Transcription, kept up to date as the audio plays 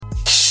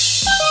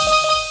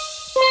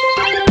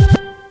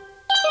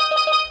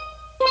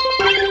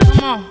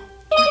on.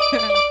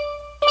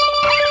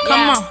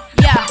 Come on.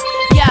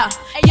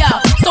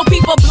 Yeah. So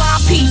people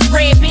blind piece,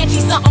 red Benji,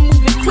 something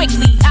moving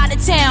quickly. Out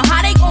of town,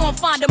 how they gonna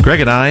find a... Greg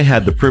and I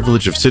had the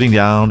privilege of sitting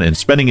down and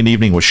spending an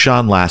evening with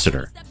Sean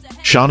Lassiter.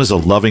 Sean is a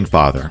loving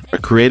father, a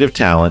creative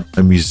talent,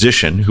 a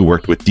musician who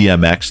worked with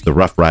DMX, the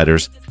Rough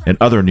Riders, and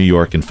other New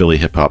York and Philly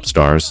hip-hop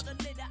stars.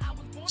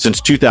 Since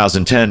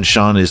 2010,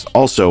 Sean is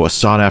also a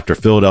sought-after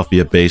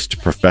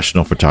Philadelphia-based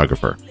professional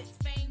photographer.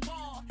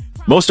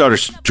 Most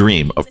artists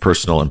dream of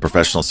personal and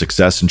professional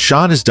success, and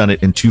Sean has done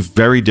it in two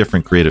very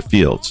different creative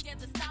fields.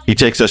 He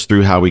takes us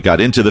through how he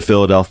got into the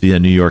Philadelphia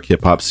and New York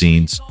hip-hop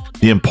scenes,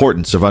 the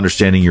importance of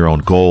understanding your own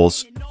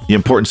goals, the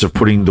importance of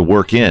putting the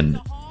work in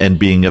and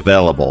being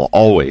available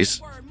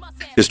always,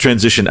 his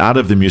transition out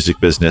of the music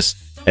business,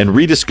 and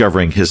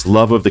rediscovering his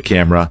love of the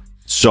camera,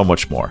 so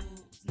much more.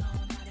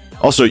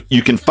 Also,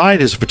 you can find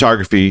his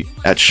photography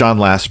at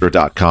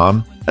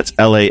SeanLassiter.com. That's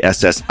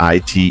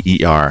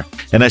Lassiter.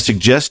 And I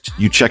suggest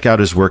you check out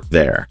his work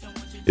there.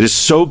 It is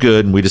so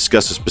good, and we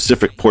discuss a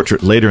specific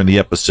portrait later in the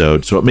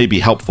episode, so it may be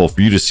helpful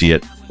for you to see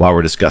it while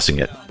we're discussing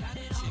it.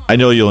 I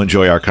know you'll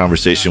enjoy our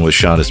conversation with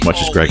Sean as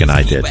much as Greg and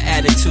I did.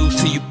 Attitude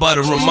till you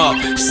butter them up.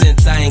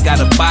 Since I ain't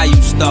gotta buy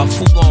you stuff,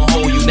 who gon'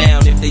 hold you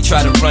down if they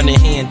try to run in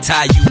here and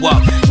tie you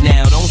up?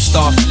 Now don't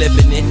start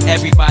flipping it.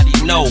 Everybody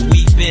know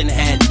we been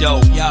had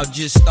dough. Y'all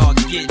just start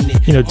getting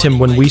it. You know, Tim,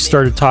 when we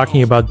started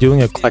talking about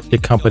doing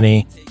Eclectic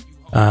Company,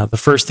 the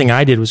first thing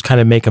I did was kind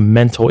of make a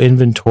mental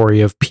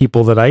inventory of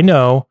people that I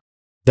know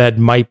that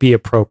might be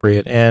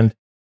appropriate. And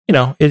you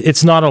know,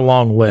 it's not a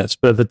long list,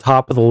 but at the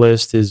top of the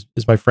list is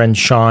my friend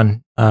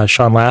Sean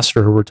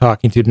Lassiter, who we're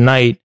talking to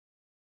tonight.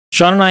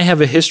 Sean and I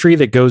have a history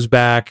that goes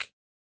back.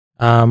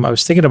 I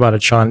was thinking about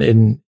it, Sean,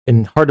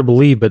 in hard to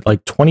believe, but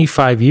like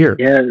 25 years.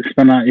 Yeah, it's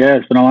been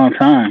a long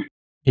time.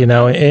 You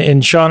know,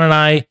 and Sean and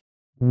I,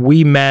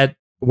 we met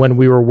when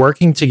we were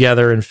working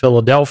together in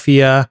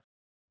Philadelphia.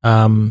 You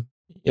know,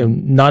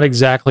 not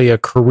exactly a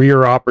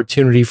career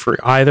opportunity for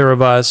either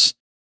of us,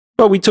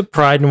 but we took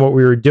pride in what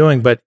we were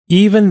doing. But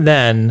even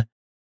then,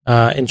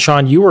 and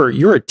Sean, you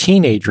were a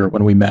teenager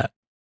when we met,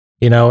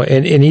 you know,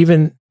 and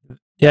even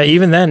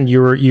then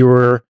you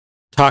were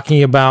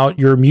talking about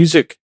your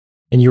music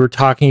and you were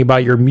talking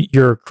about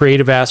your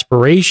creative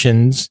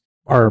aspirations.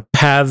 Our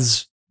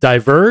paths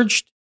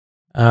diverged,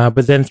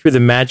 but then through the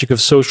magic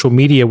of social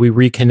media, we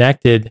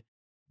reconnected,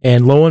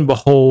 and lo and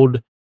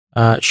behold,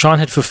 Sean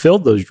had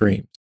fulfilled those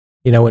dreams,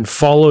 you know, and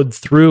followed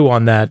through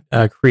on that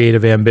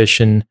creative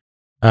ambition,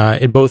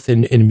 both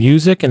in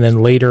music and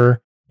then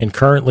later and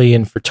currently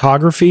in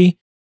photography.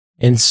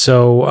 And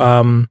so,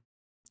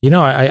 you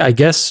know, I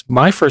guess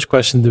my first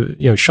question to,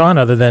 you know, Sean,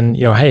 other than,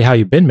 you know, hey, how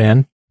you been,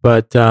 man?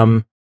 But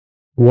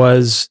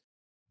was,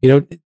 you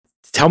know,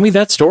 tell me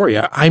that story.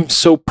 I'm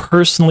so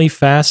personally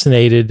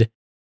fascinated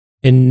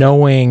in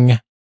knowing,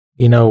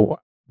 you know,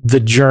 the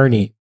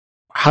journey.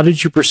 How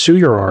did you pursue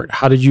your art?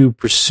 How did you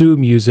pursue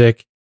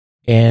music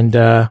and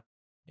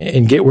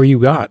get where you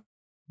got?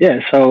 Yeah,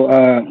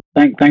 so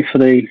thanks for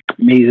the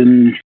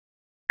amazing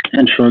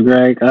intro,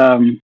 Greg,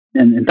 and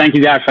thank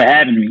you guys for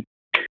having me.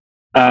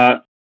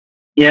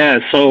 Yeah,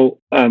 so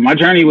my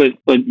journey with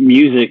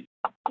music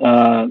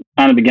kind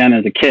of began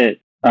as a kid.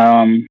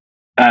 I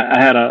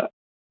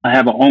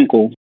have an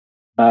uncle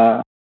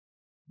who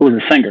was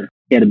a singer.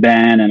 He had a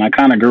band, and I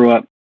kind of grew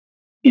up,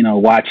 you know,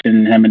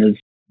 watching him and his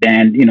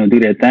band, you know, do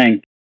their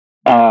thing.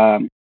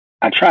 I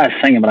tried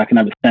singing, but I could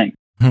never sing.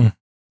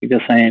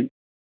 Because I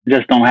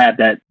just don't have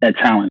that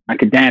talent. I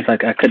could dance, I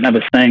could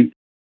never sing.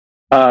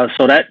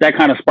 So that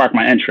kind of sparked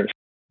my interest.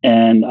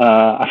 And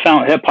I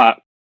found hip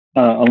hop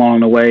along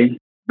the way,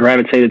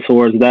 gravitated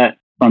towards that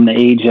from the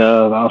age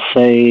of, I'll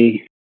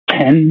say,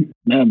 10,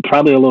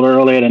 probably a little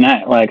earlier than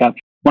that. Like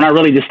when I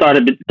really just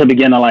started to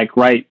begin to like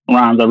write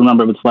rhymes, I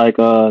remember it was like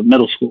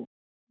middle school.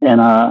 And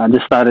I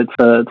just started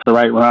to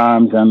write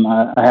rhymes, and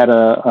I had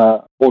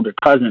a older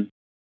cousin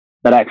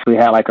that actually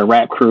had like a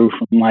rap crew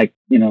from like,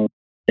 you know,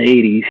 the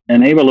 80s,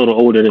 and they were a little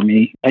older than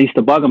me. I used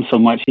to bug him so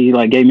much. He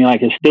like gave me like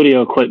his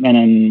studio equipment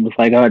and was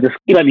like,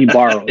 he let me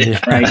borrow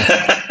it,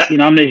 right? You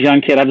know, I'm this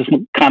young kid. I just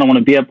kind of want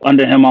to be up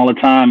under him all the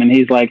time. And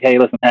he's like, hey,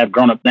 listen, I have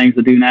grown up things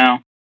to do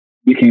now.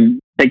 You can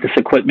take this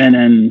equipment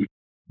and,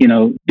 you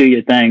know, do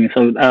your thing.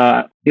 So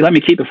he let me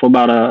keep it for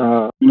about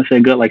I'm going to say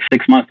a good like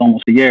 6 months,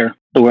 almost a year.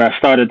 So where I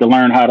started to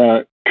learn how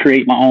to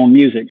create my own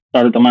music,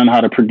 started to learn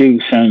how to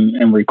produce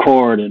and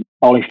record and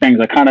all these things.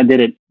 I kind of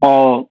did it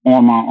all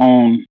on my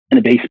own in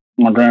the basement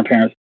of my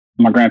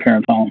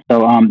grandparents' home. So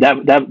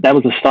that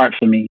was a start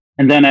for me.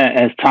 And then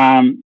as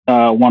time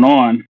went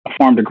on, I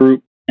formed a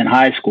group in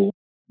high school,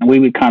 and we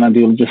would kind of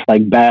do just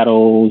like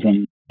battles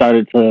and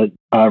started to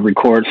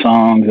record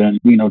songs and,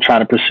 you know, try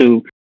to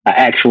pursue an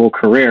actual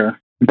career.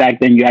 Back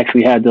then, you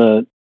actually had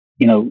to,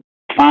 you know,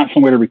 find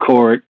somewhere to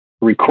record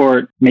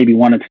maybe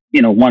one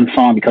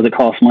song because it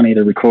costs money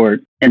to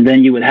record. And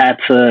then you would have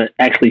to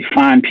actually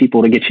find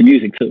people to get your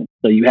music to.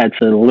 So you had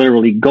to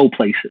literally go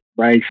places,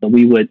 right? So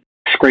we would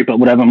scrape up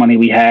whatever money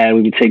we had.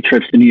 We would take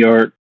trips to New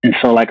York. And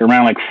so like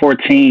around like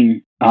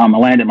 14, I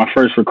landed my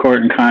first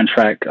recording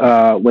contract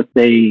with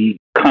a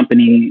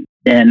company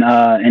in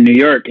New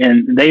York,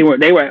 and they were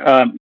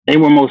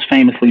most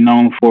famously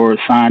known for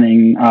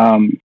signing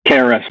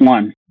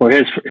KRS-One for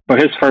his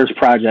first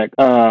project.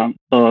 So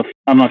I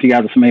don't know if you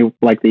guys are familiar with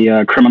like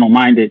the Criminal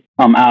Minded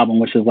album,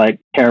 which is like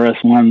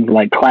KRS-One's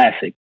like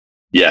classic.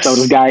 Yes. So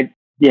this guy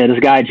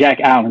Jack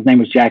Allen. His name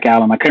was Jack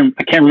Allen. I can't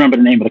remember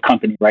the name of the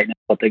company right now,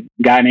 but the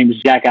guy name was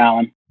Jack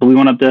Allen. So we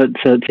went up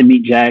to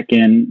meet Jack,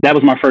 and that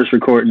was my first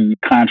recording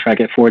contract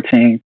at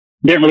 14.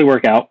 Didn't really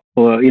work out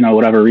for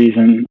whatever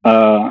reason.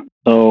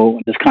 So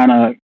just kind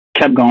of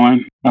kept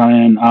going,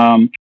 and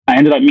I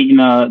ended up meeting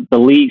the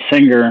lead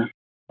singer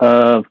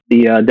of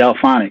the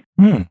Delphonics.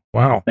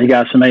 Wow. Are you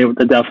guys familiar with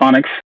the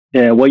Delphonics?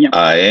 Yeah, William.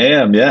 I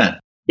am. Yeah.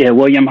 Yeah,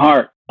 William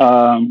Hart.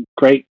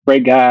 Great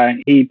guy.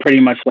 He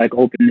pretty much like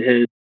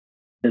opened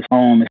his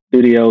home, his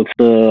studio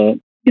to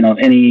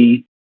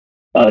any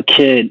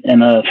kid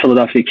in a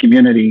Philadelphia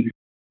community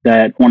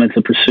that wanted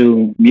to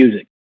pursue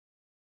music.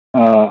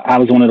 I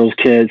was one of those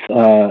kids,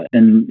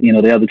 and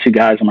the other two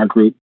guys in my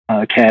group,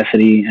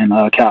 Cassidy and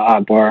Cal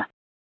Akbar.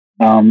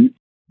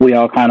 We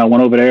all kind of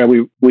went over there.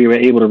 We were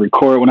able to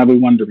record whenever we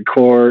wanted to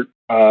record.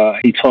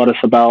 He taught us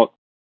about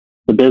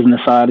the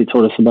business side. He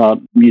taught us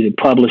about music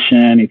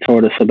publishing. He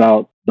taught us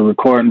about the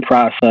recording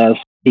process.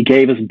 He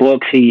gave us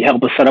books. He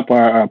helped us set up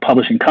our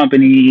publishing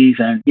companies.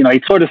 And, he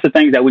taught us the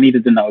things that we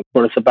needed to know. He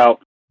taught us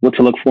about what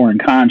to look for in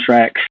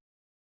contracts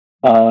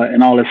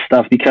and all this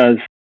stuff because,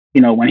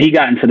 when he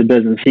got into the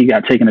business, he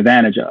got taken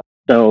advantage of.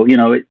 So,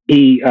 when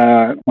he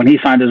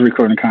signed his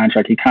recording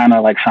contract, he kind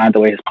of like signed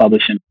away his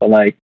publishing for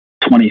like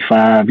 25,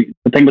 I think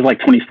it was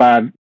like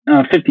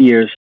 50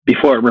 years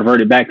before it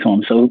reverted back to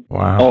him. So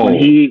wow.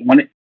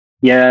 when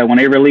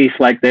they released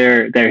like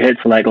their hits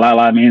like La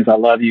La Means I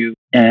Love You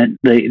and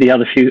the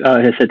other few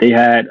hits that they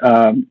had,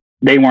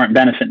 they weren't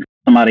benefiting.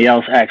 Somebody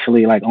else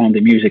actually like owned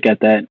the music at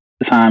that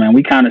time. And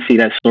we kind of see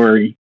that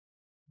story,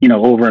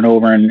 over and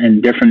over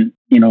in different,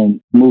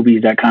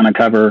 movies that kind of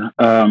cover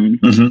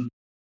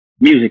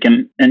music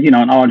and in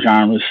all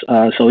genres.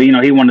 So,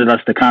 he wanted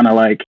us to kind of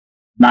like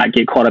not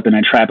get caught up in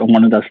that trap and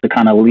wanted us to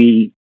kind of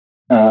lead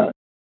in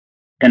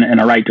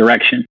the right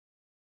direction.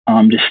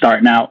 Just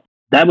starting out.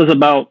 That was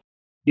about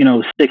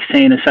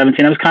 16 and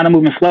 17. I was kind of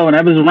moving slow, and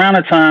that was around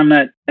the time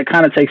that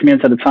kind of takes me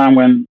into the time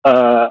when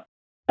I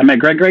met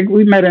Greg. Greg,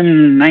 we met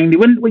in 90.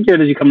 What year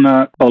did you come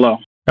to Polo?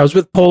 I was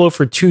with Polo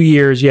for 2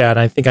 years, yeah, and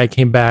I think I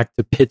came back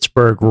to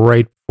Pittsburgh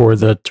right before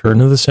the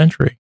turn of the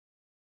century.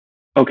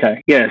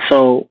 Okay, yeah.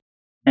 So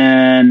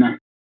in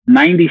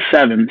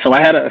 97, so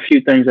I had a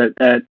few things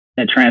that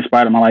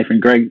transpired in my life,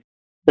 and Greg,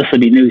 this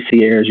would be news to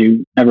you, as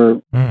you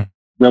never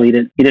really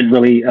did. He didn't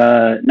really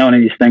know any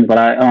of these things, but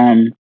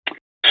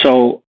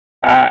so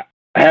I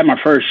had my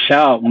first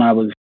child when I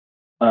was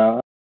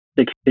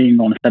 16,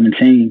 going to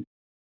 17,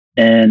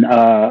 and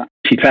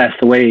she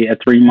passed away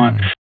at 3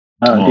 months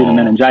due to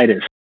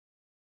meningitis.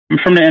 I'm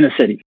from the inner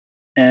city,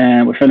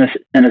 and within the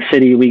inner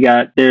city,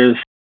 there's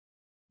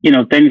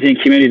things in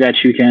community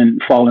that you can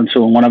fall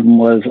into, and one of them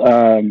was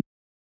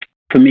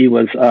for me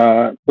was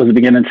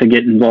beginning to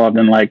get involved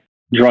in like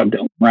drug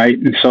dealing, right?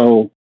 And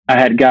so I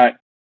had got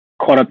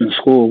caught up in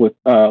school with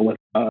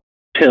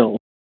pills,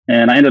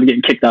 and I ended up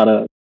getting kicked out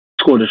of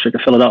school district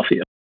of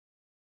Philadelphia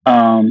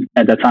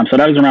at that time. So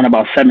that was around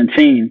about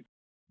 17,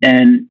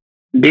 and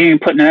being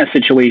put in that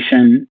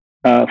situation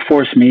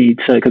forced me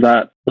to, because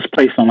I was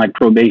placed on like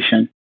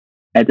probation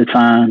at the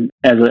time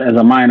as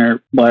a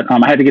minor, but I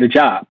had to get a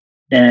job,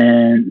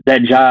 and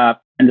that job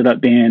ended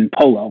up being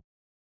Polo,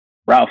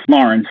 Ralph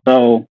Lauren.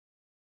 So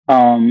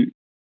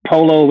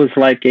Polo was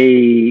like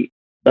a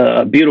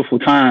beautiful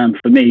time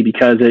for me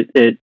because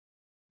it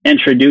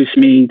introduced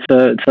me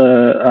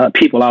to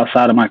people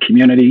outside of my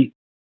community,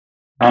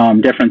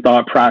 different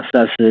thought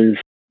processes,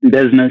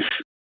 business.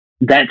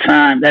 That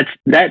time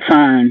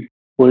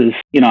was,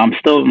 I'm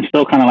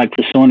still kind of like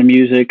pursuing the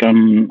music.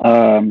 I'm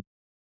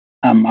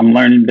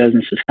learning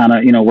business, just kind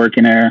of,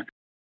 working there.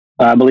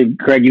 I believe,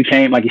 Greg, you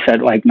came, like you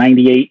said, like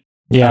 98,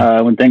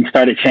 when things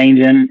started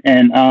changing.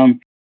 And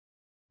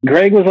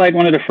Greg was like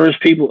one of the first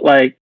people,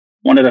 like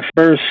one of the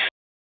first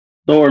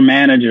store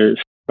managers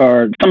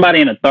or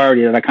somebody in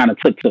authority that I kind of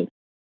took to,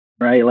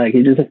 right? Like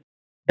he just,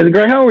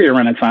 Greg, how old were you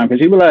around that time?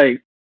 Because you were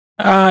like...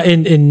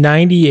 in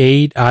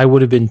 98, I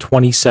would have been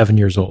 27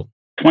 years old.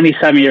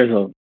 27 years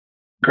old.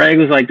 Greg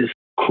was like this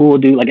cool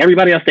dude. Like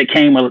everybody else that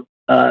came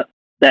that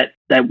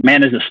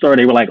managed the store,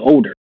 they were like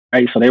older,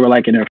 right? So they were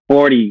like in their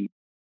 40s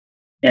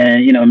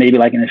and, maybe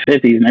like in their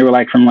 50s. And they were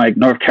like from like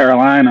North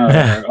Carolina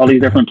or all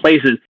these different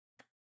places.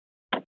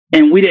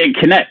 And we didn't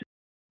connect.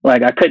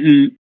 Like I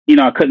couldn't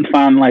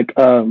find like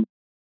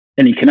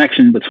any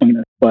connection between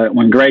us. But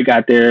when Greg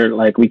got there,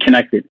 like we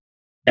connected.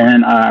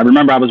 And I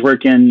remember I was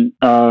working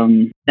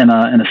in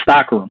a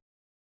stock room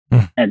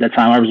at that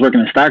time. I was working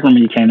in a stock room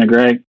and he came to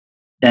Greg.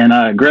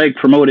 And Greg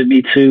promoted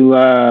me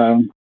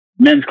to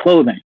men's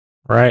clothing.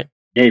 Right.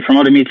 Yeah, he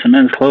promoted me to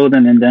men's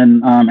clothing. And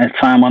then as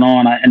time went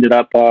on, I ended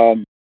up, I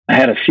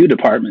had a few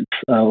departments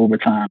over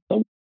time.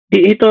 So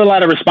he threw a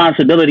lot of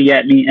responsibility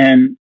at me.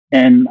 And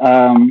And,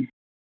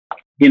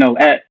 you know,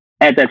 at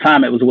that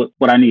time, it was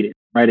what I needed,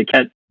 right? It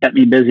kept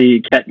me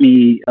busy, kept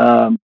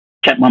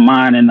my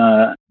mind in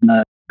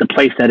the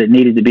place that it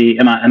needed to be.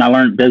 And I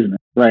learned business,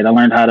 right? I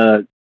learned how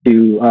to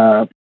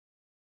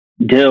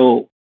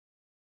deal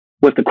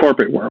with the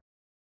corporate world,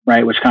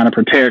 right? Which kind of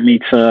prepared me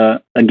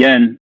to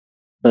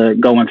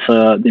go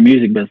into the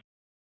music business.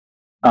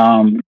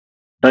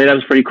 So yeah, that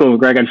was pretty cool,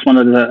 Greg. I just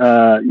wanted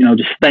to,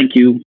 just thank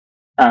you.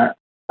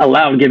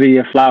 Allow me to give you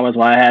your flowers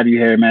while I have you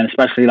here, man.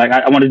 Especially like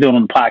I want to do it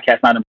on the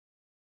podcast, not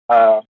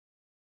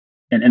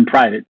in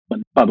private, but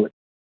in public.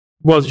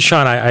 Well,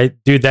 Sean, I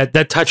dude,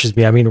 that touches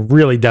me. I mean, it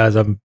really does.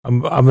 I'm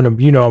an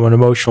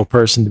emotional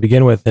person to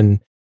begin with, and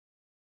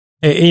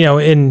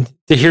and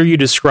to hear you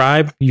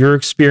describe your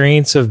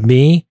experience of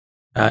me,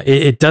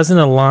 it doesn't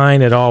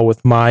align at all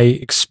with my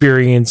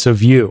experience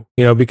of you.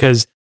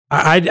 Because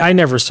I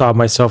never saw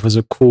myself as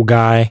a cool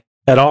guy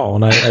at all,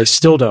 and I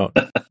still don't.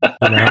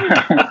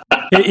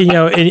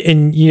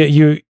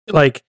 You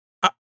like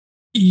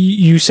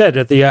you said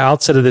at the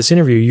outset of this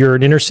interview, you're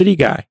an inner city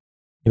guy.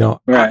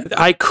 Right.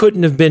 I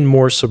couldn't have been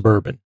more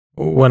suburban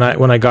when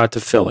I got to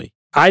Philly.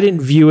 I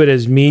didn't view it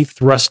as me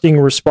thrusting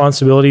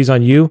responsibilities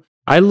on you.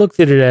 I looked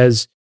at it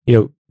as,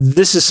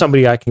 this is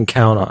somebody I can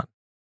count on.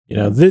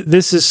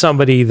 This is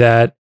somebody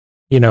that,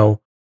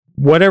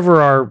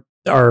 whatever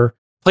our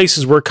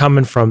places we're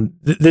coming from,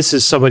 this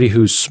is somebody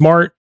who's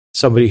smart,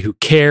 somebody who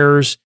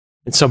cares,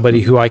 and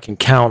somebody who I can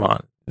count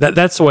on.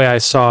 That's the way I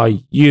saw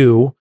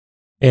you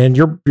and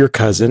your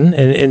cousin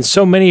and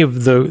so many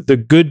of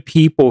the good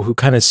people who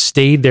kind of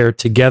stayed there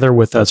together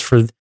with us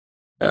for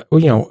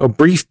a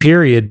brief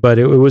period, but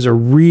it was a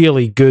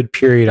really good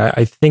period.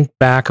 I think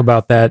back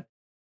about that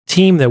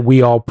team that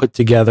we all put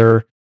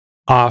together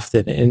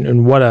often,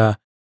 and what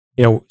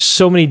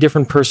so many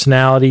different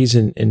personalities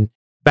and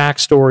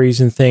backstories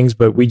and things,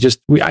 but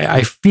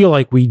I feel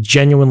like we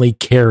genuinely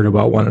cared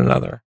about one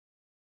another,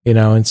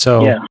 and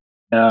so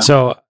yeah.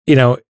 So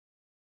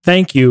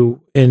thank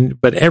you,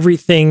 but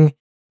everything.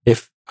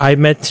 If I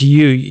meant to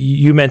you,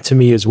 you meant to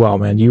me as well,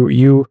 man.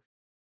 You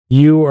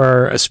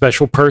are a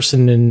special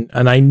person,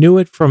 and I knew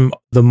it from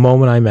the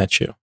moment I met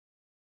you.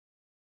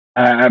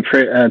 I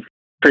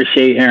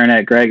appreciate hearing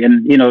that, Greg.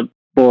 And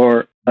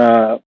for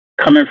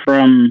coming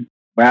from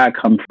where I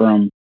come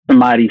from,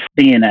 somebody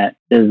seeing that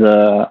is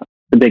a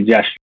big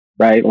gesture,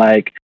 right?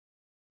 Like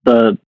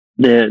the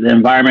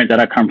environment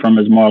that I come from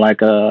is more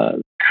like a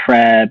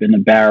crab in a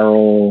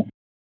barrel.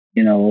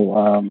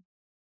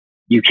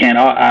 You can't.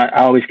 I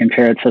always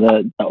compare it to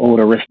the old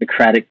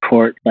aristocratic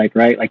court, like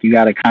right, like you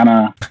got to kind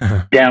of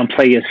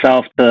downplay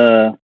yourself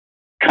to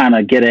kind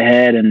of get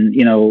ahead, and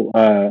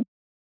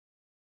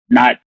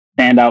not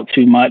stand out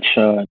too much,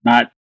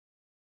 not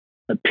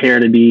appear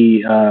to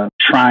be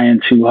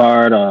trying too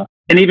hard,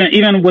 and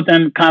even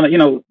within kind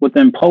of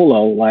within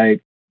polo,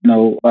 like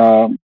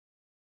when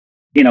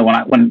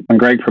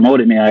Greg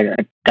promoted me, I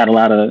got a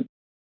lot of.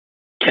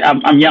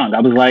 I'm young. I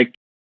was like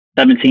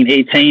 17,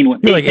 18.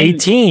 You're like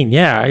 18.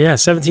 Yeah.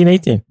 17,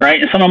 18.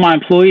 Right. And some of my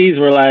employees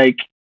were like,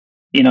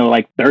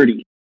 like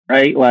 30,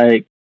 right?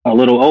 Like a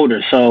little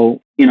older.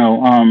 So,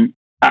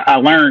 I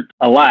learned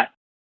a lot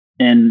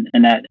in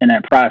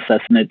that process.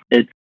 And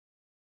it's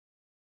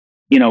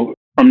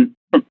from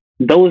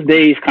those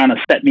days kind of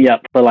set me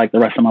up for like the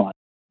rest of my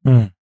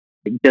life.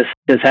 Just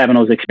having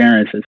those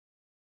experiences.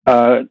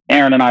 Aaron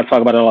and I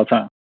talk about it all the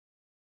time.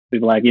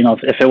 People like,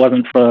 if it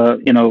wasn't for,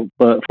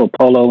 for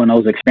polo and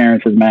those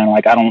experiences, man,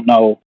 like, I don't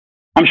know.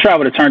 I'm sure I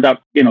would have turned out,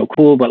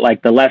 cool, but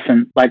like the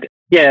lesson, like,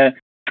 yeah, it's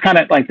kind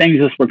of like things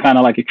just were kind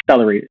of like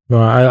accelerated.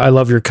 Well, I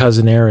love your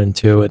cousin Aaron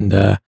too. And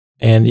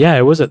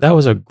yeah, that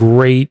was a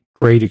great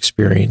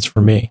experience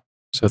for me.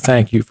 So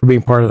thank you for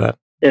being part of that.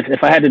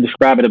 If I had to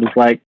describe it, it was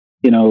like,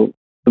 it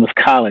was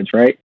college,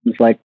 right? It was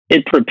like,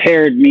 it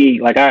prepared me.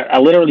 Like I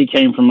literally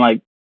came from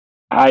like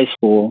high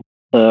school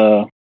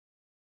to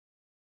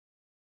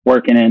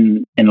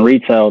working in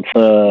retail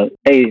to,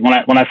 hey,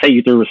 when I say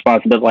you threw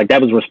responsibility, like that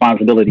was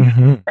responsibility,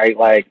 right?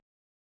 Like,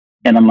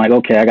 and I'm like,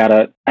 okay,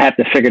 I have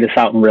to figure this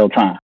out in real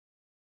time.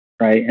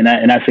 Right. And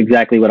that's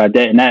exactly what I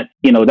did. And that,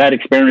 that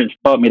experience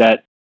taught me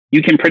that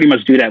you can pretty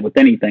much do that with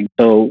anything.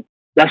 So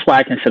that's why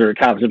I consider it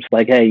college. It's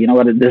like, hey, you know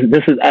what,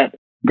 this is,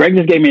 Greg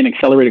just gave me an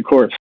accelerated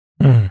course,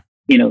 in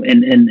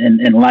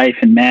life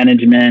and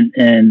management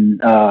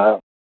and,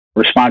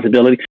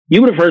 responsibility.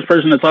 You were the first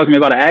person to talk to me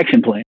about an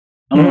action plan.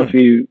 I don't know if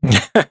you.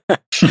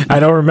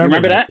 I don't remember.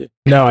 Remember that?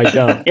 No, I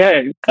don't.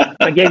 Yeah,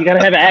 like you got to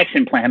have an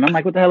action plan. I'm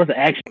like, what the hell is an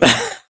action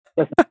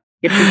plan?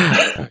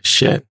 Oh,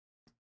 shit.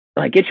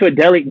 Like, get you a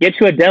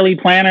deli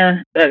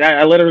planner.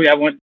 I literally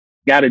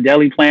got a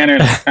deli planner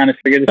and I'm trying to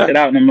figure this shit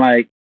out. And I'm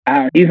like,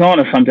 he's on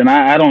to something.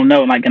 I don't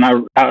know. Like, and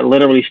I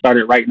literally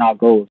started writing out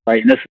goals.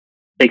 Right, and this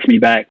takes me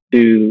back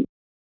to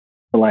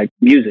like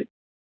music.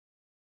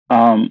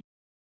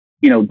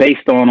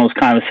 Based on those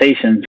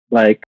conversations,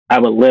 like I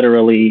would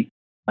literally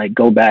like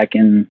go back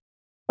and,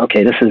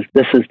 okay, this is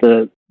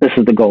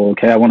the goal.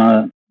 Okay. I want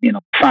to,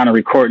 sign a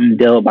recording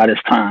deal by this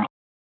time.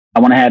 I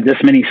want to have this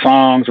many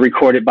songs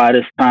recorded by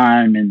this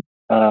time. And,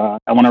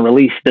 I want to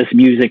release this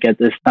music at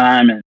this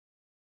time.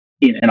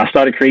 And I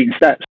started creating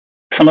steps.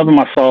 Some of them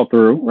I saw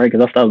through, right?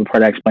 Because that's the other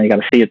part I explained. You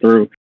got to see it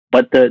through.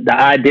 But the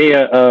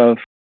idea of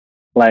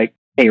like,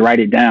 hey, write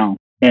it down.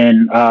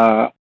 And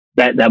that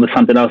was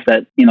something else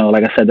that,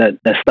 like I said,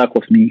 that stuck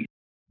with me.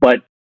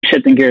 But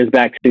shifting gears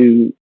back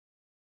to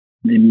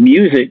the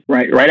music,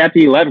 right after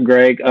you left,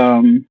 Greg,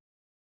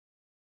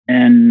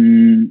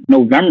 in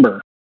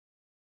November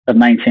of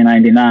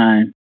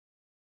 1999,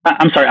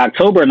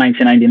 October of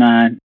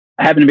 1999,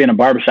 I happened to be in a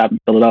barbershop in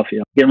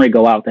Philadelphia, getting ready to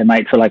go out that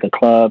night to like a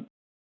club.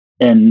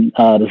 And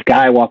this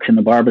guy walks in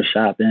the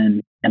barbershop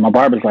and my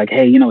barber's like,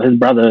 hey, his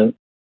brother's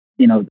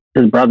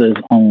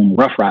on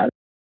Rough Riders.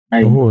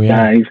 Right? Oh,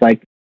 yeah. He's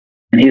like,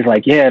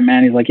 yeah,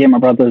 man. He's like, yeah, my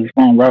brother's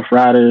on Rough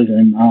Riders.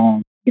 And,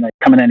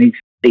 coming in, he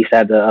used to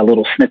have a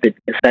little snippet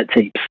cassette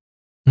tapes.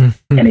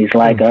 And he's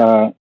like,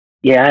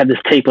 yeah, I have this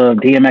tape of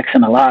DMX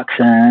and the Lox.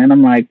 And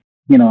I'm like,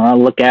 I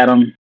look at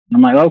him. And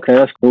I'm like, okay,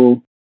 that's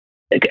cool.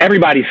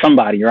 Everybody's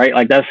somebody, right?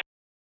 Like, that's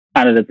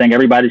kind of the thing.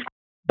 Everybody's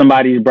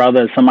somebody's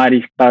brother,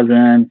 somebody's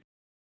cousin.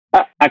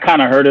 I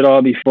kind of heard it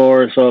all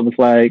before, so it was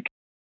like,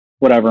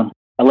 whatever.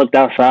 I looked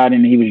outside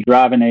and he was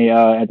driving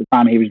at the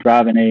time,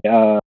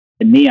 a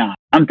Neon.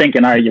 I'm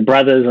thinking, all right, your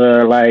brothers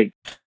are like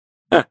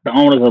the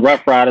owners of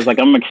Rough Riders. Like,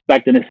 I'm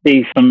expecting to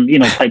see some,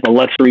 type of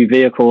luxury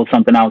vehicle or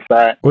something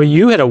outside. Well,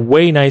 you had a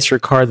way nicer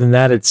car than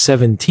that at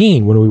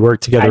 17 when we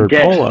worked together at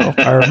Polo.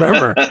 I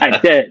remember. I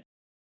did.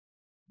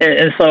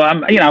 And so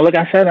I'm, look,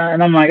 I said,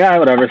 and I'm like,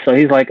 whatever. So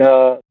he's like,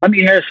 let me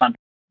hear something.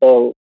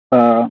 So,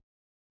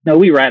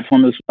 we rapped for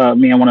him.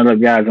 Me and one of the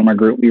guys in my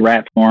group, we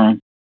rapped for him.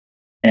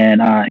 And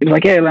he was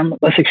like, hey,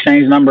 let's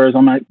exchange numbers.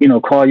 I'm like,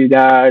 call you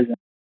guys.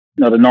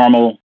 The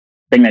normal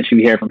thing that you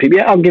hear from people.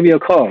 Yeah, I'll give you a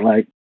call.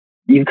 Like,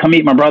 you can come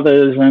meet my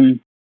brothers. And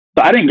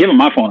so I didn't give him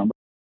my phone number,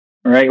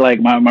 right? Like,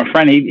 my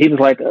friend, he was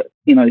like,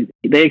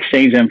 they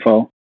exchanged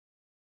info.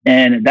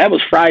 And that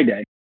was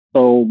Friday.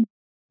 So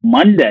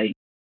Monday,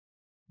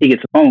 he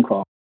gets a phone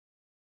call.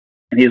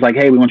 And he's like,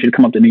 hey, we want you to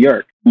come up to New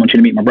York. I want you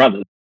to meet my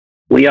brothers.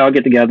 We all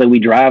get together. We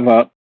drive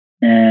up.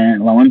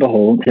 And lo and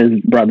behold,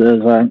 his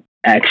brothers are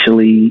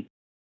actually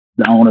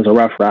the owners of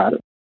Rough Riders.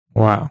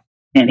 Wow.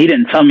 And he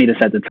didn't tell me this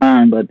at the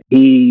time, but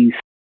he's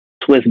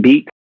Swiss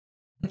Beats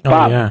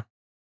father. Yeah.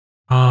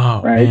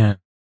 Oh, right? Man.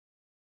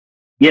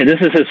 Yeah,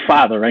 this is his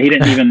father, right? He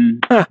didn't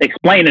even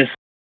explain this.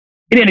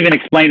 He didn't even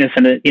explain this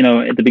in the,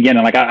 at the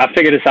beginning. Like, I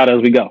figured this out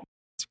as we go.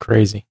 It's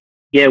crazy.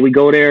 Yeah, we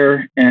go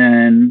there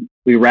and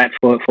we rap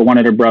for one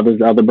of their brothers.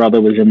 The other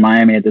brother was in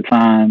Miami at the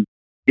time.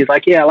 He's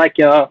like, yeah, I like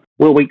y'all.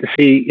 We'll wait to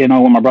see,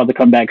 when my brother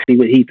come back, see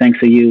what he thinks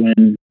of you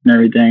and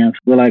everything. And so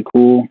we're like,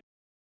 cool.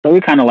 So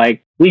we kind of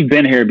like, we've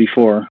been here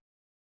before.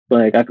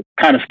 Like, I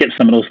kind of skipped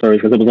some of those stories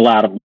because there was a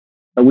lot of them.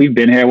 But we've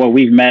been here. Well,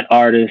 we've met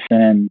artists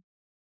and,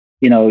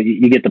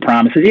 you get the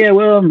promises. Yeah,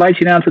 we'll invite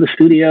you down to the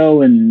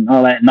studio and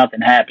all that.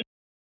 Nothing happened.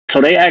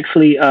 So they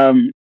actually,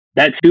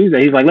 that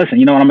Tuesday, he's like, listen,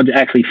 you know what? I'm going to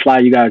actually fly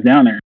you guys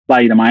down there,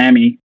 fly you to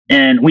Miami.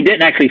 And we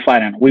didn't actually fly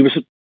down.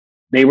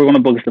 They were going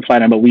to book us to fly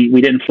down, but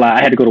we didn't fly.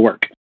 I had to go to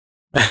work.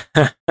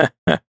 I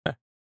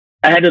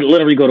had to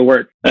literally go to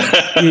work.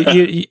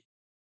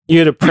 You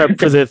had to prep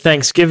for the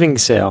Thanksgiving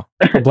sale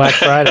for Black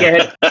Friday.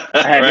 Yeah,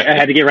 I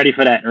had to get ready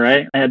for that,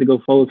 right? I had to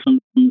go fold some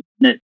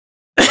knit.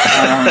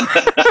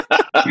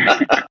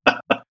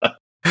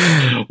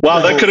 Wow,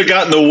 that could have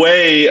gotten in the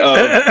way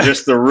of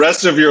just the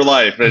rest of your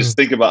life. I just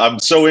think about. I'm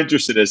so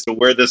interested as to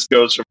where this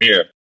goes from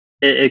here.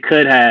 It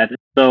could have.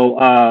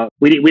 So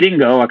we didn't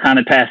go. I kind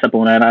of passed up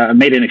on that. I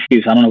made an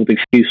excuse. I don't know what the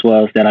excuse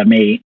was that I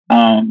made.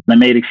 I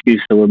made an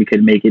excuse so we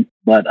couldn't make it.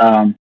 But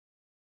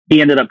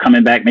he ended up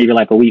coming back maybe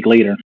like a week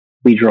later.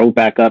 We drove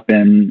back up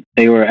and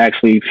they were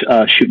actually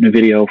shooting a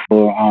video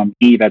for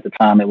Eve at the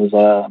time. It was,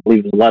 I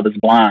believe it was Love is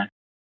Blind.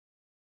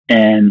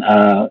 And,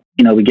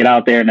 we get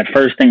out there and the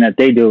first thing that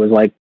they do is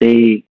like,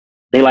 they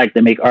like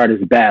to make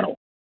artists battle.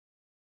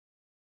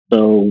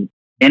 So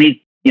there's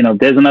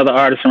another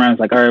artist around. It's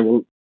like, all right,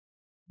 well,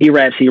 he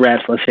raps,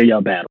 let's hear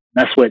y'all battle.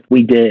 That's what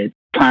we did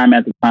time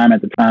after time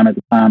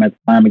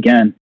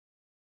again.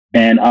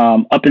 And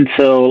up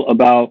until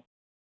about,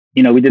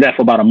 we did that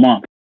for about a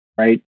month,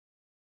 right?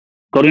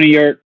 Go to New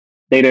York,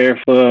 stay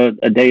there for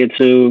a day or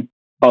two,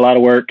 call out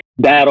of work,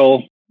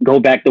 battle, go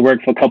back to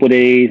work for a couple of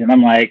days. And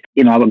I'm like,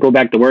 I would go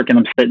back to work and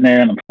I'm sitting there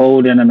and I'm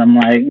folding and I'm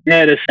like,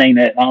 yeah, this ain't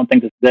it. I don't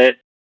think this is it.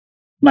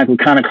 I'm like, we're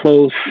kind of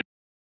close.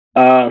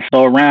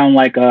 So around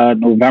like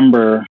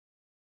November,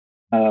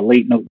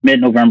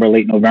 mid-November,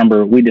 late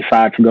November, we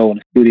decided to go in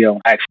the studio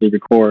and actually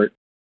record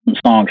some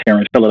songs here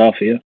in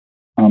Philadelphia.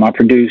 I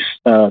produced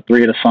 3 of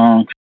the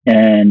songs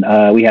and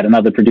we had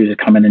another producer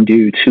come in and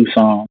do 2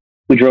 songs.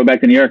 We drove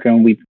back to New York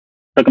and we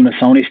took them to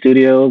Sony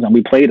Studios and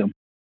we played them.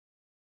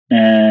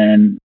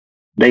 And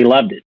they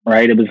loved it,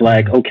 right? It was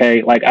like,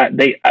 okay, like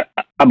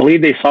I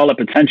believe they saw the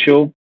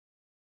potential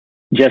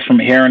just from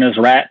hearing us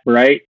rap,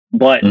 right?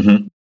 But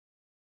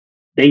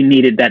they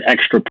needed that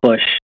extra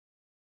push,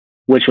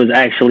 which was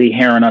actually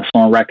hearing us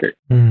on record.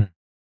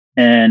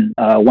 And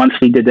once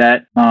we did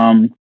that,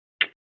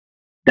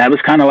 that was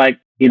kind of like,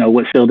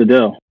 what sealed the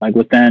deal. Like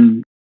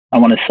within I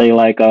want to say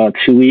like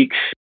 2 weeks.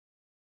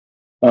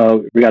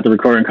 We got the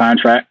recording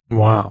contract.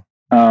 Wow.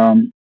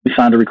 We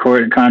signed a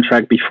recording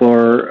contract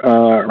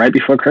right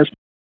before Christmas,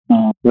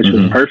 which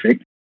was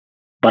perfect.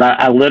 But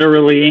I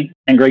literally,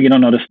 and Greg, you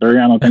don't know the story.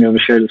 I don't think I ever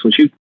shared this with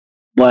you.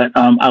 But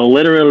I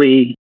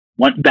literally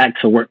went back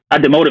to work. I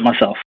demoted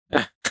myself.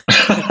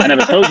 I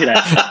never told you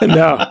that.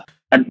 No.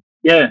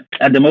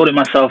 I demoted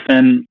myself,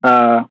 and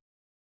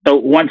so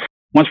once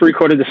we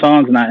recorded the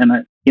songs, and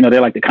I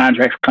they're like the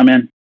contracts come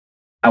in,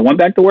 I went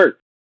back to work,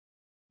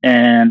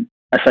 and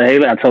I said,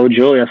 hey, I told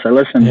Julie, I said,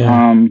 listen,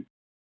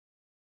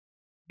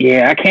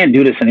 I can't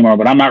do this anymore,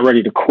 but I'm not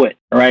ready to quit.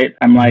 Right?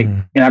 I'm like,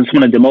 I just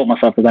want to demote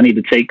myself because I need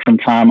to take some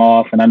time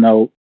off, and I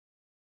know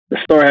the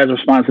store has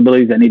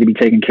responsibilities that need to be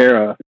taken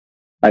care of.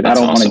 Like, I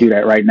don't want to do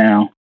that right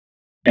now,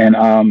 and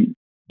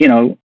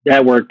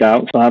that worked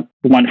out. So I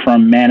went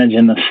from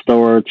managing the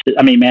store to,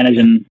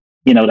 managing,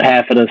 the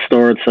half of the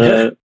store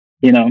to,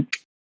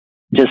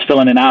 just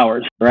filling in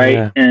hours. Right.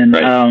 Yeah.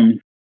 And,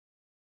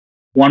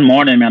 one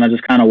morning, man, I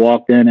just kind of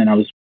walked in, and it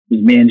was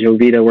me and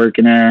Jovita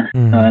working there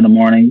in the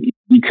morning.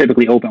 You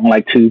typically open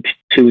like two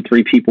or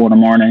three people in the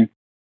morning.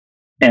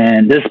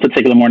 And this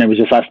particular morning was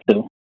just us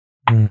two.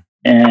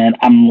 And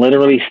I'm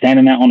literally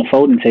standing there on the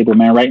folding table,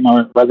 man, writing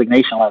my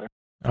resignation letter.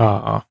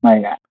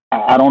 Like,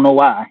 I don't know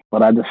why,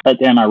 but I just sat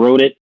there and I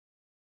wrote it.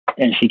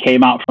 And she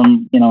came out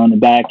from, in the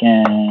back,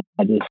 and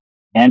I just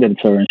handed it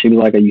to her, and she was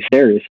like, are you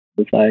serious?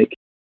 It's like,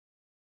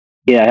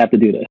 yeah, I have to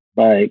do this.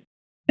 Like,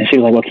 and she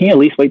was like, well, can you at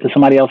least wait till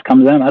somebody else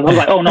comes in? I was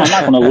like, oh no, I'm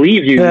not going to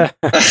leave you.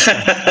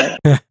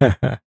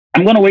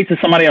 I'm going to wait till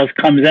somebody else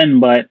comes in,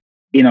 but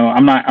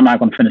I'm not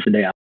going to finish the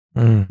day out.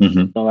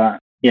 So I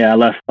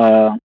left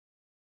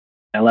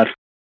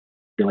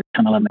like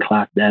 10, 11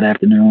 o'clock that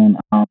afternoon.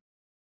 I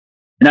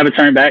never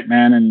turned back,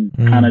 man, and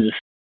kind of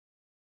just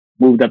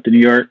moved up to New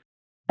York.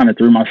 Kind of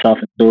threw myself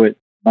into it.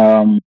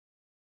 Now,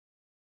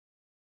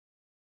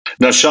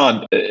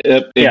 Sean,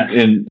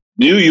 in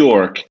New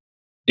York,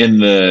 in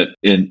late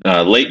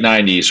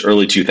 '90s,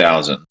 early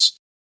 2000s,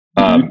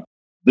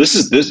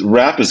 this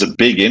rap is a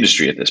big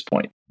industry at this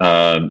point.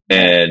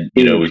 And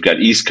we've got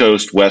East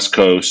Coast, West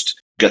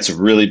Coast, got some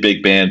really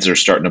big bands that are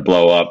starting to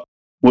blow up.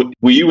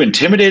 Were you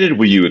intimidated?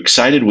 Were you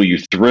excited? Were you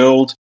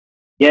thrilled?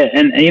 Yeah,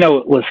 and it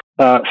was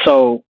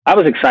so I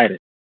was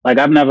excited. Like,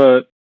 I've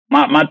never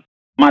my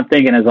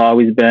thinking has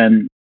always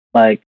been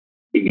like,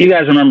 you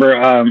guys remember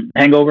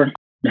Hangover,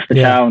 Mr.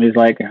 Chow, and he's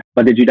like,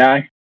 but did you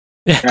die?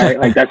 Right?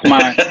 Like, that's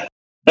my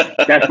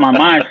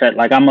mindset.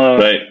 Like, I'm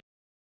going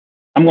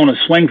to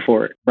swing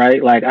for it,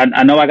 right? Like,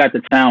 I know I got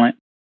the talent,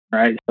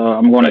 right? So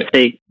I'm going to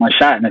take my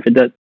shot, and if it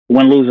does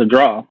win, lose, or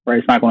draw, right,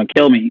 it's not going to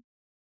kill me,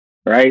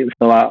 right?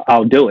 So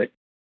I'll do it.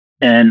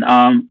 And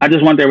I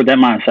just went there with that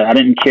mindset. I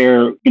didn't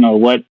care,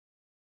 what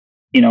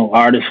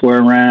artists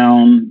were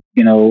around,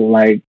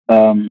 like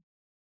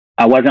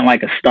I wasn't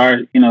like a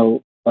star,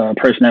 a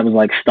person that was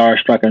like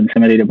starstruck or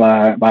intimidated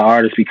by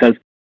artists, because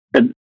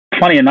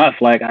funny enough,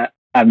 like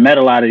I met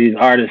a lot of these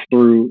artists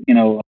through,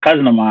 a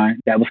cousin of mine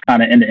that was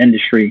kind of in the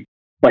industry,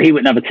 but he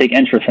would never take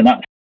interest in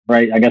us,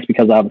 right? I guess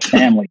because I was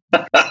family.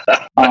 But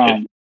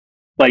I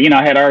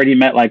had already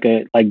met like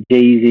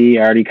Jay-Z.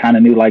 I already kind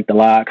of knew like the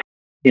Lox,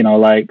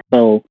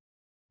 so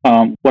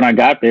when I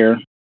got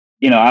there,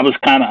 I was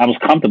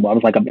comfortable. I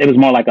was like, it was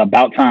more like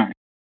about time,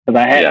 because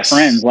I had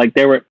friends, like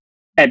they were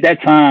at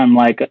that time,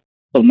 like,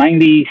 so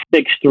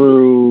 96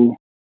 through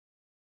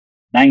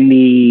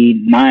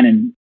 99,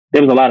 and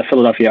there was a lot of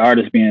Philadelphia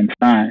artists being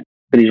signed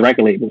to these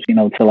record labels,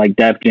 to like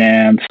Def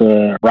Jam,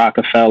 to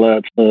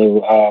Rockefeller,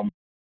 to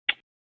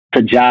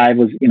Jive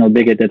was,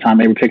 big at that time.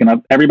 They were picking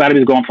up, everybody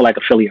was going for like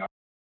a Philly art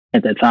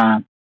at that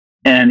time.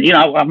 And,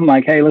 I'm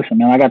like, hey, listen,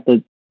 man, I got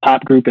the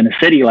top group in the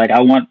city. Like,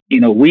 I want,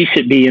 we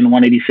should be in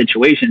one of these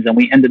situations. And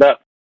we ended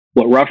up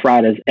with Rough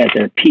Riders at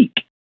their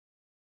peak.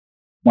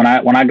 When we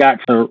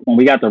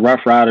got the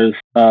Rough Riders,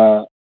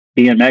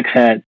 DMX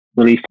had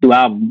released 2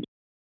 albums,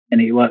 and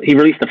he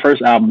released the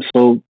first album,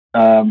 sold,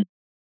 want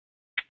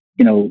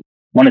to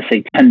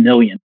say 10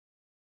 million,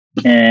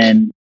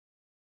 and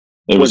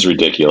it was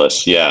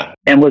ridiculous. Yeah.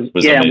 And was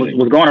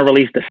going to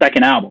release the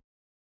second album,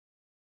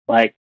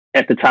 like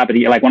at the top of the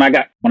year. Like when I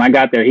got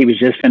there, he was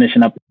just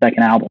finishing up the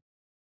second album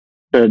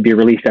to be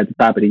released at the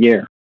top of the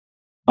year.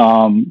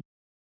 And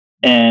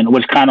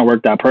which kind of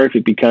worked out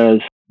perfect,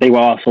 because they were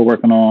also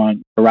working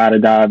on the Ride or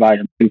Die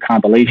Volume 2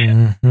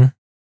 compilation.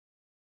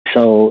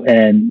 So,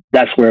 and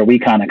that's where we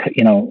kind of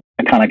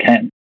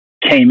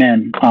came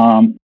in.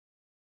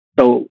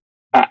 So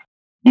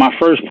my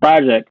first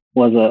project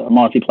was a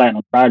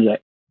multi-platinum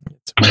project.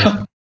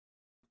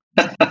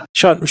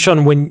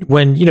 Sean,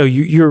 when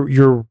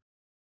you're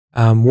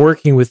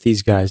working with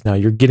these guys now,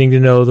 you're getting to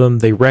know them,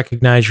 they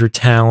recognize your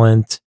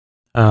talent.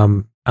 I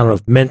don't know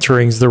if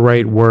mentoring is the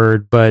right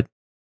word, but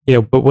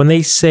when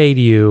they say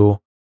to you,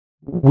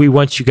 we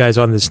want you guys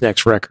on this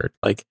next record,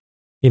 like,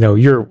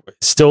 you're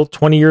still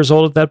 20 years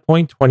old at that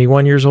point,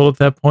 21 years old at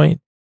that point.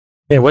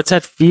 Man, what's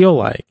that feel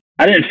like?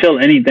 I didn't feel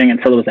anything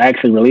until it was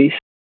actually released.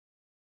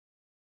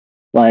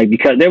 Like,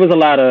 because there was a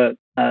lot of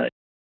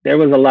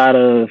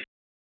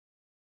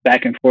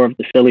back and forth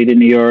to Philly to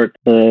New York,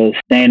 to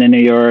staying in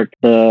New York,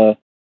 to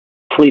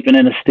sleeping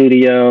in the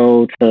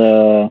studio,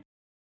 to,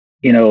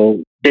 you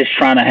know, just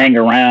trying to hang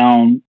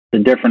around the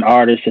different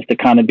artists just to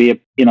kind of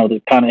be,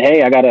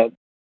 hey, I got a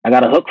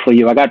hook for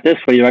you. I got this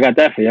for you. I got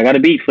that for you. I got a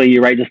beat for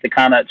you, right? Just to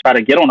kind of try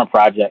to get on a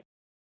project.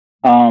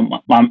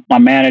 My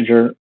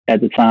manager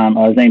at the time,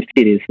 his name's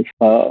Teddy,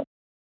 was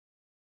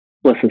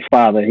his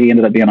father. He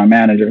ended up being our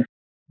manager.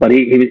 But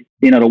he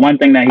the one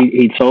thing that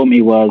he told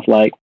me was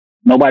like,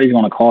 nobody's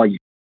going to call you,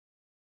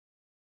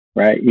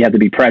 right? You have to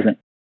be present,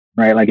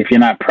 right? Like if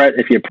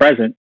you're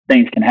present,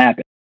 things can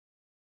happen.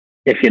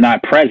 If you're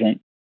not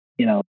present,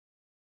 you know,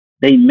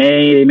 they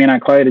may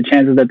not call you. The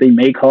chances that they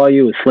may call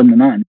you is slim to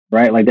none,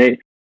 right? Like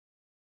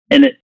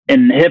in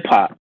hip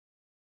hop,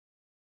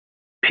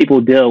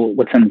 people deal with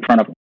what's in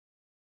front of them,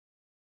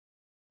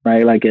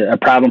 right? Like a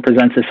problem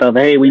presents itself.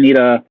 Hey, we need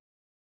to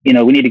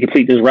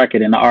complete this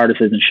record, and the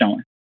artist isn't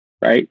showing,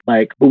 right?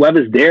 Like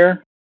whoever's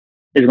there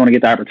is going to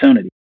get the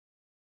opportunity,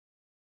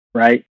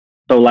 right?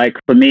 So like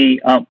for me,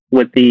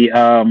 with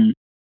the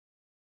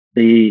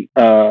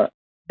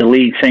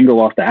lead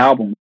single off the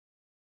album,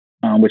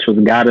 which was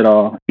Got It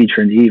All,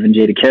 featuring Eve and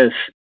Jadakiss.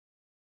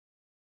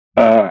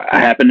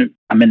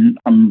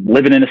 I'm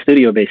living in a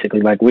studio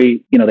basically. Like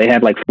they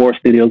had like 4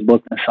 studios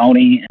booked in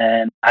Sony,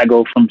 and I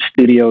go from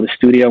studio to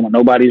studio when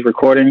nobody's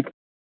recording.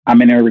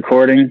 I'm in there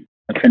recording.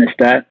 I finish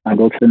that. I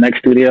go to the next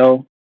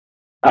studio.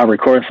 We'll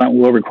record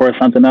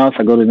something else.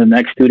 I go to the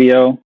next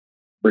studio,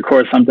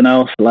 record something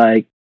else.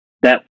 Like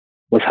that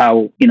was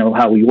how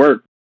we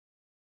work.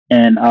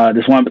 And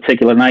this one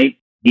particular night,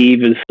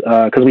 Eve is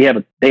because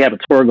they have a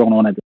tour going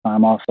on at the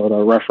time, also the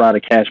Rough Rider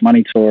Cash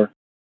Money tour,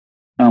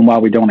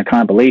 while we're doing a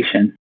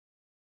compilation.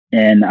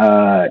 And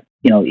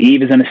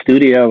Eve is in the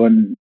studio,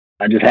 and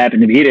I just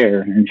happened to be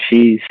there, and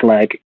she's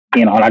like,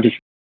 and I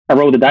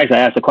rolled the dice. I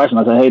asked the question.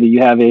 I said, "Hey, do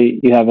you have a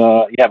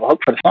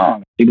hook for the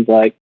song?" She was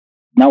like,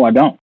 "No, I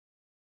don't."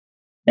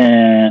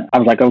 And I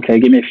was like, "Okay,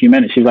 give me a few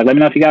minutes." She was like, "Let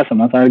me know if you got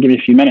something." I said, "I'll give you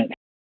a few minutes."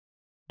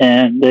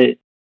 And the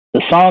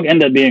song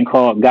ended up being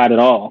called "Got It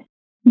All,"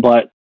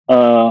 but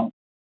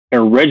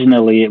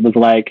originally it was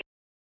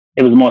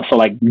more so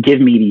like,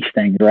 "Give me these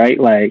things," right?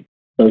 Like,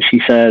 so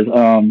she says,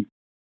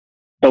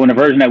 so in the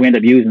version that we end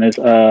up using is,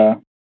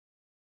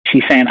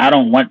 she's saying, I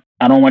don't want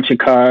your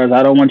cars,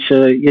 I don't want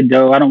your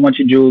dough, I don't want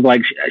your jewels.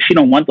 Like she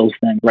don't want those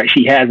things, right?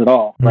 She has it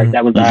all. Mm-hmm. Like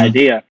that was the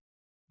idea.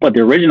 But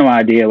the original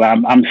idea, I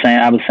was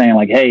saying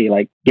like, hey,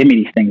 like, give me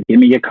these things, give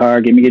me your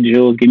car, give me your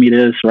jewels, give me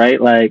this,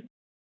 right? Like,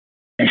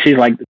 and she's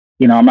like,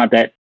 I'm not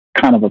that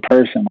kind of a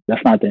person.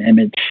 That's not the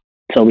image.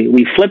 So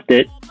we flipped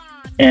it,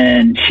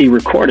 and she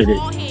recorded it.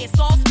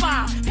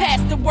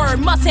 Pass the word,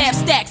 must have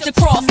stacks to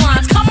cross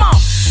lines. Come on.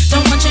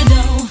 Don't want your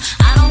dough,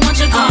 I don't want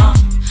your car.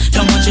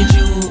 Don't want your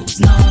jewels,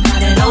 no,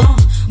 not at all.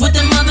 With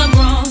them other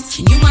bros,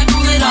 you might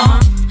pull it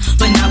off,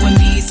 but not with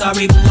me,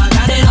 sorry boo, I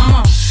got it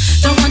on.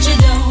 Don't want your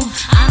dough,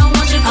 I don't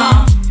want your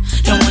car.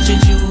 Don't want your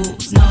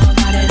jewels, no,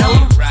 not at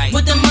all.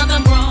 With them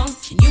other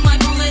bros, you might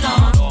pull it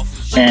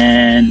off.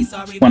 And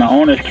when the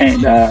owners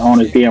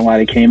DNY,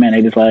 they came in,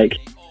 they was like,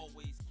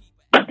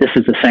 this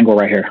is the single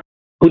right here.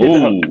 Who did the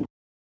hook?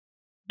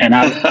 And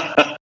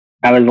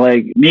I was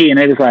like, me, and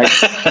they was like,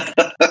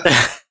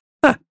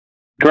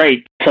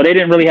 great. So they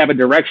didn't really have a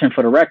direction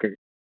for the record.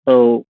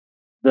 So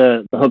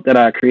the hook that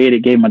I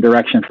created gave them a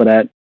direction for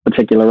that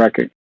particular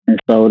record. And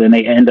so then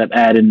they end up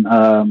adding,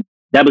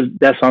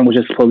 that song was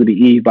just supposed to be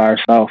Eve by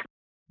herself,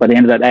 but they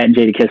ended up adding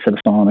Jadakiss to the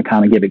song to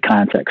kind of give it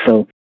context.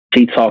 So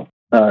she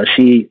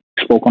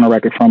spoke on the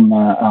record from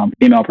a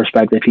female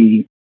perspective.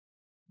 He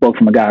spoke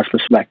from a guy's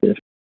perspective.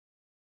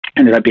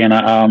 Ended up being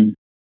the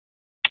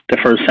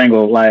first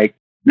single. Like,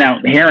 now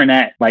hearing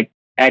that, like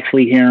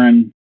actually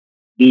hearing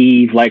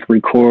Eve like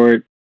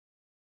record,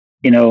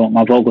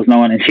 my vocals,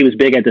 knowing, and she was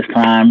big at this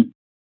time,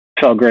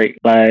 felt great.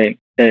 Like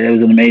it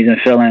was an amazing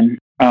feeling.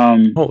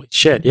 Holy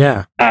shit,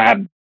 yeah.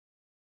 I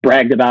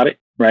bragged about it,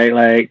 right?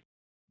 Like,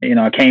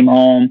 I came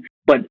home,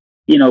 but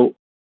there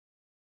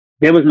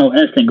was no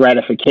instant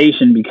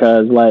gratification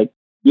because like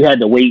you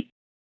had to wait.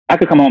 I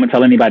could come home and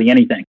tell anybody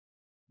anything,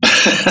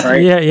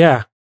 right?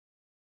 Yeah.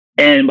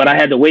 But I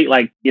had to wait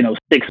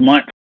 6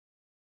 months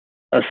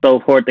or so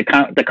for it to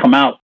come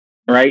out,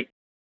 right?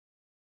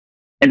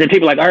 And then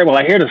people are like, all right, well,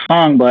 I hear the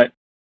song, but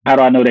how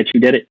do I know that you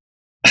did it,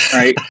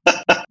 right?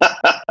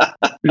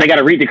 They got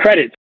to read the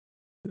credits.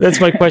 That's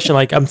my question.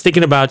 Like, I'm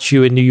thinking about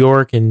you in New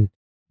York, and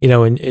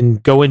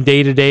and going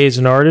day to day as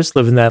an artist,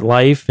 living that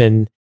life,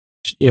 and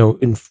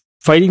and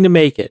fighting to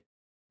make it.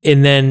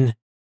 And then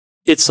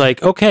it's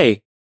like,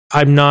 okay,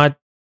 I'm not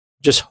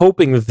just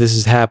hoping that this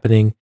is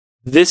happening.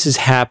 This is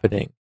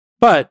happening.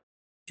 But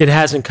it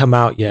hasn't come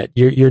out yet.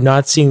 You're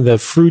not seeing the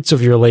fruits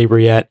of your labor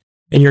yet,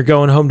 and you're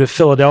going home to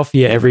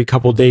Philadelphia every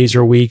couple days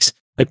or weeks.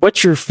 Like,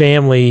 what's your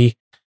family?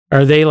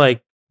 Are they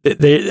like,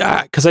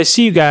 because I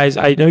see you guys,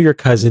 I know your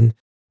cousin,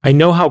 I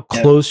know how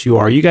close you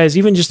are. You guys,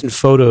 even just in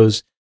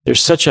photos, there's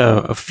such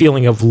a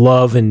feeling of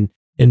love and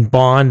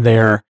bond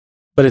there.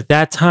 But at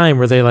that time,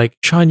 were they like,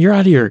 Sean, you're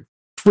out of your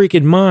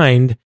freaking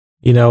mind,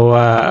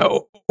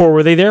 or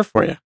were they there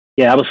for you?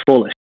 I was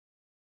foolish,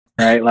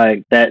 right?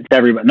 Like that,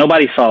 everybody,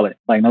 nobody saw it.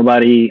 Like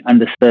nobody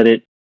understood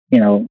it,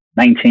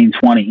 19,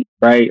 20,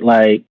 right?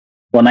 Like,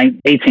 well,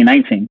 18,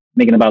 19,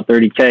 making about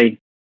 30K.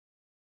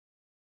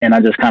 And I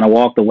just kind of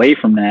walked away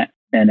from that.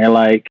 And they're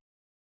like,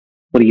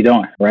 what are you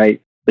doing?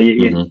 Right. So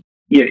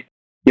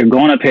you're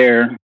going up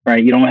here,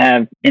 right? You don't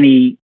have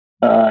any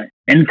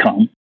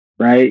income,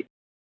 right?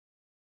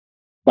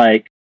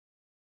 Like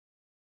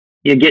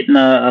you're getting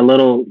a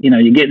little,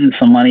 you're getting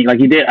some money. Like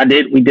we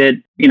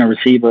did,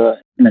 receive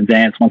an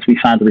advance once we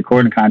signed the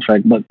recording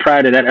contract. But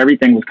prior to that,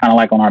 everything was kind of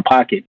like on our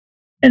pocket.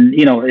 And,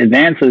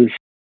 advances,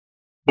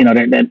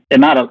 they're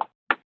not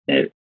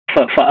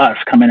for us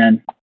coming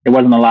in, it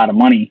wasn't a lot of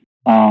money.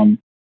 I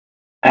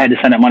had to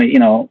send that money, a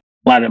lot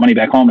of that money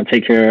back home to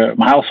take care of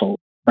my household.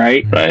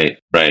 Right.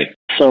 Right.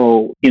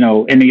 So,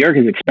 in New York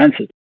is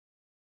expensive.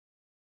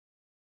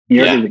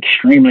 New York is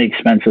extremely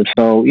expensive.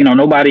 So,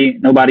 nobody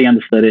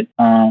understood it.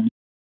 I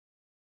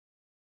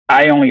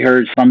only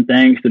heard some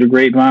things through the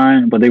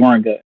grapevine, but they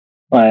weren't good.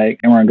 Like,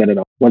 they weren't good at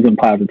all. Wasn't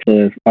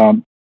positive.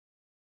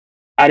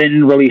 I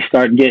didn't really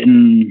start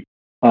getting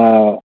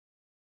a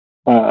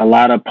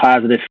lot of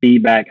positive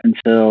feedback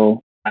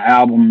until the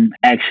album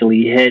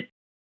actually hit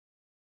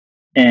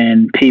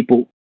and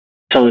people.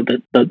 So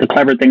the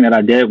clever thing that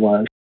I did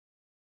was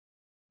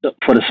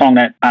for the song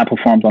that I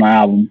performed on the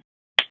album,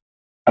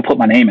 I put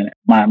my name in it,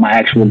 my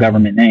actual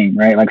government name,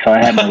 right? Like, so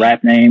I had my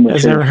rap name,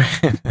 which is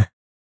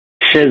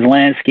Shiz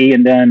Lansky,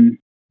 and then,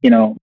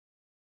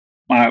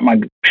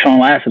 my Sean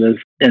Lassiter.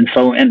 And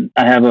so,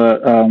 I have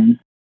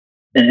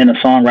in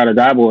a song, Ride or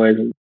Die Boys,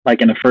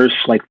 like in the first,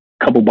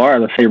 couple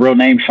bars, I say real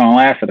name Sean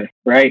Lassiter,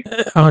 right?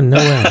 Oh, no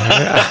way.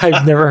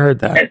 I've never heard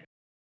that.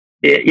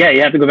 Yeah,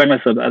 you have to go back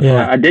myself.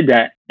 I did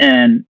that.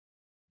 And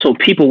so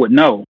people would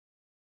know,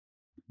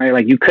 right?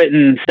 Like you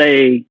couldn't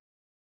say,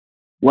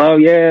 well,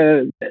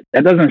 yeah,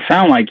 that doesn't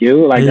sound like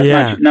you. Like,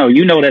 that's not,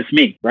 no, that's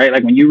me, right?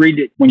 Like when you read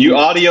it, when you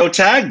audio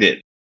tagged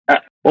it.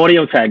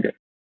 Audio tagged it.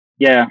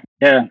 Yeah.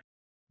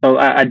 So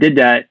I did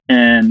that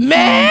and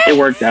it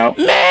worked out.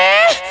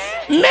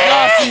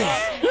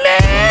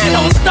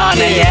 Don't start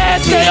the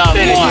ass up,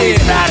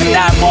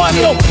 boy.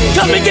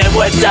 Come and get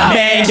what's up.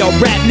 Man, yo,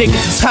 rap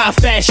niggas is high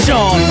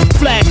fashion.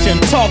 Flashing,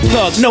 talk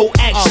thug, no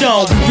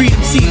action. We read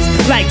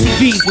MCs like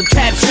TVs with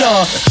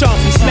caption.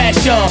 Sharks we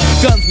smash on,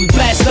 guns we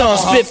blast on.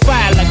 Spit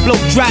fire like blow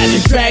dries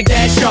and drag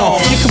that on.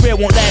 Your career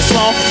won't last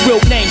long. Real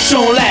name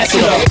Sean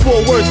Lassiter.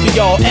 4 words for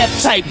y'all,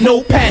 F-type,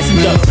 no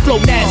passenger. Flow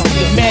nasty,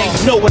 man,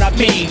 you know what I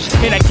mean.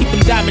 And I keep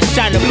them diamonds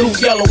shining blue,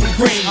 yellow, and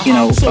green.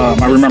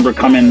 I remember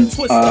coming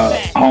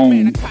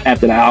home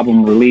after the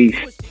album release,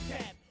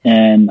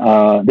 and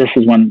this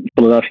is when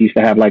Philadelphia used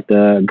to have like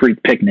the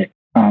Greek picnic.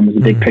 It was a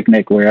big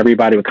picnic where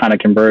everybody would kind of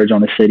converge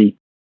on the city,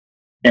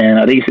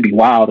 and they used to be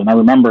wild. And I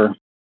remember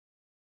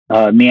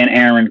me and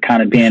Aaron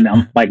kind of being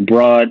on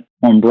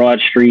Broad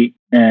Street,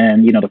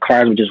 and the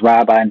cars would just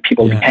ride by, and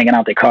people would be hanging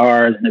out their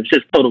cars, and it was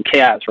just total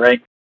chaos,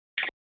 right?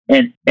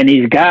 And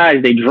these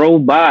guys, they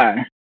drove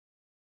by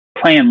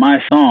playing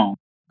my song,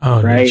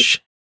 right?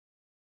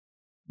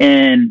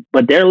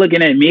 But they're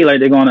looking at me like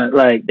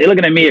they're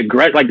looking at me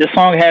aggressive. Like this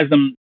song has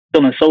them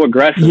feeling so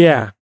aggressive.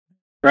 Yeah.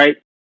 Right.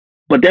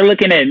 But they're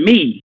looking at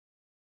me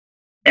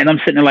and I'm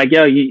sitting there like,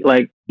 yo,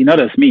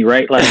 that's me,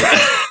 right? Like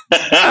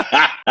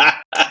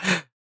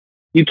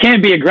you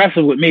can't be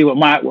aggressive with me with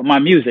my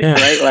music,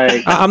 right?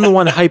 Like I'm the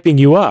one hyping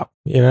you up,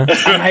 I'm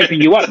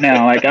hyping you up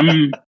now. Like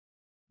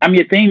I'm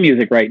your theme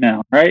music right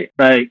now, right?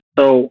 Like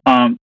so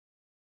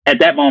at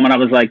that moment I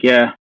was like,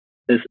 yeah,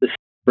 this is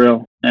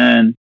real.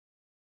 And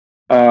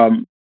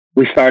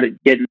we started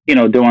getting,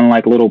 doing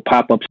like little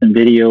pop-ups and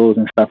videos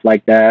and stuff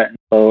like that. And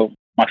so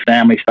my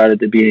family started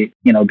to be,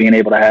 being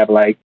able to have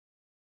like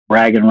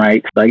bragging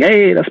rights. Like,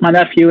 hey, that's my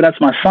nephew. That's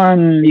my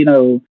son.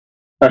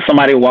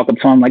 Somebody would walk up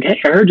to him like,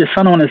 hey, I heard your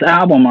son on this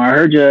album, or I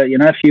heard your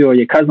nephew or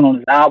your cousin on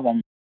this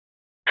album.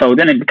 So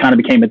then it kind of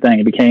became a thing.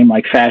 It became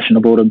like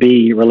fashionable to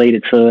be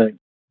related to,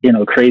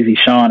 Crazy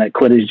Sean that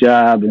quit his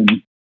job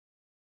and,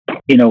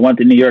 went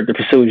to New York to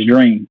pursue his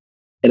dream.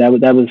 And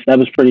that was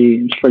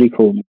pretty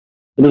cool.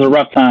 It was a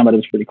rough time, but it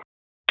was pretty cool.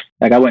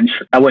 Like I wouldn't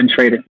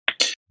trade it.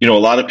 A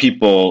lot of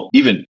people,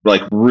 even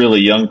like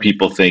really young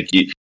people, think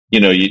you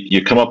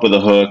come up with a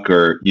hook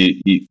or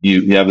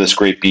you have this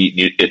great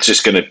beat. It's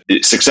just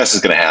success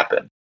is gonna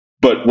happen.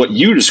 But what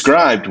you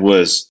described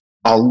was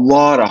a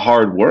lot of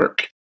hard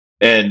work,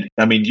 and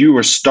I mean, you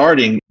were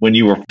starting when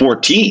you were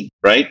 14,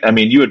 right? I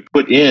mean, you had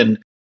put in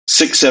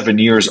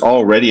 6-7 years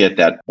already at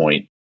that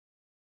point.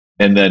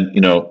 And then,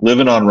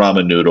 living on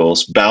ramen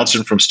noodles,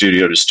 bouncing from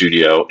studio to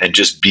studio, and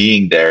just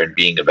being there and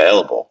being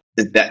available.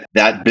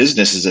 That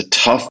business is a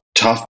tough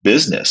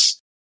business.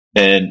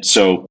 And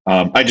so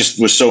I just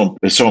was so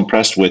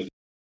impressed with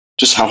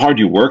just how hard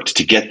you worked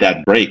to get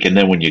that break. And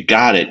then when you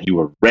got it, you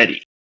were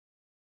ready.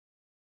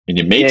 And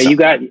you made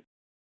something.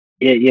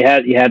 You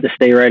had to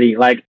stay ready.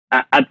 Like,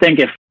 I think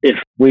if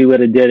we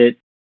would have did it,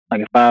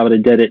 like if I would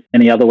have did it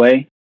any other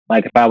way,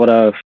 like if I would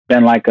have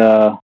been like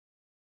I'll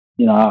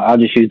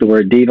just use the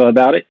word diva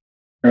about it,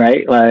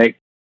 right? Like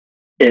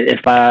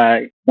if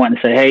I wanting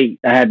to say, hey,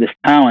 I have this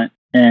talent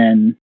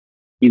and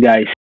you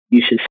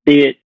should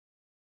see it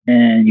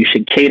and you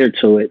should cater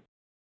to it.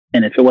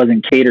 And if it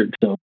wasn't catered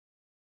to,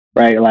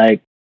 right,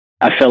 like,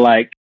 I feel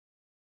like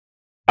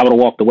I would have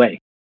walked away,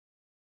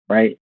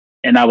 right?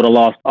 And I would have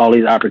lost all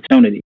these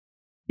opportunities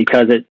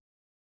because it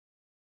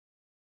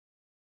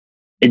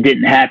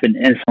didn't happen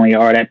instantly,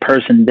 or that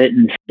person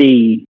didn't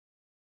see,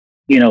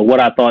 what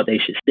I thought they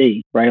should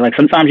see, right? Like,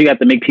 sometimes you have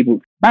to make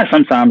people, not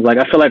sometimes, like,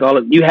 I feel like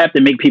you have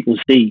to make people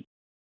see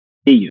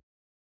you,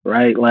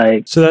 right?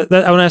 Like, so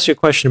that I want to ask you a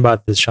question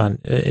about this, Sean,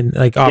 in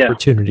like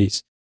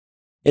opportunities.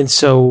 And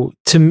so,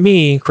 to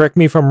me, correct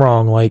me if I'm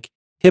wrong, like,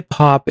 hip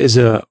hop is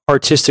a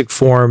artistic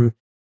form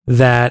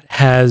that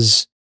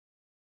has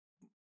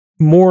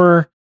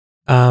more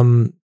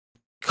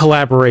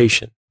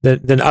collaboration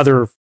than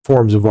other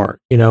forms of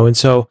art, and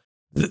so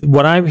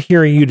what I'm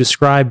hearing you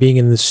describe, being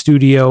in the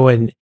studio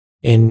and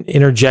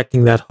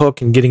interjecting that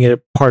hook and getting it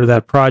a part of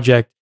that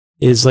project,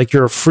 is like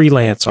you're a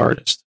freelance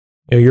artist.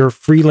 You're a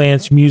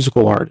freelance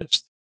musical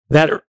artist.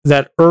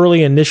 That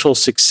early initial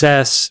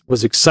success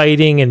was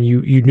exciting, and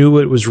you knew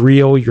it was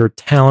real. Your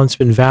talent's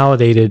been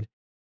validated.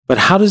 But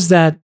how does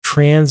that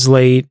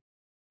translate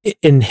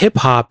in hip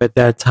hop at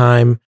that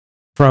time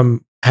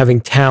from having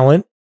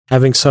talent,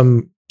 having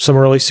some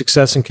early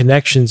success and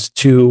connections,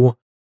 to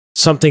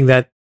something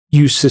that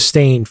you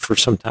sustained for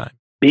some time?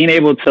 Being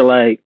able to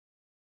like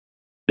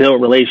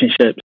build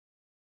relationships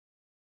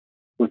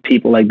with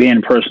people, like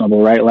being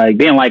personable, right? Like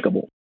being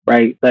likable,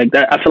 right? Like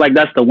that. I feel like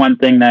that's the one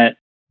thing that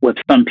with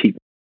some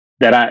people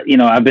that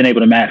I've been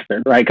able to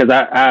master, right?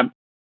 Because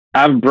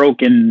I've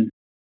broken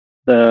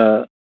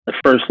the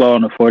first law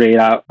in the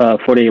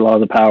 48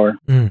 laws of power,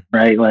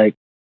 right? Like,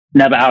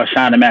 never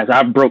outshine the master.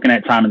 I've broken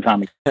that time and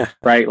time again,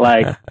 right?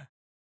 Like,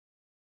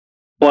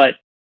 but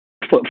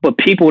for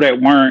people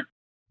that weren't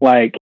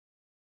like,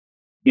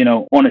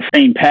 on the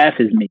same path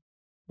as me,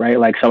 right?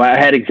 Like, so I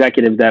had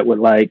executives that would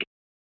like,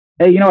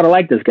 hey, you know what? I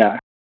like this guy.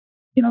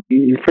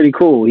 He's pretty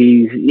cool.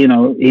 He's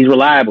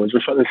reliable. It's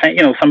the same,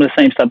 some of the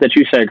same stuff that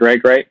you said,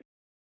 Greg, right?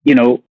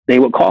 They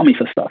would call me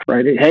for stuff,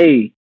 right?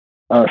 Hey,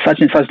 such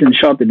and such didn't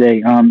show up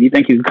today. You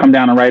think you could come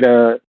down and write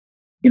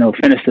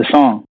finish the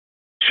song?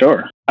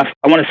 Sure. I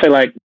want to say,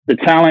 like, the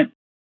talent,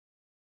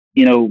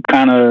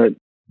 kind of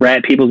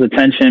grabbed people's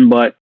attention,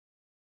 but,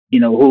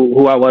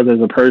 who I was as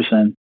a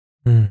person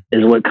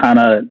is what kind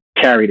of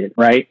carried it,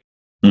 right?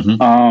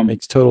 Mm-hmm.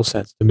 Makes total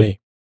sense to me.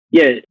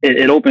 Yeah,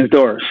 it opens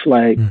doors.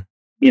 Like,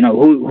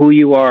 who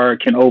you are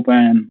can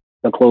open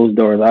the closed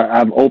doors.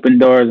 I've opened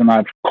doors and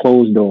I've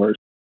closed doors.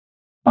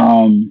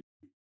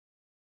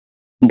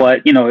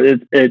 But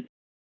it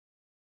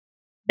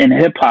in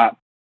hip hop,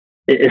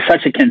 it's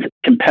such a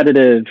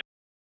competitive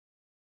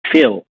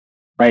field,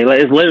 right?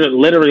 Like, it's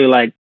literally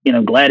like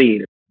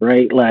gladiator,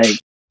 right? Like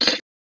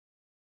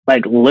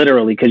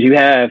literally, because you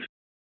have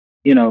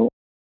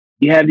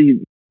these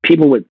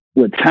people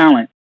with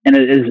talent, and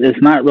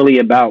it's not really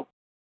about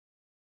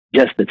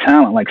just the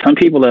talent. Like, some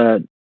people are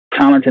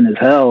talented as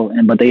hell,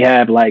 but they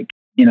have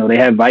they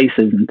have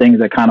vices and things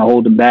that kind of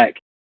hold them back.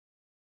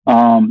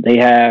 They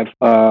have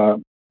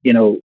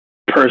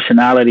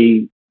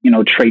personality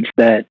traits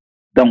that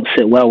don't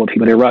sit well with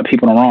people. They rub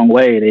people the wrong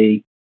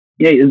way.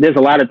 There's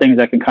a lot of things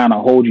that can kind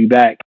of hold you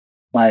back,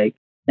 like,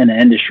 in the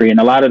industry. And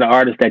a lot of the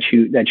artists that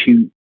you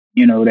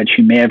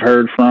may have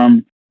heard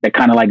from that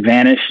kind of like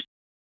vanished,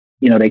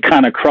 they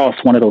kind of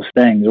crossed one of those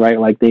things, right?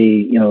 Like,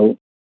 they,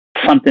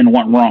 something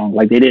went wrong.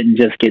 Like, they didn't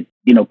just get,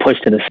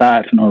 pushed to the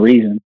side for no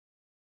reason.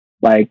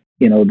 Like,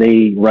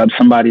 they rubbed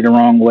somebody the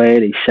wrong way.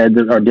 They said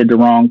or did the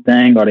wrong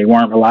thing, or they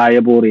weren't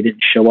reliable. They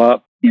didn't show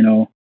up.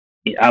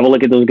 I will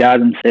look at those guys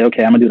and say,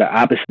 okay, I'm gonna do the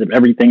opposite of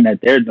everything that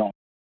they're doing.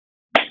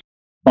 It's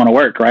gonna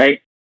work,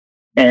 right?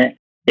 And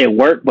it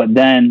worked, but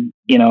then,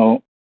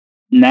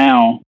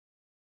 now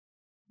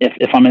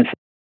if I'm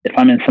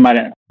in somebody,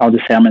 I'll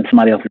just say I'm in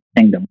somebody else's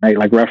kingdom, right?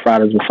 Like Rough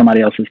Riders was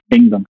somebody else's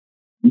kingdom.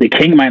 The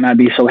king might not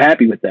be so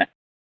happy with that,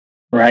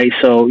 right?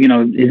 So,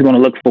 he's gonna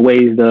look for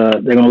ways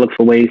they're gonna look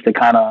for ways to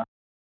kind of,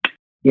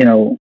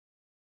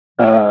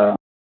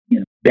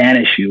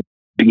 banish you,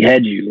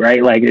 behead you,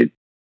 right? Like,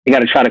 they got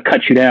to try to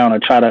cut you down or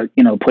try to,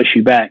 push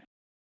you back.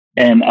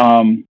 And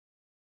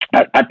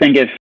I think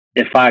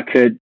if I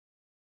could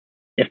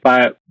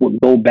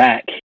go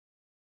back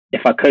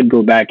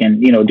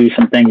and, do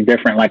some things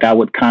different, like, I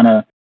would kind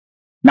of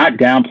not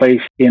downplay,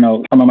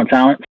 some of my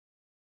talents,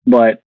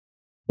 but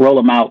roll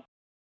them out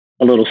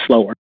a little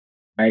slower,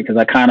 right? Because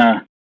I kind of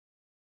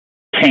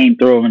came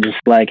through and just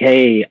like,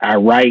 hey, I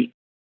write,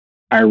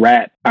 I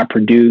rap, I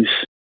produce,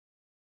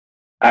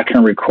 I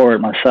can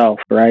record myself,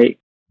 right?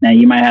 Now,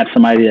 you might have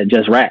somebody that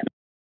just raps,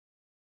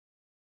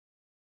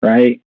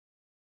 right?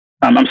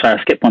 I'm sorry,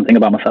 I skipped one thing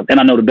about myself. And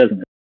I know the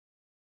business,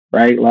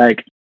 right?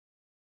 Like,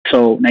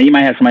 so now you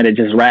might have somebody that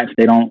just raps.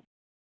 They don't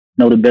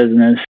know the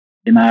business.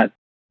 They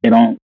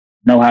don't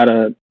know how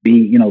to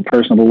be,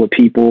 personable with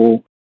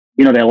people.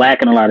 They're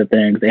lacking a lot of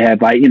things. They have,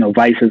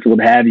 vices, what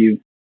have you.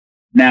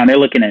 Now they're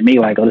looking at me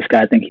like, oh, this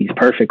guy think he's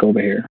perfect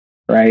over here,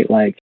 right?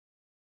 Like,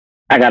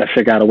 I got to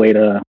figure out a way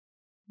to,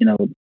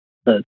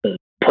 to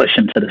push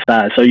him to the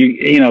side. So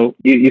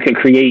you can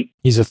create.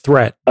 He's a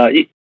threat.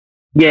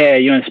 Yeah,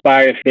 you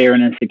inspire fear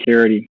and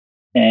insecurity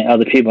in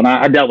other people, and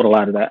I dealt with a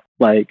lot of that.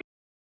 Like,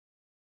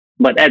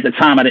 but at the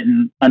time, I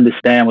didn't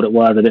understand what it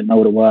was. I didn't know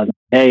what it was.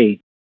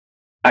 Hey,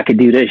 I could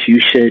do this. You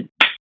should,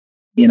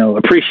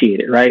 appreciate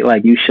it, right?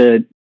 Like, you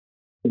should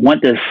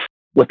want this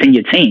within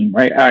your team,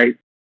 right? All right,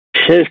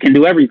 Shiz can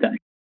do everything,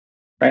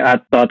 right? I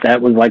thought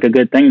that was like a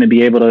good thing to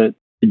be able to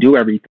do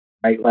everything,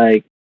 right?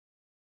 Like,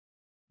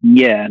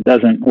 yeah, it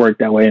doesn't work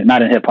that way.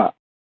 Not in hip hop.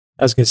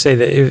 I was going to say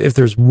that if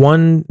there's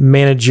one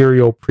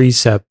managerial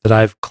precept that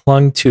I've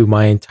clung to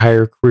my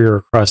entire career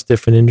across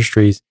different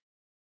industries,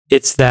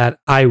 it's that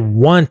I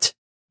want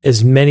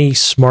as many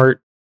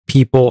smart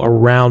people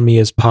around me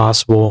as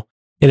possible.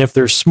 And if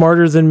they're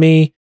smarter than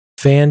me,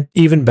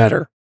 even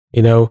better,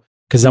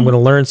 because I'm going to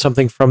learn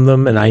something from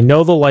them, and I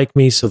know they'll like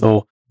me, so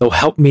they'll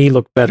help me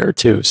look better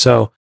too.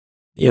 So,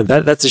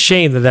 that's a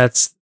shame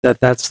that's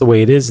the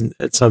way it is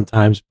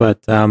sometimes,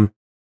 but I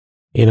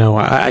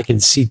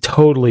can see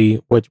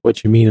totally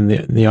what you mean in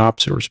the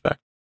opposite respect.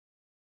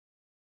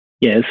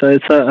 Yeah, so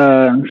it's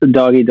a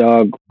dog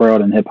dog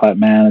world in hip hop,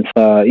 man. It's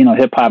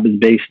hip hop is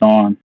based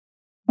on,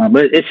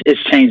 but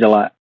it's changed a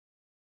lot.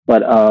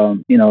 But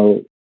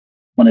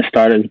when it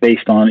started, it's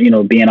based on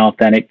being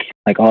authentic.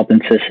 Like,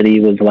 authenticity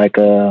was like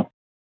a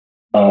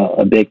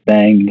big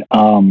thing.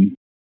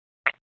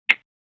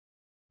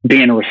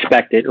 Being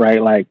respected,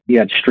 right? Like, you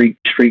had street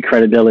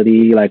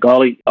credibility. Like,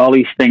 all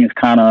these things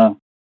kind of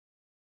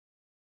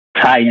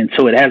tie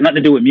into it. It has nothing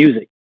to do with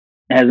music.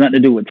 It has nothing to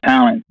do with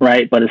talent,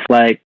 right? But it's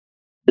like,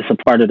 it's a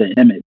part of the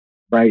image,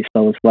 right?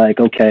 So it's like,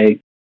 okay,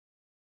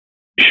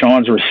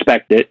 Sean's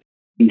respected.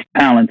 He's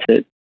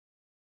talented.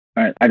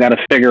 All right, I got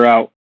to figure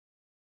out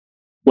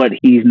what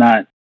he's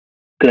not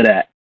good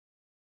at,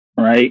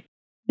 right?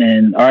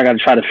 Or I got to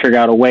try to figure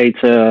out a way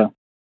to,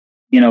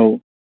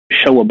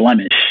 show a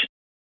blemish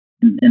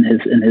in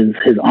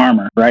his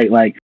armor, right?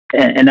 Like,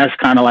 and that's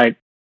kind of like,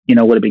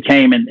 what it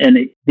became. And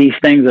these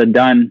things are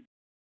done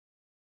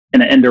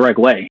in an indirect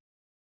way,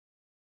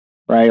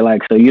 right?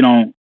 Like, so you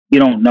don't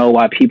know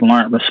why people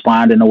aren't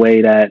responding the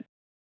way that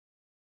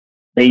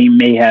they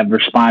may have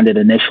responded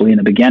initially in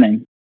the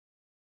beginning,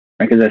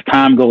 right? Because as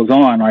time goes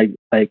on, right,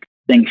 like,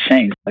 things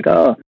change. Like,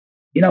 I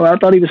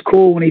thought he was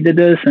cool when he did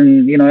this,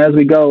 and as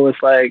we go,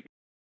 it's like,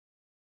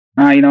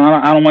 I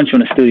don't want you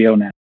in the studio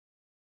now.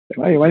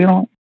 Like, why you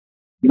don't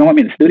want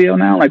me in the studio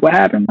now? Like, what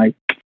happened? Like,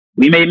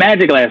 we made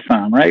magic last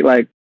time, right?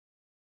 Like,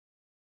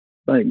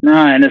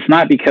 nah. And it's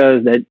not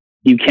because that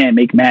you can't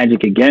make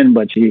magic again,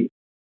 but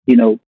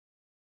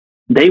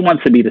they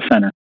want to be the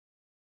center.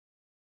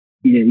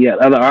 Yeah,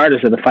 other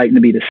artists are fighting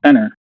to be the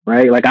center,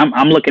 right? Like,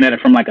 I'm looking at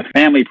it from like a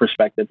family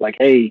perspective. Like,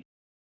 hey,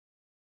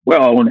 we're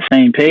all on the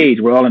same page.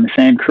 We're all in the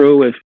same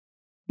crew. If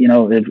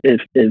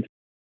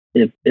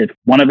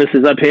one of us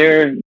is up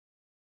here,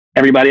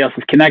 everybody else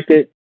is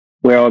connected.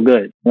 We're all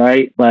good,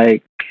 right?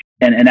 Like,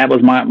 and that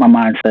was my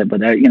mindset. But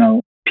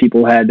that,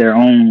 people had their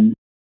own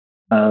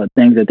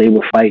things that they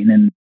were fighting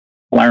and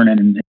learning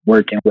and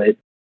working with.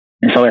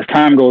 And so as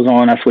time goes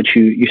on, that's what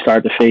you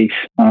start to face.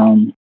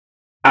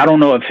 I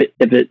don't know if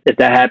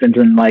that happens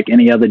in like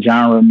any other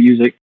genre of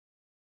music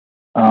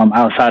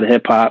outside of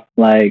hip hop.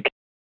 Like,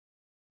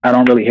 I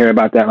don't really hear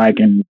about that like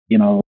in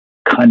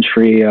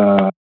country,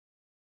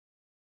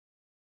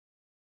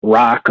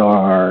 rock,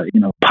 or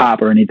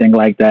pop or anything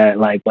like that.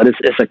 Like, but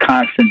it's a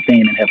constant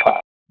theme in hip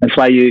hop. That's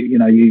why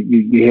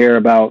you hear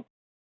about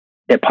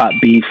hip hop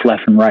beefs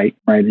left and right.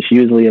 It's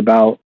usually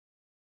about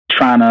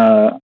trying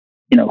to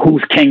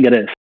who's king of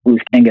this,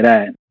 who's king of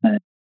that,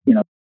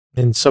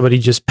 and somebody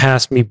just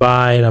passed me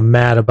by and I'm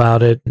mad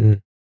about it,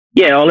 and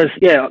all this,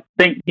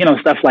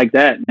 stuff like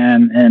that,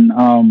 and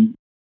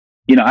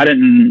I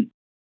didn't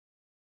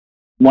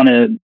want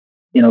to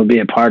be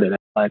a part of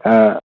that. Like,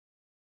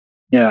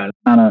 it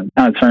kind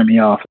of turned me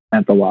off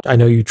after a while. I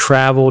know you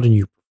traveled and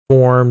you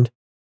performed.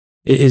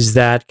 Is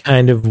that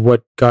kind of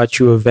what got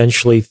you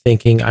eventually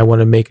thinking, I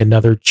want to make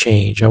another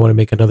change, I want to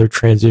make another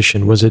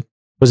transition? Was it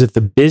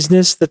the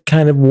business that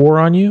kind of wore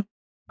on you?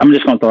 I'm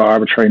just going to throw an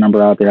arbitrary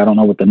number out there. I don't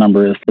know what the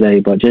number is today,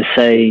 but just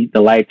say the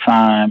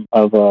lifetime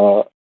of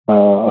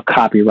a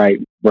copyright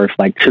worth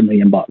like $2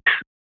 million,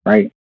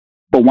 right?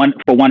 For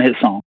one hit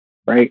song,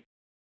 right?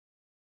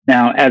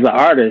 Now, as an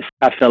artist,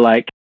 I feel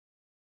like,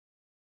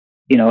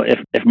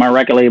 if my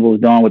record label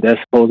is doing what they're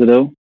supposed to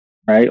do,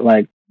 right?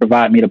 Like,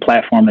 provide me the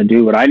platform to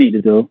do what I need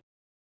to do.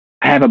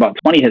 I have about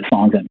 20 hit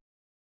songs in me,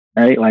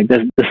 right? Like,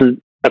 this is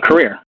a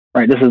career,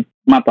 right? This is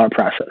my thought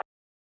process.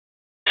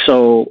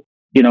 So,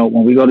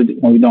 when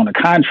we're doing a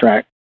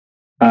contract,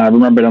 I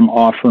remember them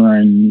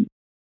offering,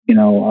 I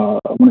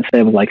want to say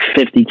it was like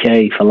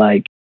 $50K for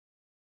like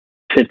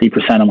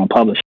 50% of my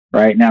publishing.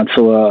 Right now,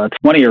 to a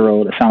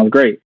 20-year-old, it sounds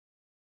great.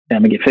 And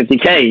I'm gonna get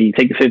 $50K. You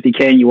take the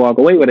 $50K and you walk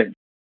away with it.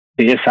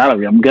 To your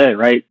salary, I'm good,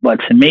 right? But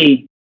to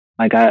me,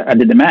 like, I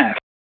did the math,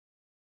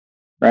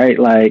 right?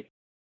 Like,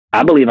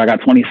 I believe I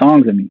got 20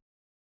 songs in me,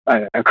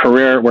 a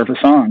career worth of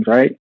songs,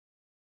 right?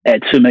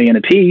 At $2 million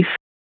a piece,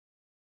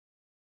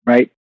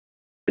 right?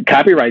 the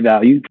copyright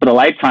value for the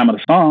lifetime of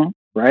the song,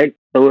 right?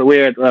 So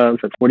we're at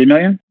 40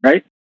 million,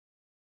 right?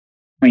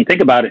 When you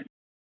think about it.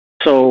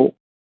 So,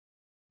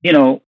 you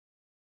know,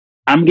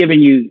 I'm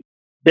giving you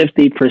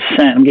 50%.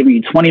 I'm giving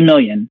you 20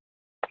 million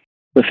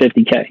for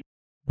 50K.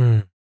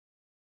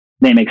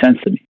 They make sense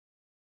to me,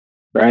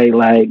 right?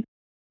 Like,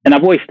 and I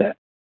voiced that,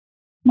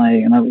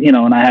 like,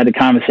 and I had the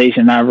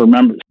conversation. And I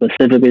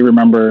specifically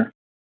remember,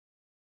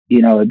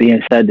 you know, it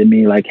being said to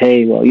me like,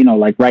 "Hey, well, you know,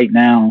 like right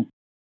now,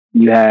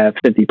 you have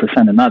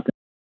 50% of nothing."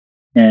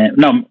 And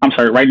no, I'm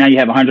sorry. Right now, you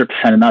have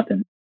 100% of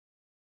nothing.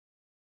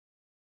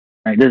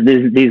 Right?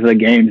 These are the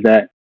games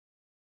that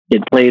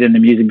get played in the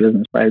music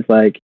business, right? It's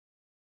like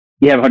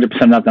you have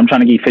 100% of nothing. I'm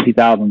trying to give you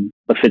 50,000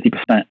 for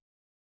 50%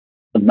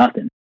 of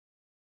nothing,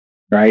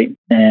 right?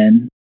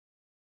 And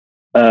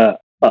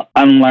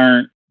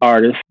unlearned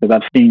artists, because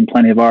I've seen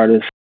plenty of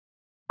artists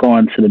go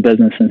into the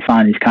business and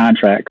sign these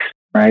contracts,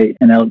 right?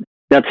 And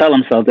they'll tell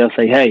themselves, they'll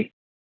say, "Hey,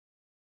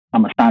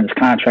 I'm gonna sign this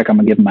contract. I'm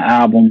gonna give them an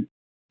album,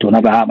 do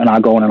another album, and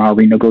I'll go in and I'll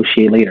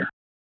renegotiate later."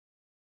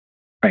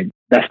 Right?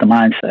 That's the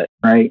mindset,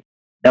 right?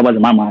 That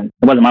wasn't my mind.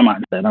 It wasn't my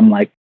mindset. I'm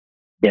like,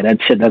 yeah,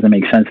 that shit doesn't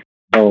make sense.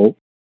 So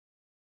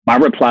my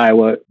reply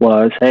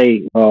was,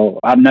 "Hey, well,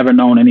 I've never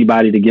known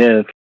anybody to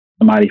give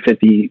somebody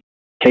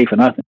 50K for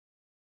nothing.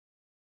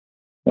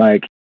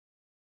 Like,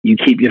 you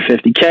keep your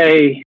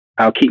 50K,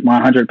 I'll keep my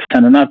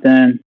 100% of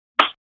nothing,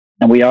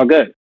 and we all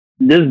good."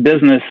 This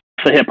business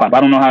for hip hop,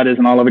 I don't know how it is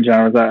in all other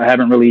genres. I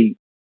haven't really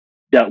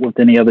dealt with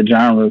any other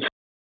genres.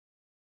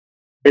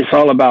 It's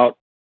all about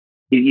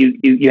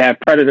you have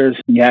predators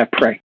and you have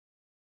prey.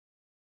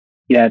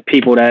 You have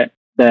people that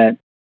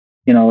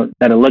you know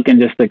that are looking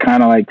just to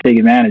kind of like take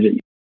advantage of you,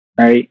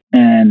 right?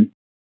 And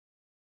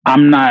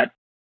I'm not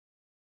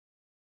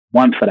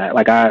one for that.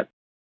 Like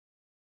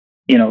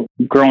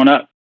growing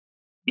up,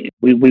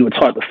 we were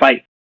taught to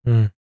fight.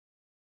 Don't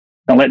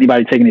let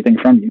anybody take anything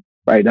from you,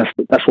 right?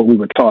 That's what we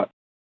were taught,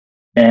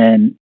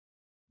 and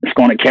it's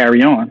going to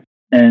carry on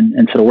and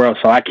into the world.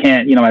 So I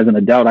can't, you know, as an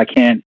adult, I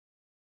can't,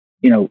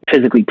 you know,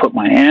 physically put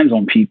my hands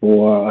on people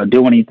or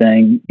do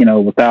anything, you know,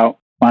 without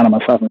finding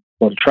myself in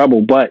a lot of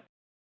trouble. But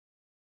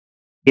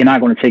you're not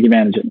going to take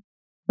advantage of me,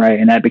 right?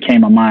 And that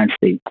became a mind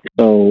state.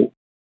 So,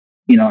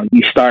 you know,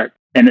 you start,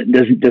 and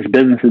this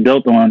business is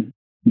built on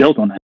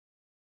that,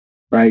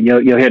 right?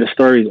 You'll hear the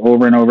stories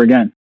over and over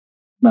again,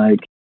 like,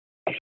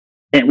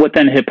 and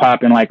within hip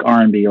hop and like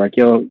R&B, like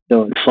you'll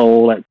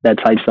soul, that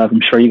type stuff.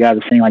 I'm sure you guys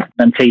have seen like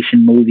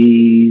Temptation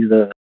movies,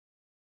 the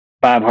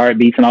 5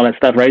 Heartbeats and all that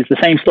stuff, right? It's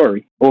the same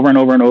story over and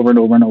over and over and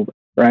over and over,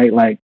 right?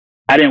 Like,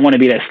 I didn't want to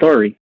be that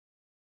story,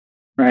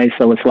 right?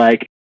 So it's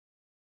like,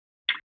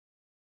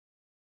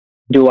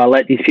 do I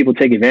let these people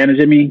take advantage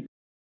of me,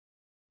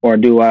 or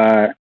do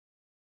I?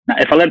 Now,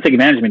 if I let them take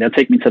advantage of me, they'll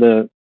take me to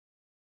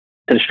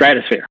the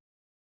stratosphere,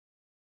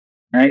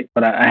 right?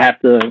 But I have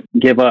to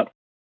give up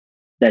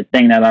that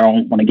thing that I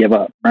don't want to give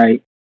up,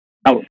 right?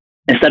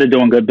 Instead of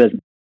doing good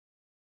business.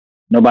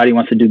 Nobody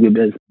wants to do good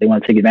business. They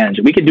want to take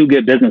advantage. We could do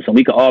good business and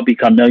we could all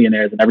become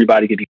millionaires and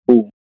everybody could be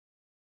cool.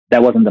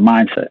 That wasn't the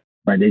mindset,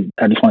 right?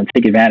 I just want to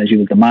take advantage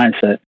of the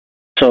mindset.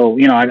 So,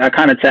 you know, I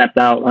kind of tapped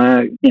out,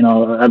 you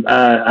know, I'm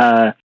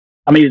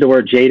going to use the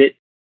word jaded.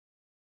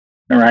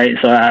 All right.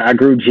 So I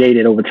grew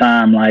jaded over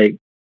time. Like,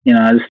 you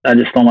know, I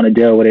just don't want to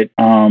deal with it.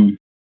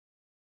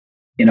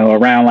 You know,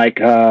 around like,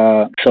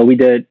 so we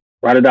did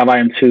Ride or Die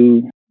Volume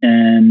 2,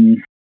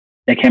 and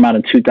it came out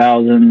in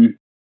 2000.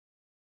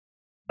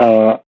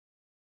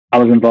 I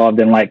was involved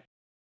in like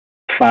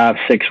 5,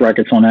 6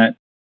 records on that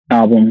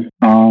album.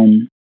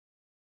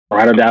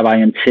 Ride or Die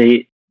Volume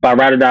 2. By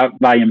Ride or Die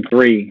Volume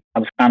 3, I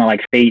was kind of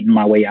like fading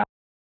my way out.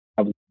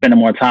 I was spending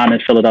more time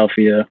in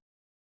Philadelphia.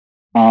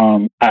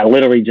 I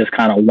literally just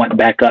kind of went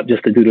back up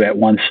just to do that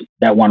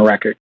one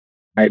record,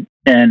 right?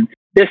 And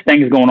this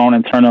thing is going on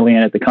internally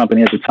and at the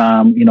company at the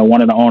time. You know,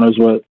 one of the owners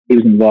he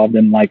was involved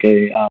in like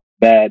a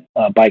bad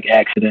bike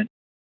accident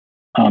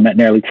that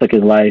nearly took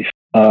his life.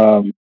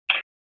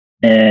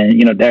 And,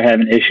 you know, they're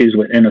having issues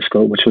with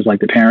Interscope, which was like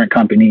the parent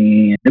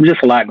company. There was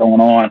just a lot going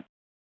on.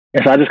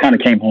 And so I just kind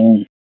of came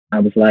home.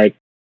 I was like,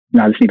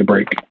 I just need a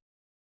break. It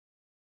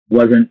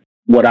wasn't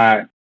what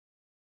I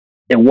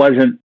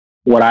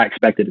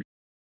expected,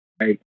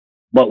 right?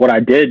 But what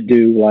I did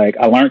do, like,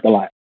 I learned a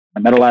lot. I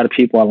met a lot of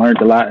people. I learned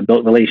a lot. I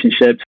built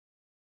relationships.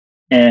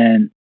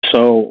 And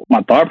so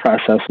my thought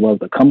process was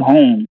to come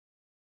home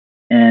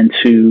and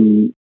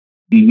to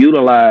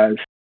utilize,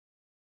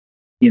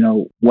 you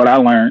know, what I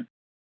learned,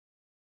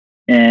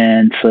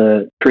 and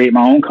to create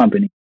my own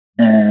company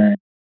and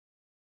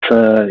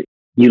to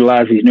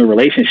utilize these new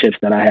relationships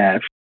that I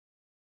have.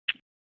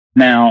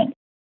 Now,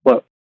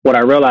 what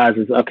I realized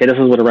is, okay, this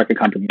is what a record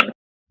company is. A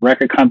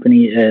record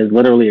company is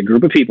literally a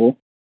group of people,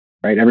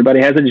 right? Everybody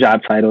has a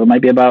job title. It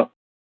might be about,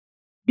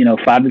 you know,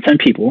 5 to 10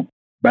 people.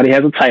 Everybody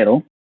has a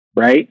title,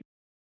 right?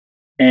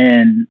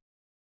 And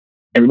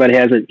everybody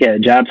has a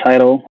job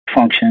title,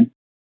 function.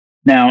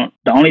 Now,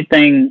 the only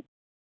thing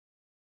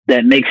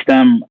that makes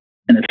them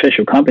an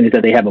official company is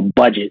that they have a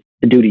budget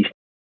to do these,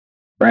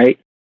 right?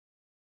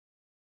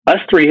 us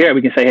three here,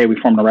 we can say, hey, we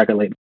formed a record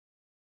label,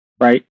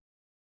 right?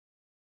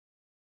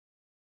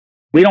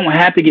 We don't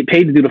have to get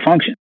paid to do the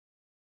function,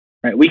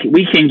 right? We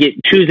can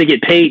choose to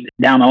get paid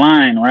down the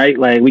line, right?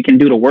 Like we can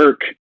do the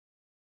work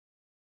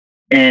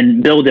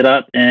and build it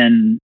up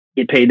and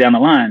get paid down the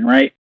line,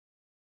 right?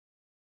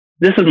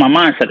 This is my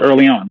mindset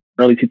early on,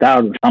 early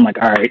 2000s. So I'm like,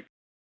 all right.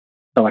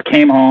 So I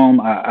came home,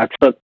 I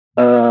took,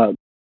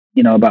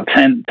 about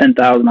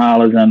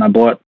 $10,000 and I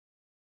bought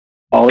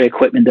all the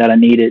equipment that I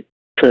needed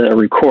to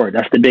record.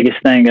 That's the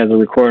biggest thing as a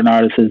recording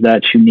artist, is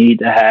that you need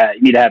to have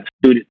a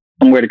studio,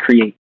 somewhere to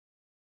create.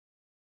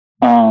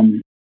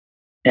 And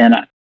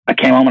I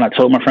came home and I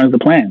told my friends the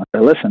plan. I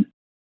said, listen,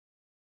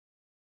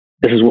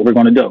 this is what we're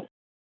going to do,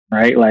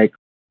 right? Like,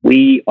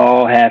 we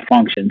all have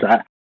functions.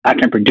 I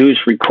can produce,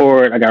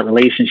 record. I got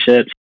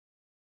relationships.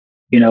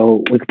 We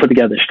can put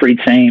together a street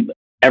scene.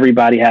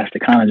 Everybody has to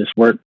kind of just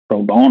work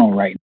pro bono,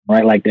 right?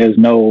 Like, there's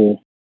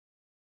no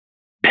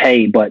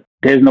pay, but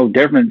there's no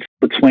difference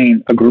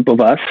between a group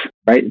of us,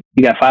 right?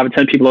 You got 5 or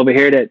 10 people over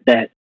here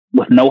that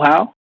with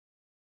know-how,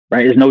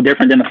 right? It's no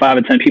different than the 5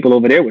 or 10 people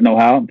over there with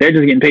know-how. They're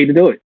just getting paid to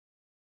do it,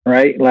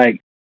 right?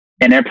 Like,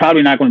 and they're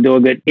probably not going to do a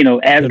good,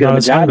 as good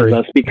a job as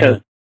us,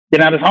 because they're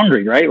not as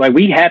hungry, right? Like,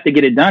 we have to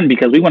get it done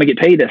because we want to get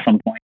paid at some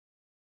point.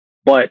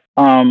 But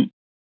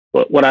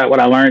what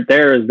I learned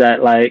there is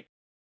that, like,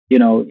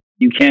 you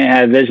can't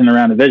have vision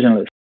around the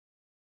visionless,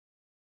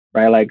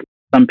 right? Like,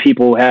 some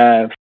people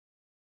have,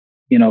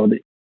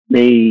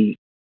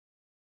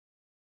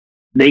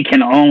 they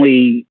can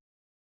only,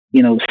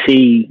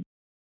 see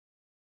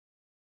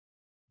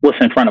what's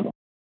in front of them,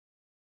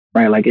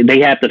 right? Like,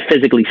 they have to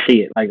physically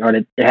see it, like, or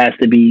it has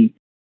to be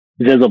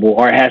visible,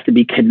 or it has to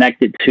be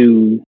connected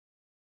to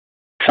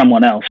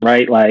someone else,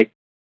 right? Like,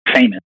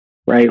 famous,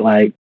 right?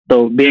 Like,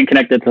 so being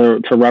connected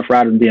to Rough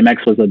Riders and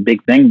DMX was a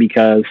big thing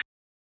because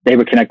they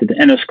were connected to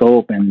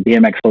Interscope, and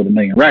DMX sold 1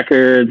 million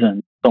records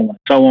and so on and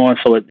so on.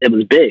 So it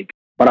was big,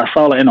 but I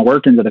saw the inner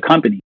workings of the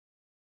company,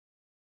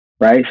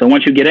 right? So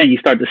once you get in, you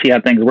start to see how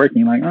things are working.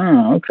 You're like,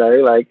 oh,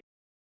 okay, like,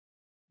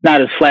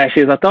 not as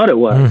flashy as I thought it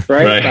was,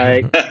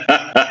 right? Like,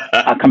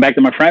 I come back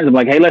to my friends. I'm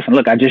like, hey, listen,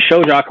 look, I just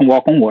showed you I can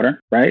walk on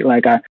water, right?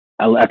 Like, I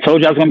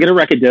told you I was going to get a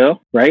record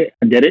deal, right?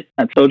 I did it.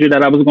 I told you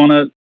that I was going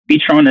to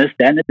feature on this,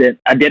 that, and that.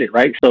 I did it,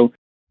 right? So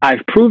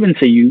I've proven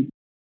to you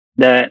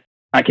that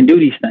I can do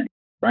these things,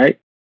 right?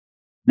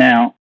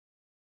 Now,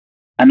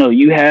 I know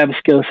you have a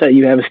skill set,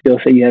 you have a skill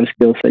set, you have a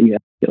skill set, you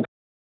have a skill set.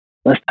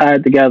 Let's tie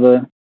it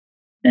together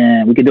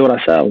and we can do it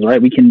ourselves,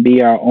 right? We can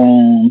be our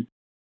own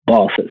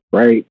bosses,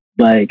 right?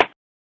 Like,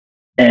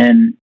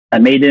 and I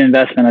made the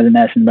investment. I didn't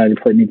ask anybody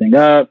to put anything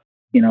up.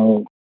 We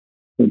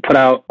put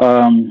out,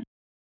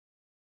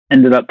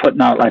 ended up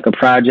putting out like a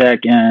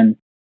project, and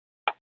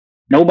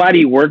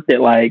nobody worked it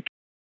like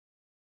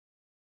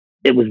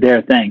it was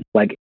their thing.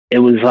 Like, it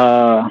was,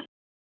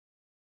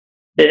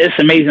 it's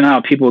amazing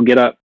how people get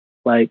up.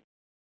 Like,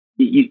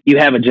 you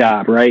have a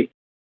job, right?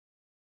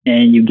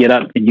 And you get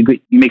up and you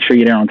make sure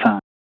you're there on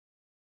time,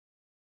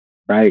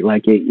 right?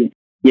 Like, you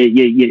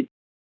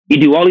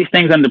do all these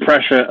things under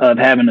pressure of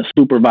having a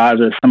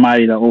supervisor,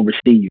 somebody to oversee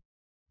you,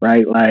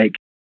 right? Like,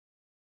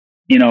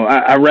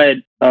 I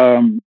read,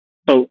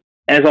 so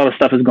as all the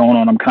stuff is going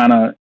on, I'm kind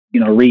of,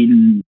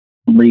 reading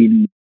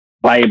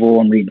Bible,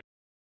 I'm reading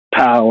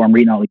Power, I'm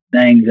reading all these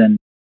things. And,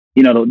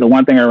 the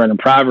one thing I read in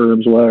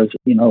Proverbs was,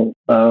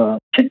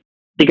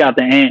 seek out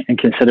the ant and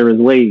consider his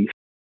ways.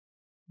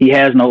 He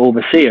has no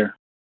overseer,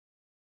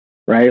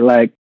 right?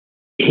 Like,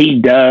 he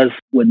does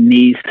what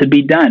needs to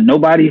be done.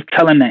 Nobody's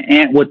telling the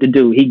ant what to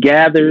do. He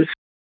gathers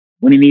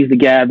when he needs to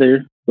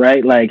gather,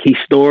 right? Like, he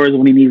stores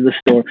when he needs to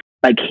store.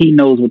 Like, he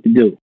knows what to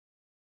do,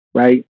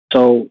 right?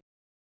 So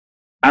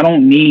I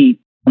don't need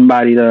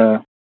somebody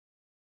to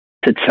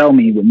tell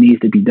me what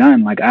needs to be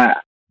done. Like, I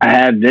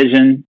have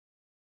vision,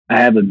 I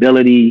have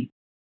ability,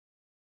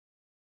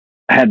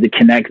 I have to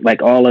connect,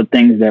 like, all the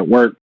things that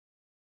work.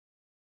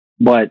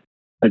 But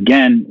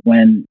again,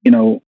 when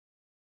your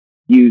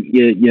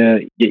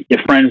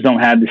friends don't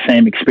have the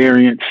same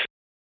experience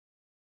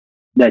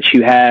that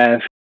you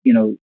have,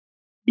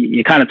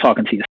 you're kind of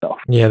talking to yourself.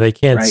 Yeah, they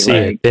can't see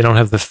it. They don't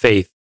have the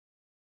faith.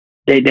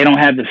 They don't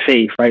have the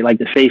faith, right? Like,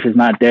 the faith is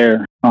not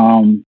there.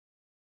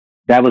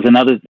 That was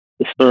another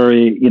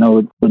story,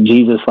 with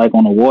Jesus, like,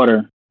 on the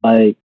water,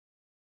 like.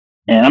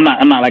 And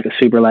I'm not like a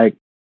super, like,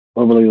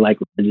 overly, like,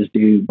 religious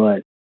dude,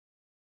 but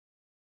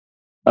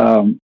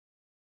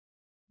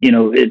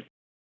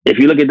if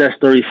you look at that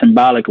story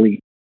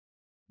symbolically,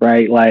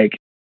 right? Like,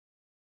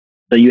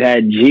 so you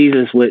had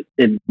Jesus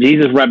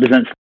Jesus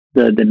represents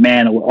the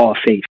man with all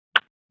faith,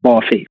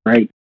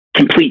 right?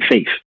 Complete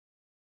faith,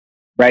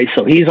 right?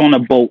 So he's on a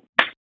boat.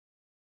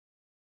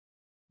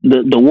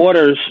 The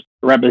waters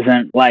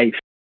represent life,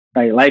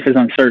 right? Life is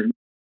uncertain.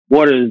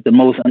 Water is the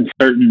most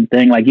uncertain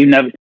thing. Like, you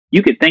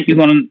could think you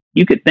know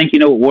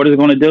what water is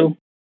going to do,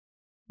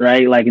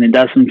 right? Like, and it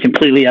does something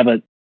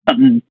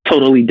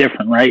totally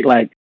different, right?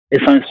 Like,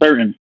 it's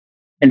uncertain.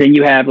 And then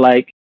you have,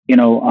 like,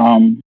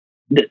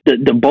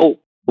 the boat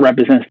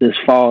represents this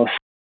false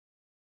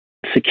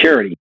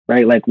security,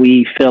 right? Like,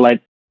 we feel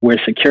like we're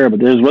secure, but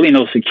there's really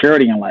no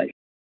security in life,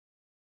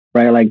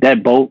 right? Like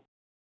that boat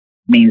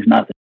means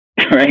nothing,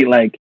 right?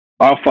 Like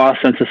our false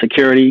sense of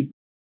security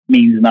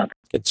means nothing.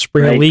 It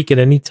spring a leak at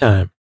any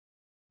time.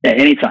 At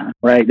any time,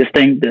 right? This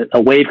thing,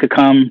 a wave could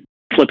come,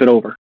 flip it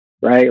over,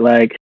 right?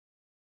 Like,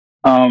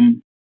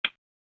 and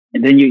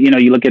then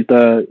you look at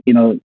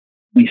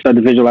when you start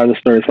to visualize the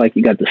story, it's like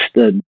you got the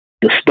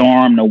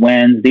storm, the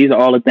winds. These are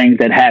all the things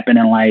that happen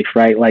in life,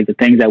 right? Like the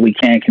things that we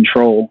can't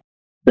control,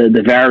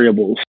 the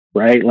variables,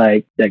 right?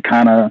 Like that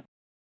kind of,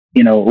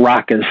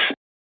 rock us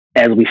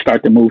as we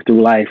start to move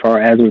through life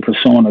or as we're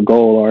pursuing a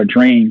goal or a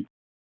dream.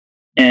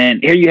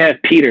 And here you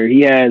have Peter.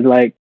 He has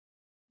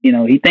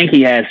he thinks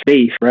he has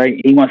faith, right?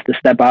 He wants to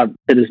step out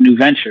to this new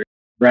venture,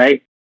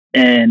 right?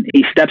 And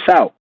he steps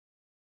out.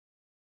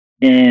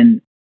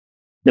 And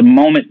the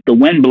moment the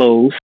wind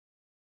blows,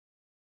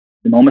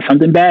 the moment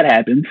something bad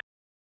happens,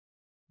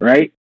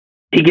 right?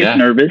 He gets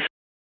nervous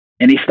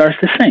and he starts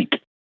to sink,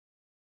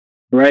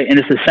 right? And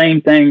it's the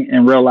same thing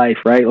in real life,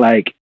 right?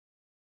 Like,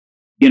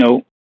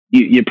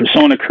 you're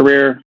pursuing a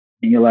career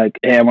and you're like,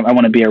 hey, I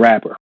want to be a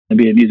rapper. I want to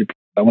be a music.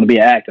 I want to be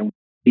an actor. I want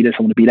to be this.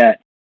 I want to be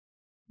that.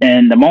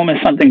 And the moment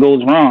something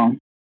goes wrong,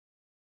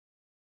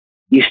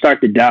 you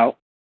start to doubt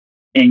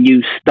and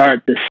you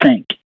start to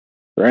sink,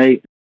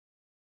 right?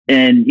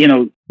 And,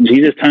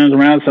 Jesus turns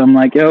around. So I'm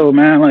like, yo,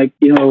 man, like,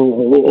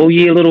 oh,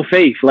 ye a little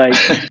faith. Like,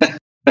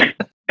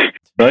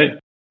 right.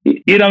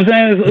 You know what I'm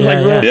saying? It's like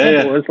real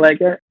simple.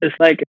 Yeah. It's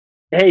like,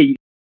 hey,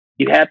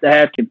 you have to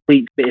have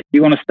complete faith. If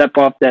you're going to step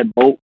off that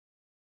boat,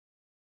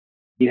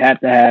 you have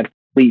to have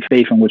complete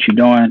faith in what you're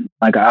doing.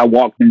 Like I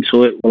walked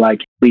into it with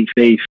like complete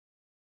faith.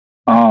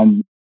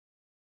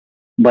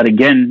 But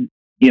again,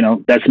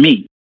 that's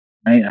me,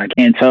 right? I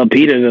can't tell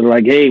Peter that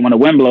like, hey, when the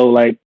wind blow,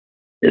 like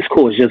it's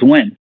cool. It's just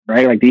wind,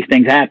 right? Like these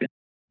things happen,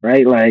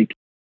 right? Like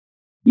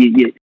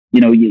you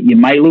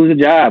might lose a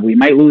job. We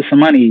might lose some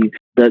money.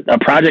 A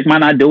project might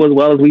not do as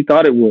well as we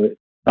thought it would.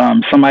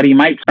 Somebody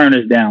might turn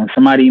us down.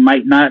 Somebody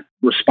might not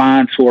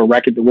respond to a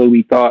record the way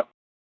we thought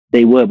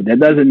they would. But that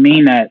doesn't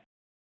mean that,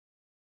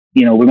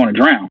 we're going to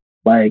drown.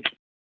 Like,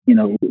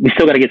 we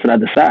still got to get to the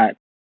other side.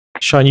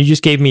 Sean, you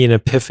just gave me an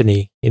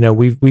epiphany.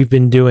 We've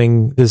been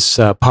doing this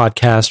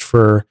podcast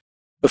for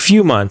a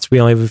few months. We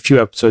only have a few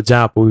episodes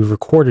out, but we've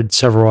recorded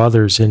several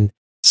others. And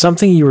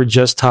something you were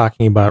just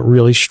talking about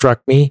really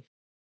struck me.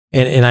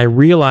 And I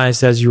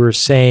realized as you were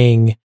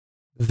saying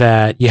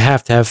that you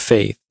have to have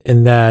faith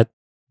and that,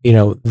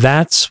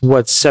 that's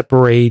what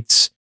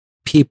separates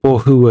people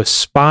who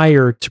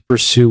aspire to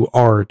pursue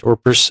art or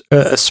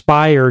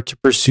aspire to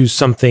pursue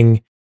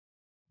something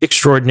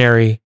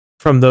extraordinary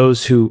from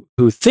those who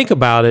think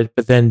about it,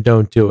 but then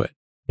don't do it.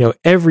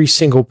 Every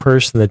single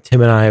person that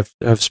Tim and I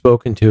have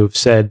spoken to have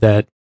said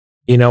that,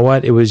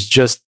 it was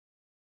just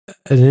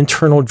an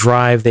internal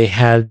drive they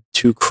had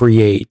to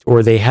create,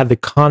 or they had the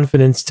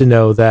confidence to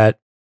know that,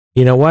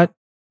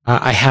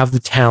 I have the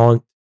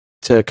talent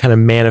to kind of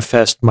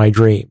manifest my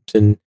dreams.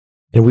 And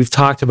we've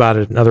talked about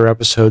it in other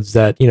episodes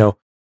that,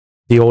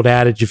 the old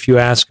adage, if you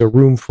ask a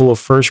room full of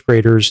first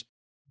graders,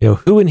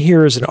 who in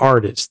here is an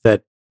artist,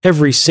 that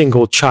every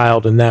single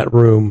child in that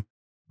room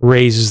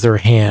raises their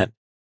hand.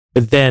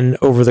 But then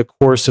over the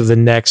course of the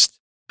next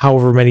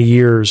however many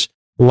years,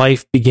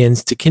 life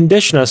begins to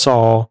condition us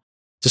all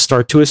to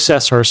start to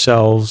assess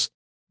ourselves.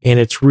 And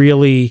it's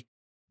really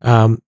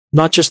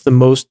not just the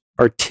most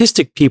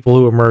artistic people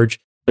who emerge,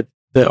 but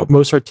the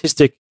most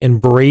artistic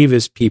and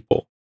bravest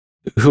people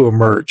who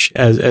emerge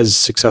as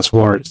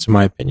successful artists, in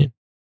my opinion.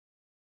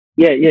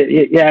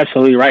 Yeah,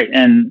 absolutely right.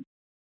 And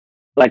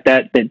like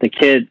that the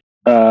kid,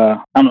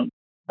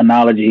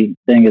 analogy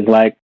thing is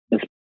like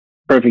this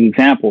perfect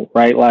example,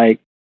 right? Like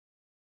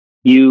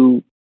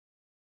I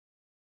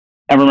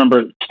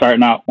remember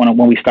starting out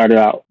when we started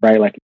out, right?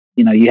 Like,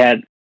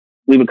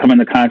 we would come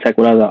into contact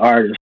with other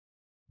artists,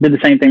 did the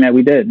same thing that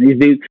we did. And these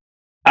dudes,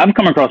 I've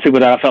come across people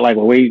that I felt like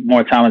were way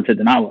more talented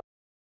than I was,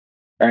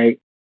 right?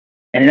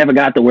 And I never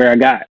got to where I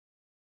got,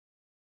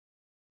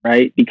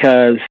 right?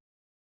 Because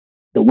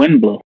the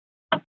wind blew.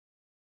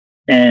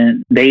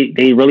 And they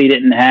really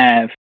didn't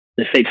have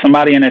the faith.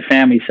 Somebody in their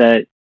family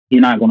said,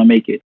 you're not going to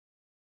make it.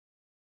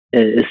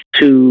 It's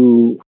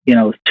too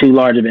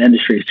large of an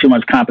industry. It's too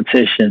much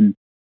competition.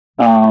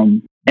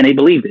 And they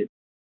believed it.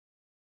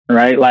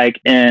 Right. Like,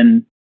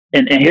 and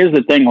here's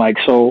the thing, like,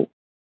 so,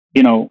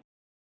 you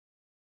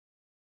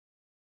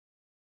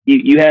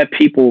have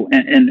people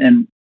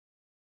in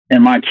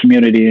my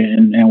community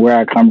and where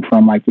I come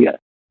from, like,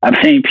 I've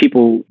seen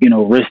people,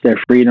 risk their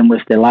freedom,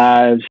 risk their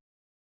lives,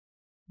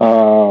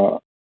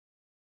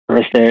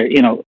 risk their,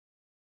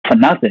 for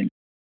nothing,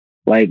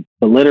 like,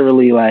 for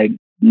literally like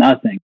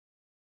nothing.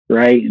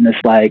 Right. And it's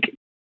like,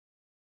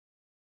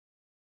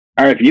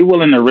 all right, if you're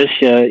willing to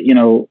risk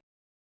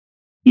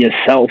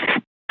yourself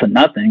for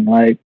nothing,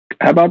 like,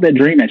 how about that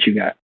dream that you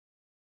got?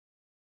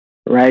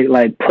 Right.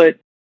 Like, put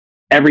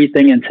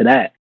everything into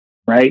that.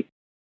 Right.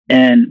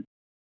 And,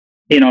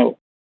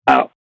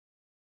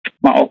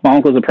 my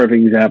uncle's a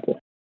perfect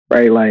example,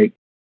 right? Like,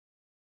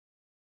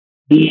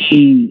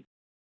 he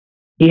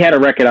had a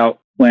record out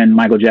when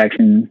Michael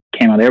Jackson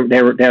came out.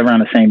 They were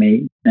around the same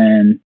age,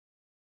 and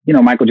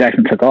Michael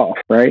Jackson took off,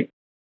 right?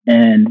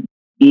 And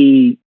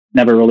he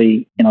never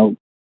really,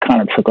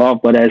 kind of took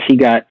off. But as he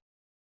got,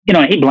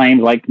 he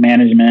blamed like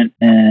management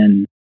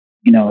and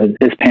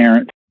his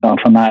parents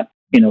for not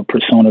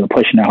pursuing it or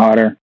pushing it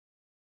harder.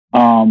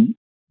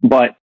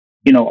 But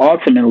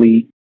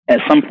ultimately, at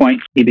some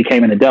point, he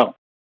became an adult,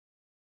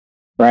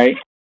 right?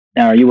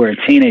 Now you were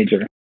a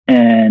teenager,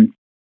 and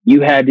you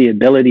had the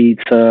ability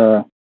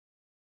to,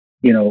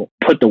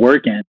 put the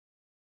work in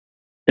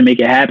to make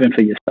it happen for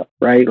yourself,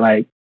 right?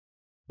 Like,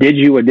 did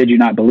you or did you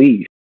not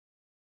believe?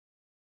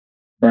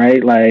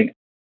 Right? Like,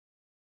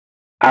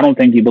 I don't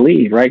think you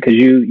believe, right? Because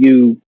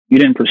you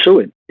didn't pursue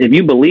it. If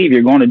you believe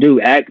you're going to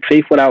do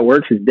faith without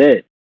works is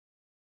dead.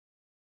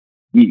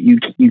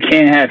 You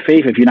can't have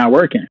faith if you're not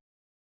working.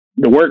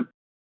 The work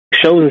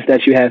shows us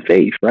that you have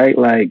faith, right?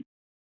 Like,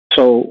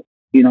 so,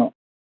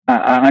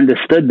 I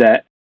understood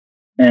that.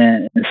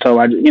 And so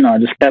I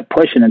just kept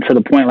pushing, and to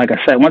the point, like I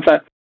said, once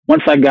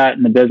I got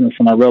in the business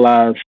and I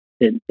realized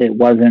it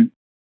wasn't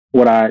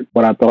what I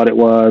thought it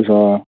was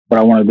or what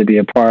I wanted to be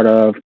a part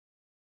of,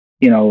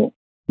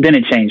 then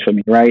it changed for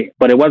me, right?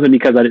 But it wasn't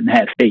because I didn't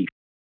have faith,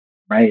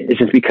 right? It's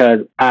just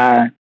because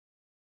I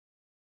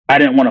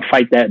didn't want to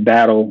fight that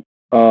battle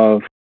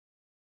of,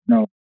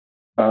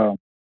 I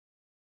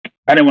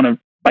didn't want to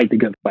fight the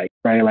good fight,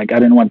 right? Like, I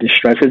didn't want the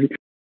stress. A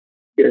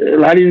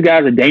lot of these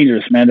guys are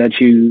dangerous, man, that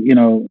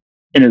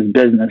in this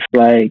business,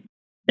 like,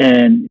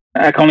 and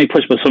I can only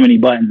push for so many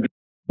buttons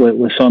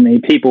with so many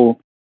people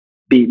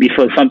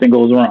before something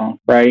goes wrong,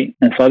 right?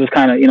 And so I just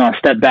kind of, I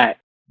stepped back.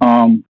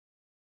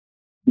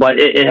 But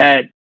it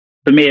had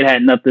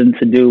nothing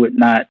to do with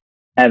not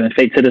having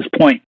faith to this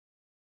point.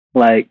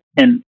 Like,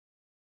 and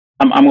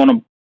I'm going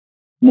to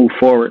move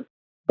forward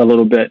a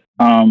little bit.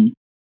 When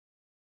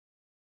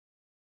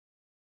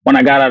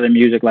I got out of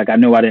music, like, I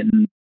knew I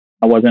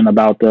wasn't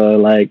about to,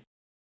 like,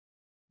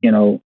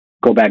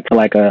 go back to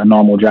like a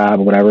normal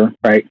job or whatever,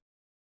 right?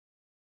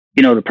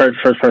 The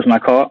first person I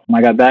called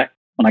when I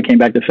came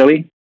back to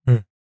Philly,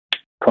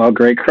 called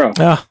Greg Crow.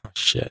 Oh,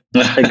 shit.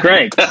 Hey,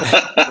 Greg.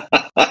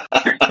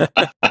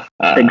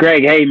 Hey,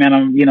 Greg, hey, man,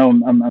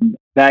 I'm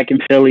back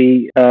in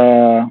Philly.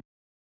 I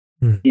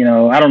don't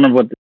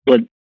remember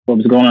what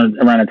was going on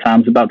around the time.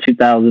 It was about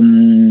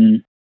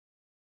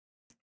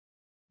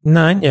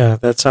 2009. Yeah,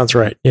 that sounds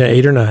right. Yeah,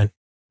 8 or 9.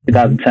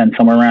 2010,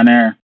 somewhere around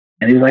there.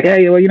 And he was like,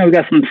 hey, well, we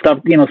got some stuff,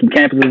 some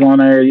campuses on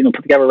there,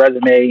 put together a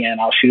resume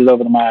and I'll shoot it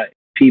over to my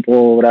people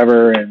or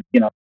whatever. And,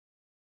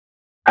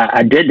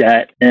 I did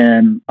that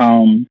and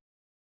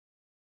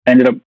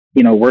ended up,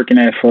 working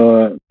there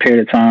for a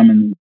period of time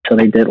until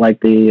they did like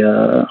they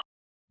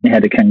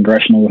had the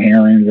congressional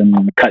hearings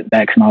and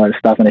cutbacks and all that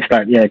stuff. And they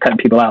started, cutting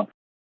people out.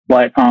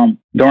 But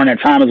during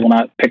that time is when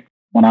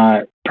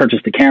I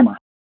purchased the camera,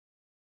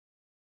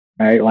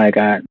 right? Like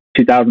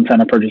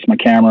 2010, I purchased my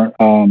camera.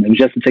 It was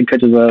just to take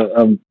pictures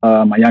of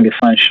my youngest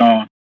son,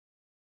 Sean,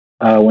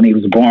 when he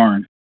was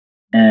born.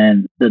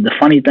 And the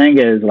funny thing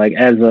is, like,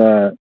 as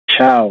a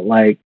child,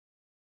 like,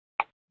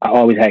 I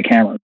always had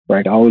cameras,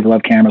 right? I always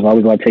loved cameras,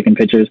 always loved taking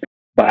pictures,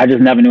 but I just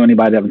never knew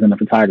anybody that was into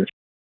photography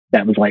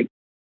that was, like,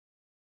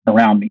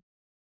 around me.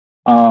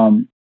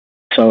 So,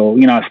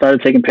 I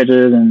started taking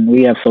pictures, and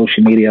we have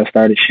social media. I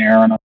started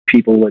sharing.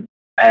 People would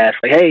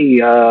ask, like, hey,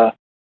 how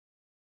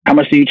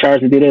much do you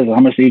charge to do this? Or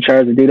how much do you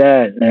charge to do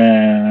that?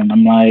 And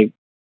I'm like,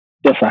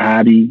 just a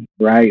hobby,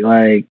 right?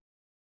 Like,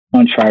 I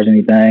don't charge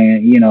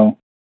anything,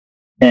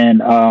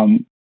 And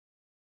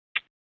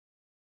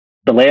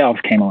the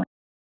layoffs came on,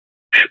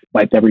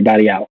 wiped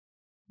everybody out,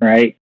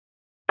 right?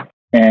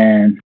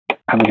 And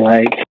I was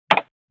like,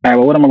 all right,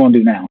 well, what am I going to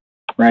do now?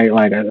 Right?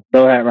 Like, I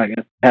still had, like,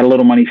 I had a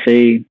little money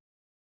saved.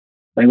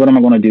 Like, what am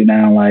I going to do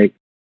now? Like,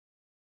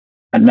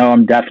 I know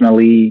I'm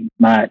definitely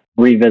not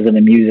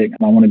revisiting music. I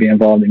don't want to be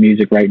involved in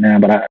music right now,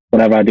 but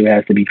whatever I do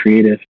has to be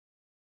creative.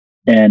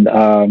 And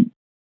I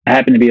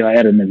happened to be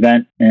at an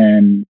event,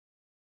 and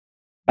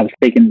I was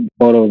taking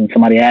photos, and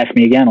somebody asked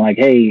me again, like,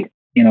 hey,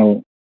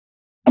 how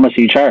much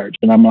do you charge?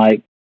 And I'm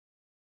like,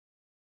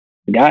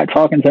 the guy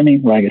talking to me,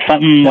 like, it's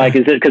something like,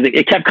 is it, because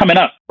it kept coming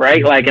up,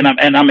 right? Like, and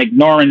I'm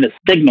ignoring the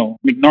signal.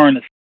 I'm ignoring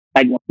this.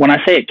 Like, when I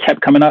say it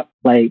kept coming up,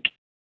 like,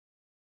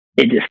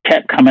 it just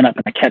kept coming up,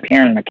 and I kept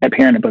hearing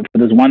it, but for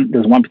this one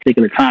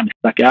particular time, it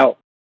stuck out.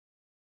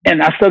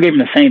 And I still gave him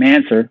the same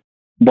answer,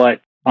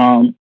 but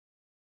the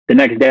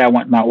next day I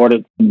went and I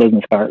ordered some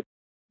business cards.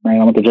 Right?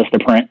 I went to Just a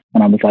Print,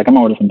 and I was like, I'm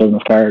gonna order some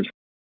business cards,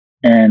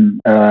 and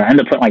I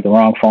ended up putting like the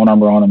wrong phone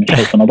number on them,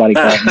 so nobody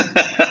called me.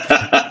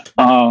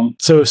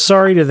 So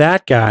sorry to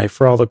that guy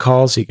for all the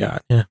calls he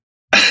got. Yeah.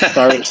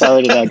 Sorry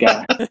to that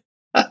guy.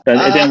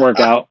 It didn't work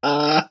out.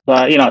 So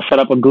I set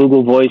up a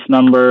Google Voice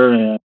number,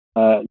 and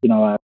I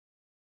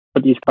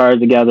put these cards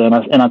together, and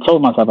I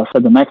told myself, I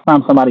said, the next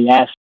time somebody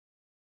asks,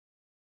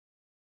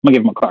 I'm gonna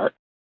give them a card,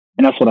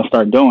 and that's what I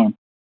started doing.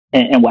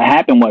 And what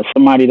happened was,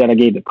 somebody that I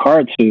gave the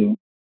card to,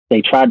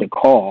 they tried to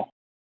call,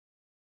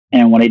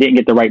 and when they didn't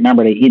get the right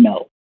number, they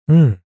emailed.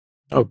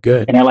 Oh,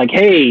 good. And they're like,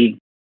 hey,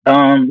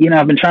 I've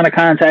been trying to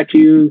contact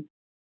you.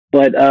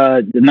 But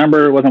the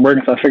number wasn't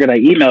working, so I figured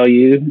I'd email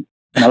you.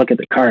 And I look at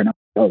the card and I'm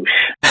like, oh,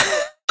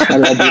 how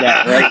did I do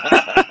that,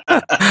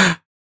 right?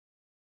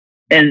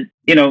 And,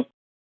 you know,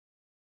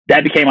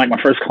 that became like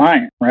my first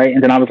client, right?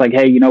 And then I was like,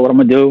 hey, you know what I'm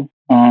going to do?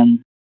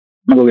 I'm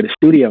going to go get a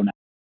studio now.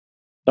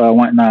 So I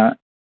went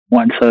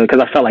to, because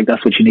I felt like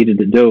that's what you needed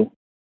to do.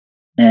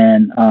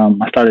 And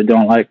I started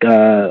doing like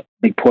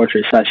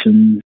portrait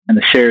sessions in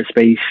a shared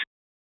space.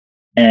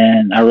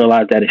 And I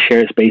realized that a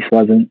shared space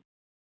wasn't,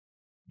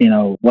 you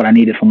know, what I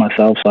needed for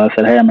myself. So I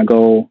said, hey, I'm going to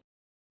go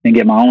and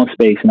get my own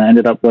space. And I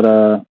ended up with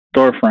a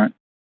storefront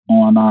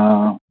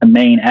on the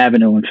main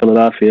avenue in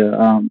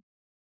Philadelphia,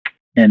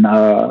 in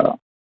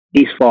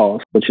East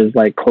Falls, which is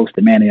like close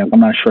to Manioc. I'm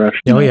not sure if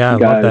you know, I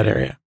love that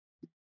area.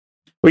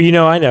 Well, you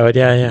know, I know it.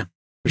 Yeah,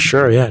 for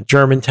sure. Yeah,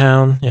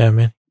 Germantown. Yeah,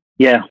 man.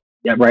 Yeah,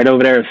 right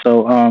over there.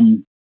 So,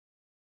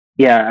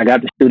 I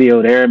got the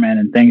studio there, man,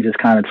 and things just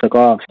kind of took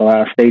off. So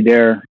I stayed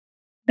there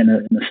in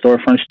the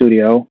storefront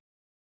studio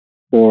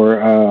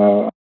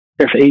for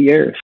 8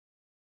 years.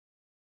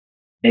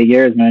 8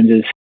 years, man,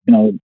 just, you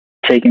know,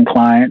 taking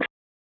clients,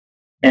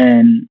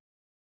 and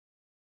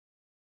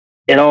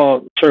it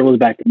all circles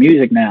back to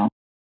music now,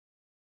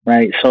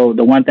 right? So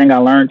the one thing I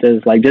learned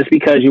is, like, just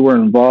because you were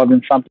involved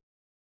in something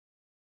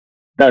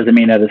doesn't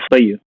mean that it's for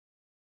you,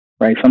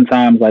 right?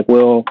 Sometimes, like,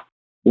 we'll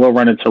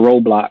run into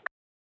roadblocks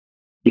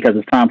because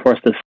it's time for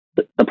us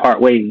to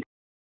part ways,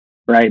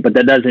 right? But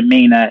that doesn't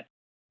mean that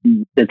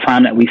the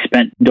time that we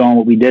spent doing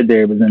what we did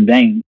there was in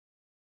vain.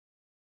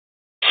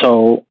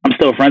 So I'm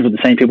still friends with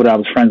the same people that I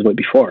was friends with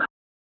before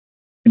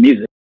in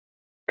music.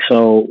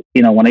 So,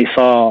 you know, when they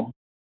saw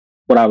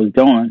what I was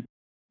doing,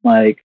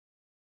 like,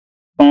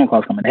 phone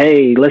calls coming,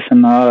 hey,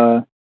 listen,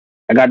 I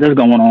got this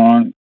going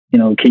on, you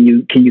know, can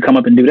you come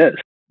up and do this,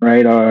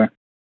 right? Or,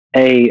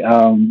 hey,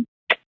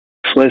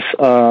 Swiss,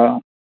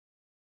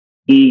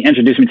 he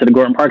introduced me to the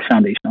Gordon Parks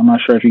Foundation. I'm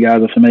not sure if you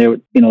guys are familiar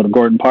with, you know, the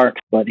Gordon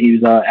Parks, but he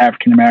was an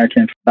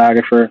African-American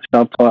photographer,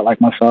 self-taught like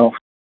myself.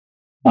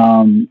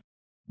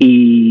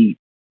 He,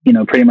 you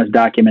know, pretty much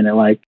documented,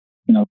 like,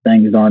 you know,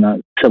 things during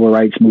the civil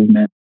rights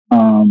movement,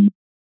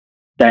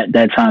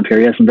 that time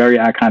period. He has some very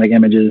iconic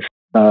images.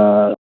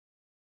 One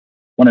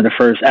of the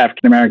first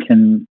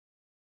African-American,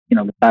 you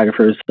know,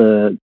 photographers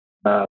to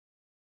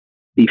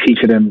be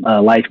featured in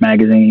Life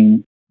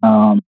magazine,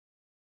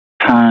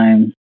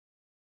 Time.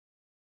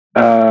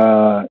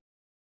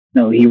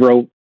 No, he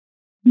wrote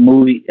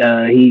movie.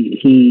 So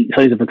he's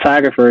a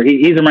photographer.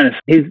 He's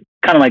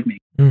kind of like me,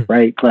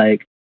 right?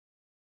 Like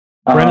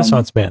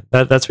Renaissance man.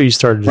 That's what you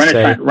started to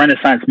say.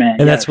 Renaissance man.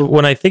 And that's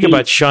when I think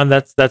about Sean.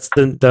 That's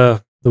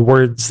the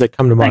words that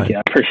come to mind. Thank you.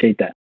 I appreciate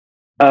that.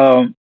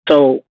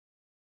 So,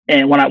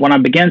 and when I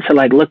began to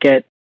like look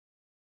at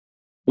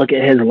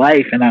his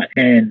life,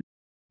 and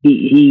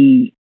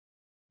he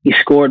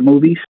scored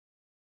movies.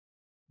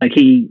 Like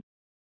he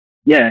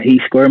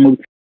scored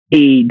movies.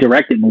 He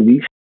directed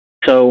movies.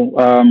 So,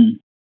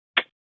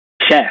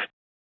 Shaft.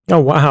 Oh,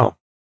 wow.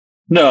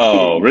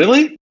 No,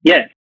 really?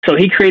 Yeah. So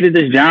he created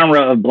this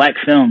genre of black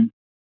film,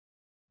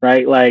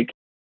 right? Like,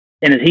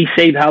 and he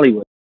saved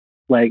Hollywood.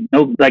 Like,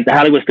 no, like the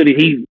Hollywood studios,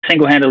 he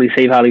single-handedly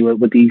saved Hollywood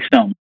with these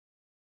films.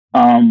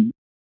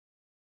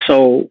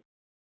 So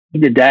he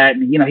did that,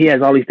 and, you know, he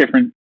has all these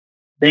different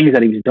things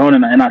that he was doing.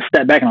 And I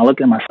stepped back and I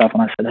looked at myself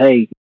and I said,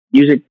 hey,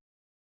 music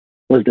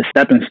was the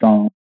stepping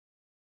stone,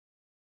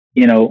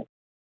 you know,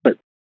 but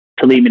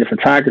to lead me to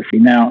photography.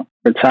 Now,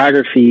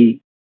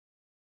 photography,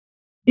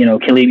 you know,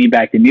 can lead me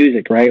back to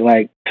music, right?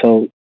 Like,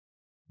 so,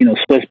 you know,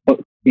 Swiss,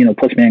 you know,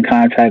 puts me in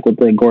contact with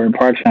the Gordon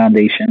Parks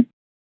Foundation,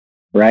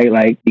 right?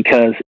 Like,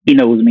 because he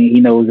knows me, he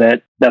knows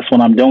that that's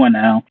what I'm doing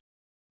now.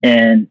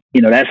 And,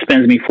 you know, that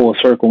spins me full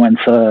circle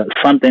into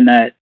something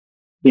that,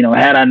 you know,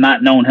 had I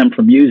not known him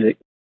for music,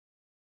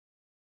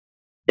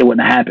 it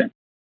wouldn't have happened,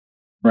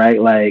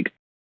 right? Like,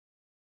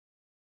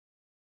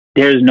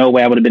 there's no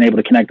way I would have been able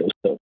to connect those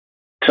two.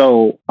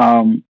 So,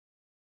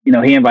 you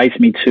know, he invites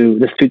me to,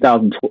 this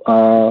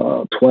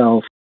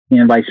 2012, he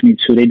invites me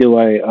to, they do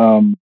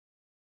a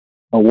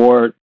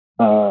award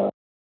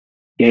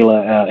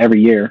gala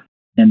every year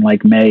in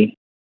like May.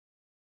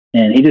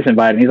 And he just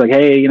invited me. He's like,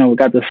 hey, you know, we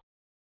got this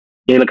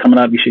gala coming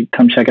up. You should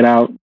come check it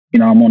out. You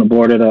know, I'm on the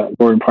board of the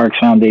Gordon Parks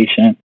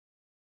Foundation.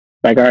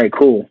 Like, all right,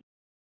 cool.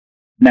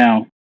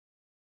 Now,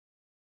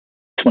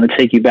 I just want to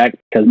take you back,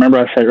 because remember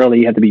I said earlier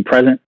you have to be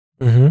present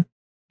for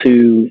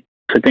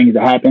things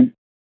to happen.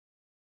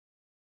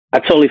 I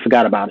totally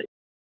forgot about it.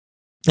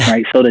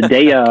 Right. So the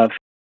day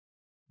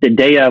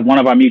of one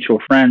of our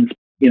mutual friends,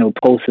 you know,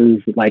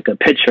 posts like a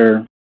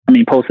picture.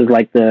 Posts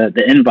like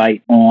the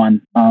invite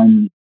on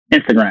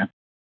Instagram,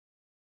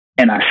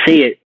 and I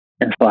see it,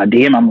 and so I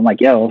DM. I'm like,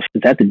 yo,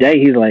 is that the day?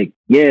 He's like,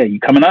 yeah, you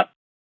coming up?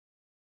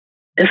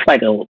 It's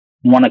like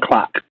 1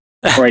 o'clock.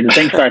 Right. The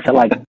thing starts at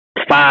like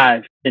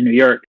 5 in New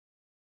York.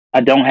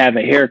 I don't have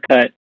a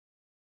haircut.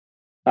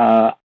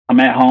 I'm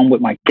at home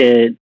with my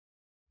kid.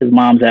 His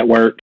mom's at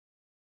work.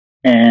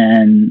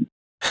 And,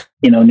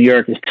 you know, New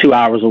York is 2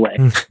 hours away,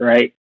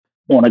 right?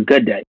 On a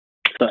good day.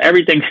 So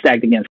everything's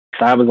stacked against me.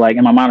 So I was like,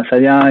 in my mind, I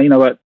said, yeah, you know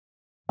what?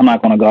 I'm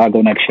not going to go. I'll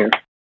go next year.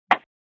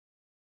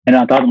 And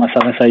I thought to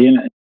myself, I said,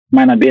 it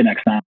might not be a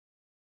next time.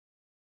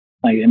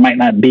 Like, it might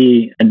not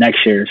be a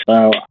next year.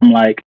 So I'm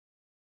like,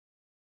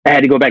 I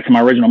had to go back to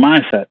my original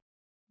mindset,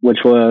 which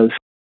was,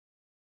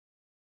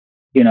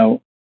 you're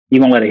going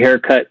to let a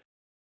haircut,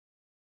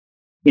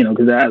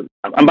 because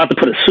I'm about to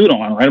put a suit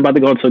on, right? I'm about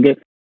to go to get,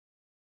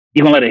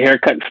 you're going to let a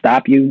haircut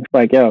stop you? It's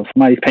like, yo, if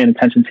somebody's paying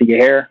attention to your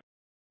hair,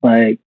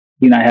 like,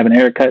 you're not having a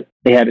haircut,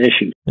 they have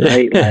issues,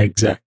 right? Yeah, like,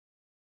 exactly.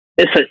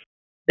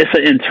 It's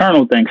an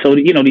internal thing. So,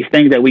 these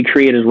things that we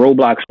create as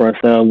roadblocks for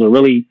ourselves are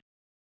really,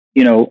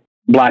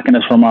 blocking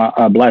us from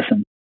our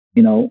blessing,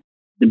 to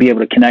be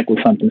able to connect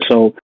with something.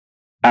 So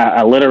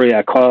I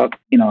called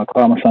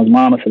my son's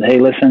mom. I said, hey,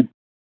 listen,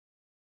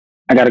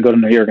 I got to go to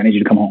New York. I need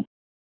you to come home.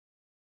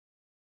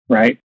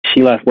 Right.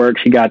 She left work.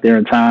 She got there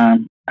in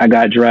time. I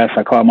got dressed.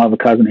 I called my other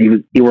cousin.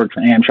 He worked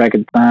for Amtrak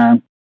at the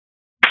time.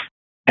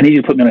 I need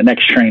you to put me on the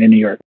next train in New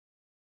York.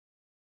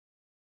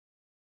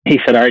 He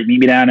said, all right,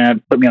 meet me down there,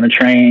 put me on a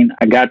train.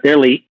 I got there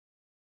late,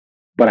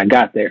 but I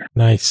got there.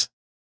 Nice.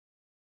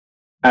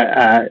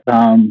 I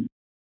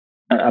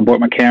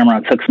bought my camera.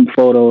 I took some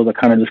photos. I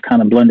kind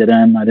of blended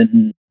in. I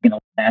didn't,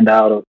 stand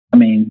out or,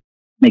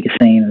 make a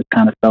scene. It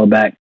kind of fell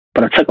back.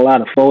 But I took a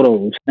lot of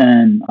photos,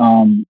 and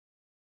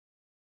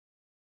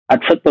I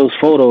took those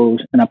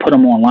photos and I put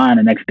them online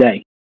the next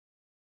day.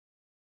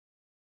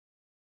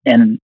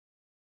 And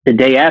the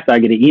day after, I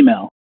get an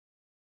email.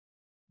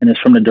 And it's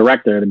from the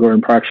director of the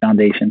Gordon Parks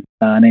Foundation.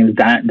 Her name is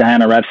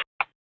Diana Reps.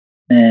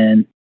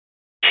 And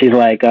she's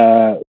like,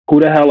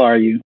 who the hell are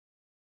you?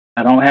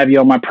 I don't have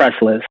you on my press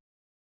list.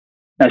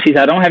 Now, she said,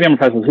 I don't have you on my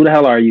press list. Who the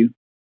hell are you?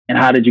 And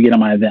how did you get on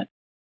my event?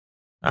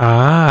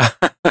 Ah.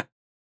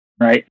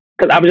 Right?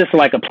 Because I was just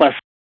like a plus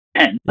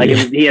 10. Like,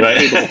 he had a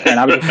table of 10.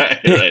 I was just,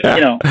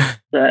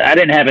 I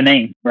didn't have a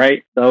name,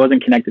 right? So I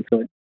wasn't connected to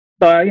it.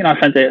 So, I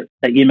sent that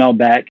email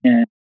back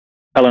and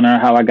telling her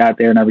how I got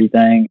there and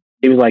everything.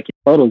 He was like, your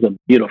photos are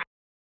beautiful.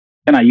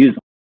 Can I use them?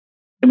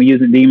 Can we use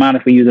them? Do you mind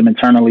if we use them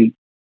internally?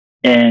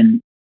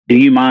 And do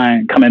you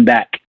mind coming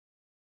back?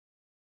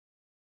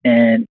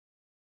 And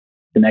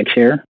the next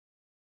year,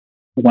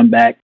 I went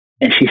back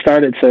and she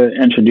started to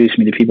introduce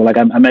me to people. Like,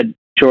 I met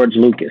George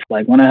Lucas.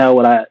 Like, when the hell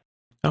would I?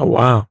 Oh,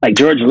 wow. Like,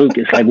 George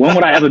Lucas. Like, when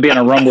would I ever be in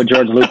a room with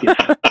George Lucas?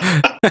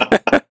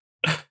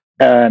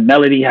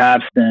 Melody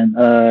Hobson,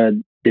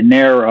 De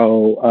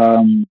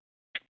Niro,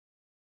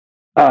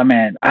 oh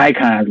man,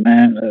 icons,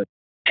 man.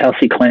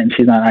 Chelsea Clinton,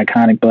 she's not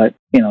iconic, but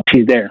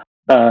she's there.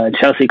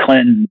 Chelsea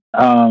Clinton,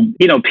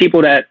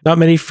 people that not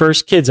many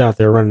first kids out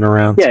there running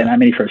around. Yeah, not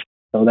many first.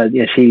 So that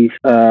she's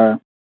Janelle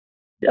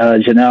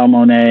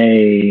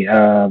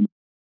Monáe,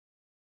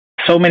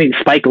 so many,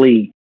 Spike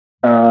Lee,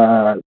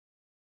 so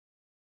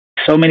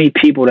many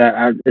people that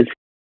I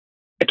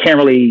can't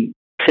really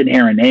sit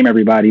here and name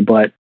everybody,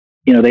 but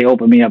they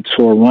opened me up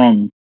to a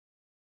room,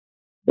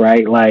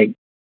 right? Like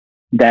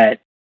that.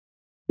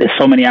 There's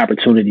so many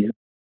opportunities,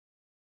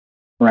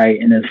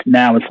 right? And it's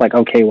like,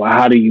 okay, well,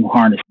 how do you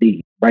harness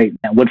these, right?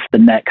 And what's the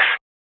next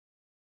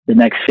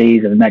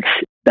phase or the next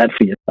step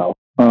for yourself?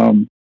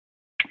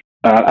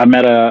 I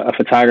met a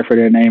photographer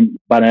there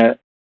by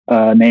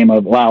the name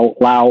of Lau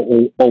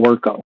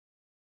Owerko,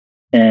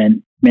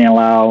 and me and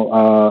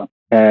Lau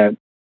have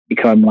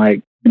become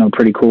like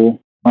pretty cool.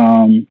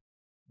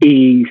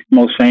 He's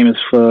most famous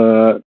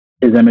for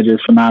his images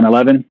for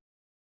 9/11.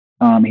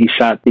 He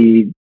shot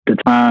the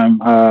Time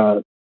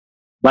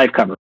life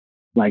cover.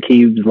 Like,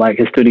 he was like,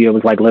 his studio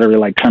was like literally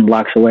like 10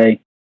 blocks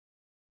away.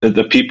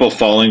 The people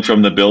falling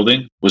from the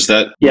building? Was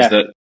that? Yeah, was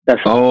that?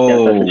 That's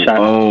his shot.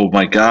 Oh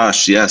my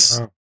gosh,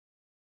 yes.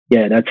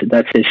 Yeah,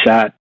 that's his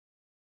shot.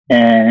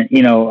 And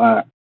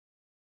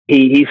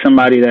he's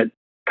somebody that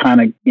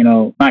kind of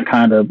not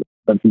kind of,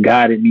 but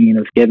guided me and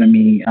has given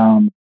me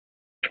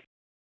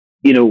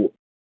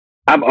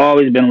I've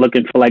always been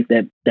looking for like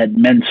that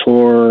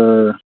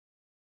mentor,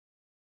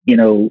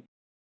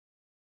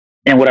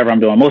 and whatever I'm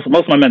doing. Most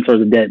of my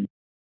mentors are dead.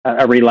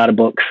 I read a lot of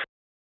books.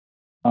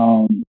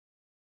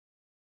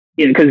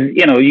 Because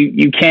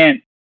you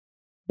can't,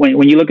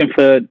 when you're looking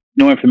for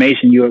new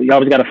information, you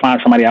always got to find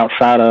somebody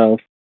outside of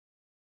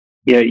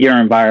your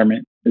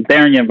environment. If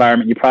they're in your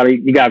environment, you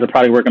guys are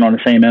probably working on the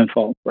same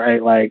info,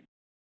 right? Like,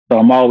 so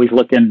I'm always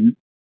looking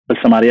for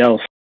somebody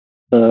else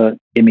to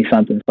give me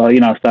something. So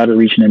I started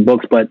reaching in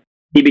books, but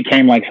he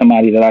became like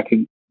somebody that I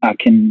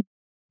can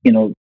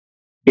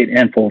get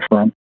info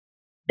from.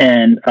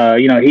 And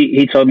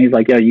he told me, he's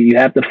like, yo, you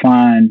have to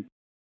find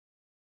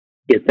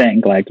your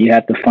thing. Like, you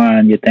have to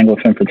find your thing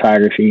within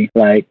photography.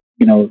 Like,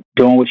 doing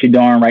what you're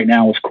doing right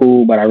now is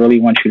cool, but I really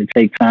want you to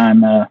take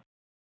time to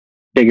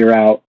figure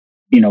out,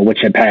 what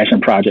your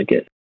passion project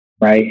is.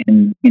 Right.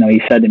 And,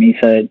 he said to me,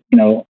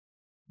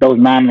 those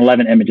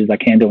 9/11 images, I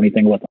can't do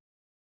anything with them.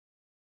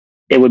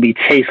 It would be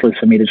tasteless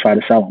for me to try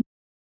to sell them.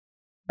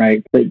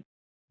 Right. To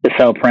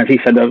sell prints. He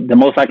said the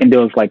most I can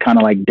do is like kind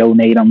of like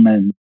donate them,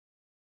 and,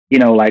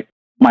 like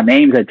my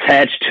name's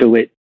attached to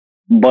it,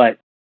 but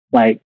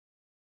like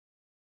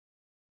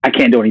I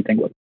can't do anything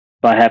with it.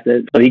 So I have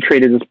to. So he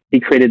created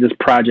this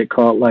project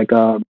called like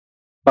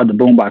called the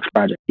Boombox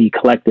Project. He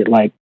collected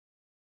like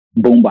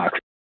boomboxes.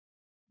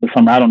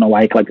 I don't know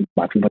why he collected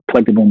boxes, but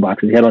collected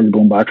boomboxes. He had all these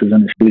boomboxes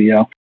in the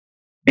studio.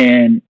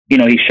 And, you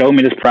know, he showed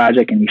me this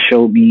project and he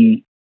showed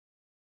me,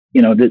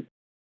 you know, that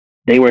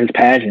they were his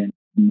passion.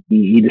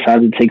 He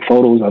decided to take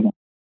photos of them.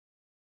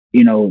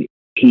 You know,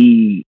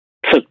 he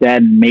took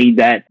that and made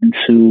that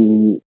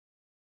into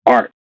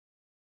art,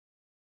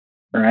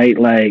 right?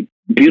 Like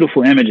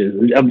beautiful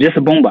images of just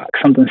a boombox,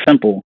 something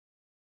simple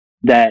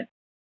that,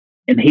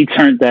 and he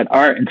turned that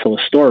art into a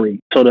story.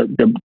 So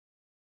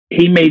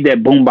he made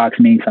that boombox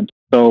mean something.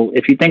 So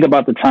if you think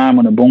about the time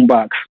when the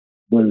boombox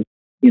was,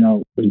 you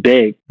know, was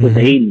big, with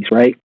the 80s,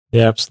 right?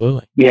 Yeah,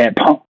 absolutely. You had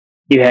punk,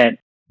 you had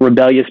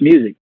rebellious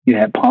music, you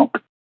had punk,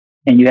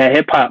 and you had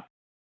hip hop,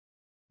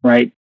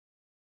 right?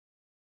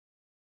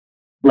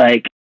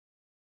 Like,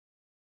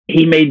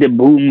 he made the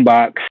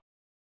boombox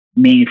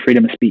mean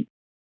freedom of speech,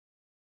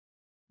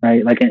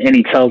 right? Like, and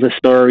he tells a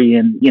story,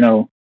 and you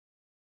know,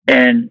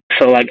 and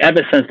so like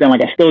ever since then,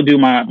 like I still do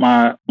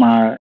my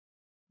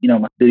you know,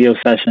 my studio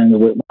sessions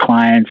with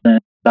clients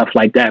and stuff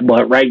like that.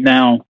 But right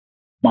now,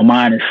 my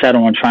mind is set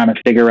on trying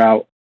to figure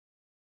out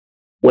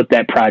what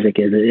that project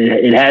is.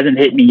 It hasn't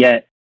hit me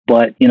yet,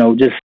 but you know,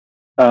 just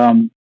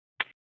getting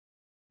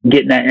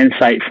that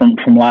insight from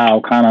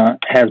Lyle kind of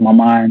has my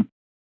mind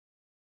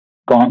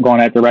going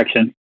that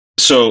direction.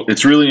 So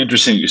it's really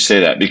interesting you say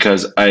that,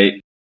 because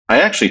I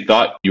actually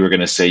thought you were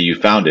going to say you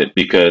found it,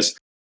 because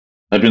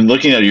I've been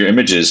looking at your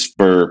images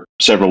for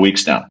several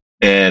weeks now,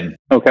 and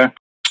okay.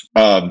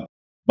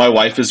 My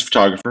wife is a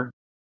photographer.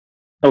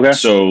 Okay.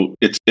 So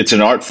it's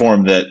an art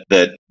form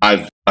that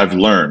I've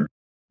learned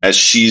as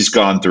she's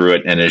gone through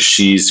it, and as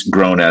she's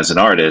grown as an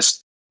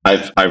artist,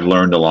 I've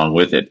learned along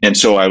with it. And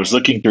so I was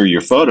looking through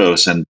your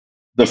photos, and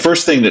the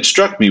first thing that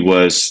struck me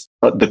was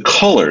the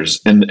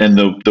colors and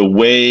the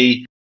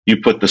way you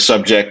put the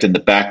subject in the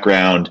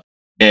background,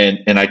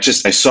 and I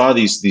saw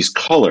these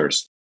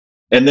colors,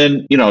 and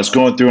then you know I was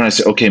going through and I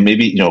said, okay,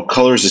 maybe you know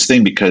color is this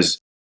thing, because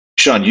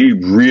Sean, you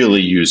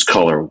really use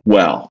color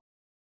well,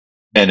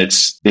 and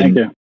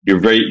you're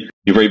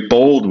very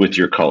bold with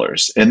your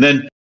colors,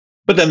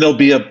 but then there'll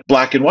be a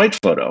black and white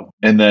photo,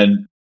 and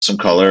then some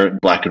color,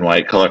 black and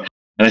white color,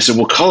 and I said,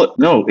 well, color,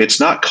 no, it's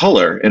not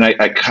color, and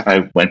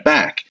I went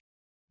back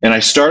and I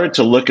started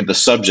to look at the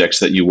subjects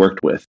that you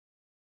worked with,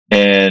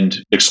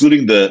 and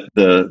excluding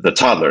the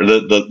toddler,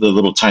 the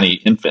little tiny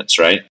infants,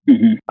 right?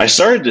 Mm-hmm. I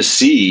started to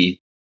see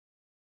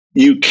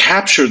you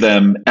capture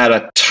them at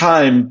a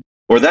time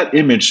where that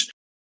image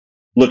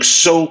looks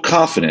so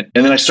confident.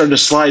 And then I started to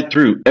slide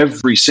through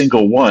every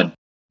single one,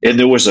 and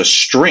there was a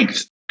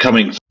strength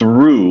coming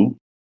through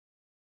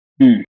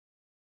the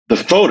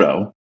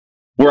photo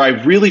where I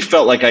really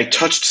felt like I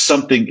touched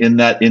something in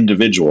that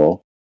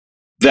individual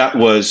that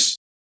was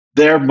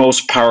their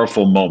most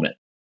powerful moment.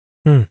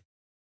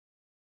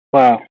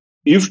 Wow.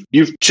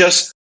 You've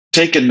just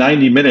taken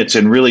 90 minutes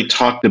and really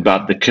talked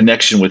about the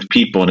connection with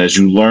people, and as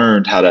you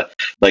learned how to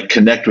like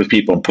connect with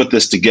people and put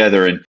this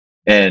together,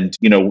 and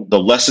you know the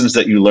lessons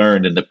that you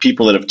learned and the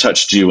people that have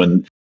touched you,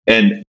 and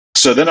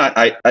so then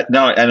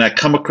I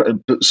come across,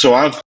 so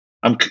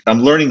I'm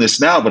learning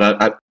this now, but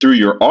I through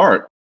your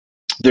art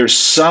there's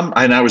some,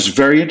 and I was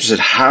very interested,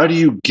 how do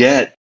you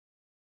get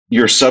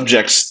your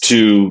subjects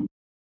to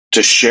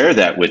share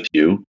that with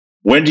you?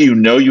 When do you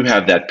know you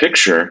have that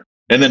picture,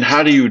 and then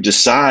how do you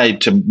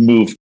decide to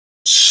move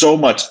so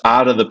much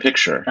out of the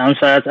picture? I'm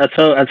sorry, I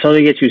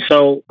totally get you.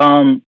 So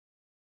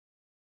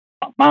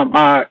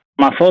my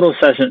photo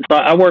session, so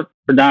I work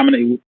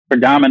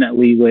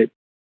predominantly with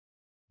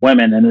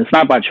women, and it's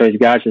not by choice.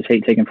 Guys just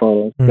hate taking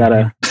photos. You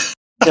gotta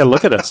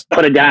look at us.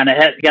 Put a guy in the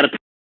head. You gotta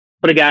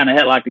put a guy in the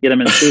headlock to get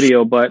him in the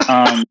studio. But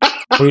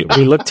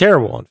we look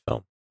terrible on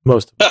film.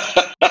 Most of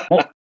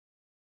us.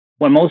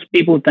 When most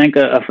people think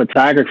of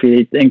photography,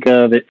 they think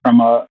of it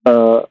from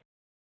a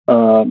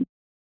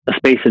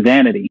space of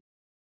vanity,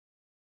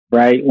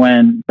 right?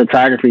 When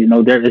photography,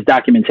 is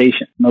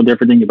documentation, no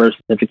different than your birth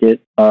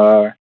certificate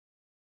or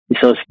your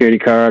social security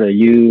card, or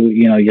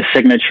your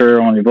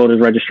signature on your voter's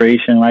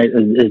registration, right?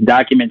 Is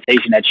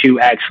documentation that you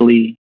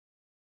actually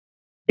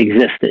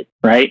existed,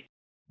 right?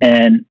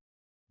 And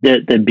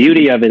the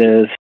beauty of it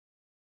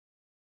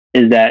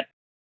is that,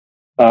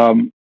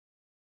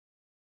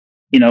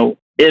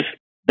 if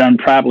done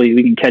properly,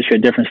 we can catch you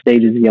at different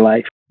stages of your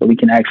life, so we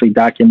can actually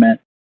document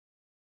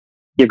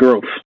your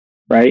growth,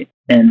 right?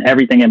 And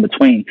everything in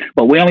between.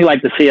 But we only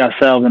like to see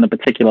ourselves in a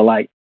particular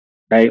light,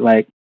 right?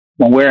 Like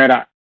when we're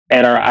at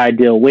our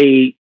ideal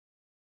weight,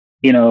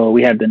 we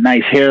have the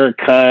nice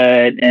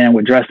haircut and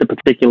we're dressed a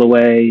particular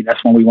way.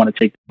 That's when we want to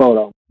take the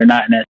photo. We're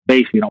not in that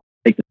space, we don't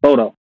take the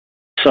photo.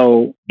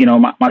 So,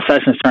 my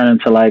sessions turn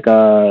into like,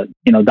 I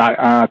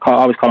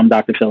always call them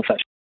Dr. Phil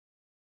sessions,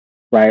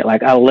 right?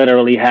 Like I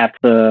literally have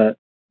to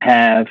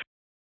have,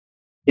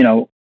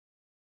 I'm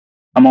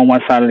on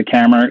one side of the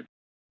camera,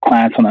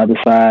 clients on the other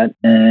side,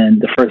 and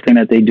the first thing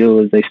that they do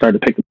is they start to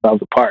pick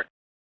themselves apart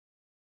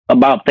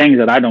about things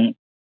that I don't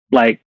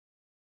like.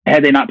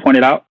 Had they not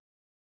pointed out,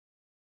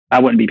 I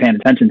wouldn't be paying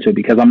attention to,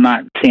 because I'm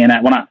not seeing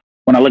that.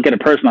 when I look at a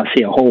person, I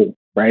see a whole,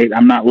 right?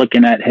 I'm not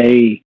looking at,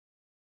 hey,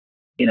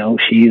 you know,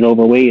 she's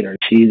overweight or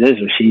she's this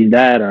or she's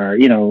that, or,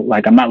 you know,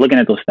 like I'm not looking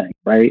at those things,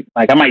 right?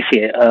 Like I might see,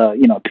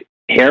 you know,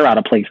 hair out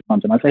of place or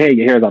something. I say, hey,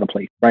 your hair's out of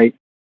place, right?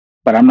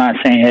 But I'm not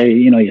saying, hey,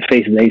 you know, your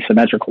face is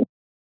asymmetrical,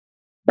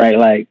 right?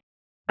 Like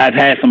I've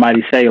had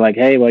somebody say like,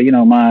 hey, well, you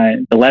know,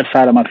 the left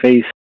side of my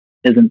face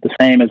isn't the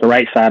same as the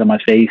right side of my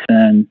face.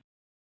 And,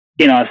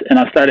 you know, and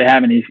I started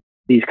having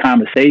these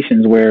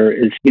conversations where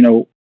it's, you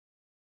know,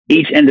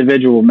 each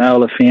individual,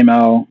 male or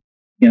female,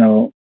 you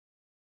know,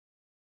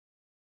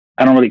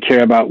 I don't really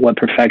care about what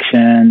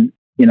perfection,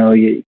 you know,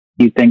 you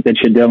think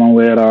that you're dealing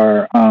with,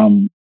 or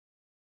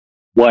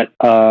what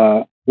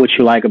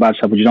you like about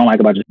yourself, what you don't like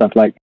about yourself.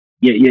 Like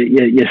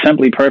you're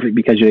simply perfect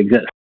because you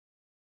exist,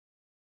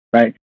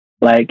 right?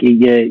 Like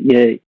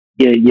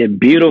you're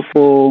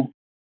beautiful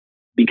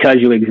because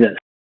you exist,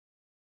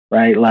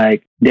 right?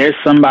 Like there's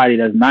somebody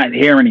that's not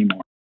here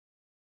anymore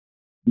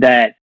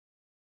that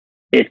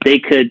if they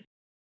could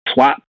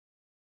swap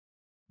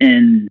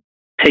and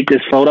take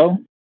this photo,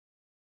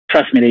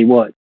 trust me, they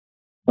would,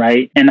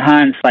 right? In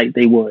hindsight,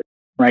 they would,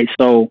 right?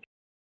 So,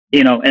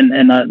 you know, and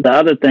the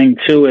other thing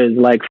too is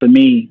like for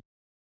me,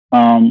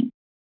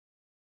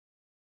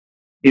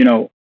 you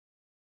know,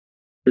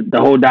 the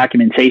whole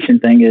documentation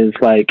thing is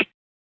like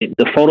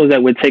the photos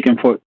that we're taking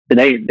for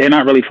today, they're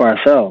not really for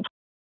ourselves,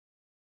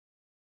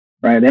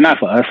 right? They're not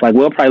for us. Like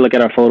we'll probably look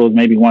at our photos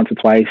maybe once or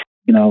twice,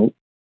 you know,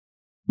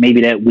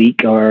 maybe that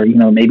week or, you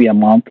know, maybe a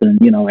month and,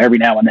 you know, every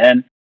now and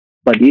then.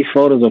 But these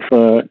photos are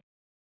for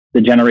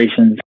the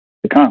generations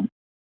to come,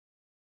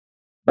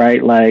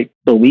 right? Like,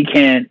 so we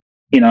can't,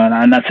 you know, and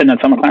I'm not saying that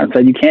some clients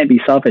said you can't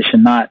be selfish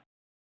and not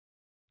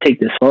take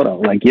this photo.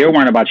 Like you're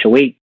worrying about your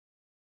weight.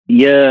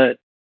 You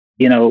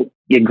know,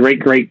 your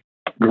great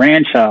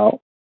grandchild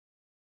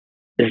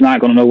is not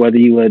going to know whether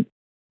you would,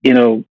 you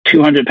know,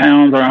 200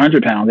 pounds or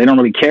 100 pounds. They don't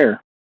really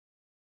care.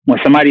 When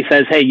somebody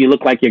says, hey, you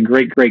look like your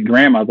great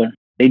grandmother,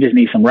 they just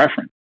need some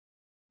reference.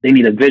 They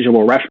need a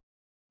visual reference,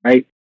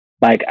 right?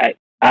 Like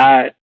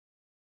I,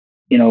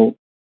 you know,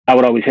 I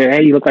would always hear,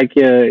 hey, you look like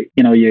your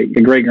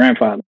great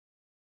grandfather.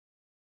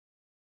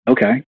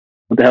 Okay.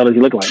 What the hell does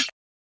he look like?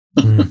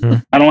 Mm-hmm.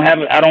 I don't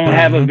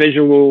have a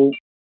visual,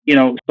 you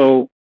know,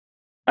 so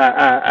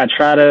I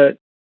try to,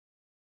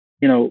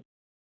 you know,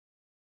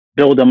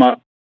 build them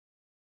up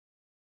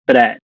for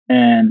that.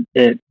 And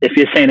if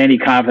you're saying any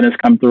confidence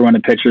come through in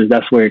the pictures,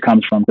 that's where it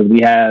comes from. Because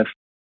we have,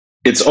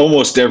 it's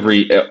almost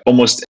every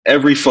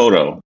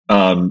photo.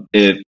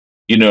 It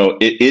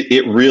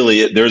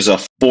really, there's a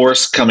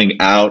force coming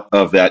out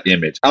of that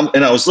image.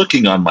 And I was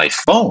looking on my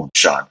phone,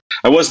 Sean.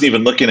 I wasn't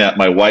even looking at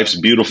my wife's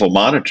beautiful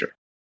monitor.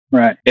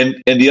 Right.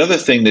 And the other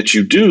thing that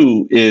you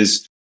do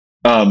is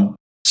some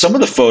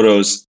of the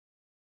photos,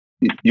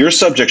 your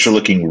subjects are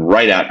looking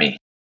right at me.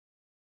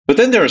 But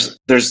then there's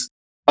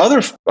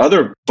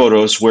other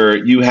photos where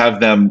you have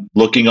them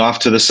looking off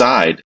to the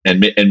side, and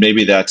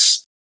maybe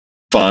that's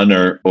fun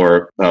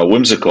or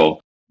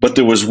whimsical. But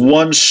there was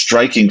one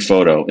striking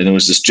photo, and it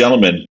was this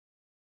gentleman.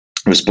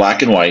 It was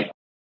black and white,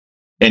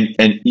 and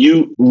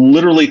you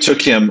literally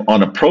took him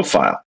on a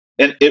profile,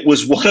 and it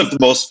was one of the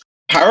most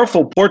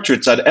powerful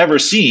portraits I'd ever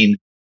seen.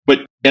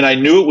 And I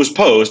knew it was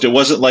posed. It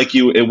wasn't like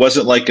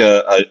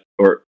a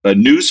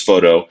news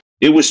photo.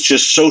 It was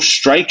just so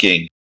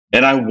striking,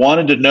 and I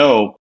wanted to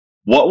know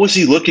what was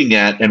he looking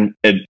at,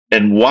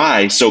 and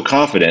why so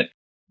confident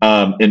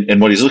in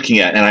what he's looking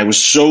at. And I was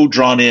so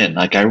drawn in.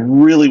 Like I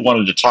really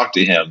wanted to talk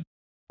to him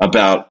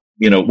about,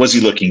 you know, was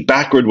he looking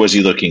backward? Was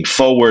he looking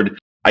forward?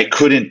 I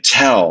couldn't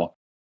tell.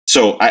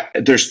 So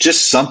there's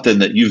just something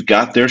that you've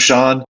got there,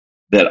 Sean,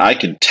 that I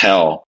can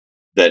tell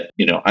that,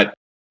 you know,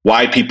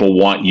 why people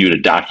want you to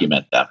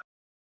document them.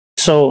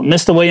 So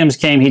Mr. Williams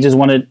came, he just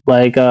wanted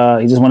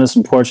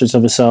some portraits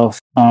of himself.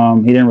 He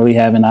didn't really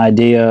have an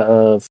idea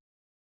of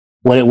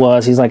what it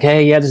was. He's like,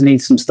 hey, I just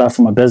need some stuff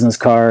for my business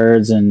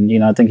cards. And, you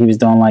know, I think he was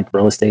doing like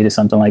real estate or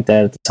something like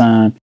that at the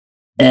time.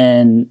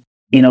 And,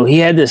 you know, he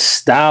had this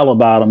style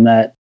about him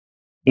that,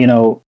 you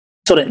know,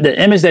 so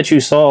the image that you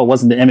saw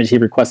wasn't the image he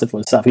requested for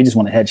himself. He just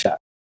wanted a headshot.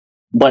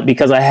 But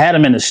because I had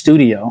him in the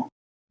studio,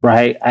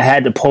 right, I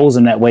had to pose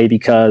him that way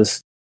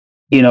because,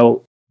 you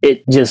know,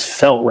 it just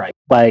felt right.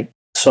 Like,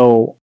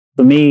 so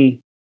for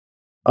me,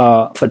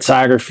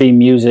 photography,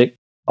 music,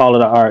 all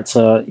of the arts,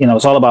 you know,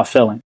 it's all about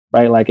feeling,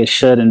 right? Like it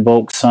should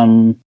invoke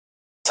some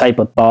type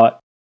of thought,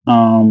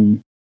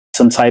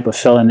 some type of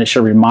feeling that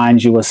should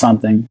remind you of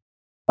something.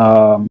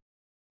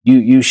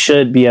 You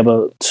should be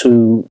able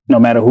to, no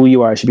matter who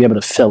you are, you should be able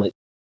to feel it.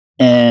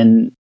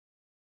 And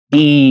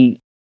I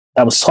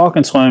was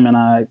talking to him and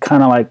I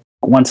kind of like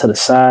went to the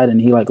side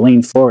and he like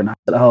leaned forward and I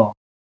said, oh,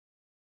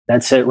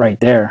 that's it right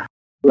there.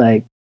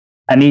 Like,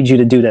 I need you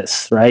to do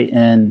this, right?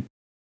 And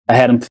I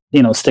had him,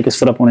 you know, stick his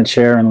foot up on a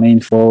chair and lean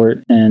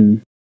forward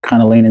and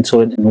kind of lean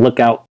into it and look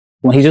out.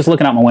 Well, he's just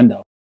looking out my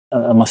window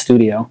of my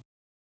studio.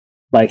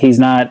 Like, he's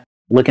not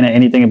looking at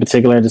anything in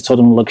particular. I just told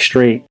him to look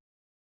straight.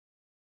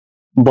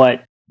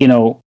 But, you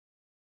know,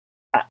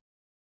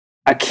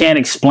 I can't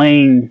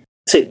explain.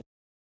 See,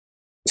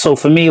 so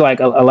for me, like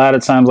a lot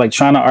of times, like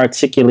trying to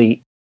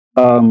articulate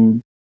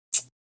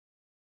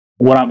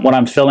what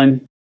I'm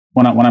feeling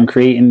when I'm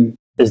creating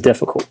is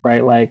difficult,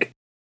 right? Like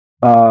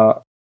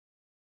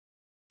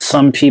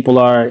some people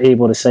are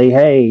able to say,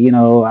 hey, you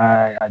know,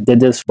 I did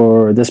this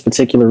for this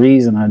particular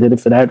reason. I did it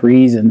for that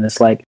reason. It's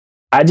like,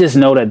 I just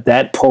know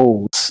that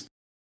pose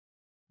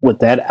with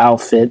that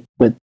outfit,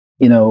 with,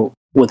 you know,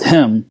 with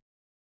him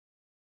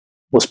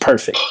was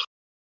perfect.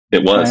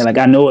 It was. Right? Like,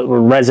 I know it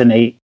would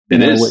resonate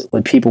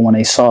with people when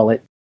they saw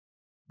it.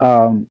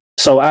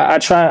 So I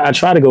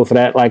try to go for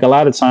that. Like a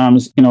lot of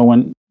times, you know,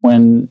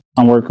 when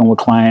I'm working with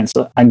clients,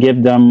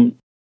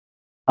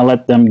 I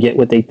let them get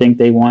what they think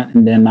they want,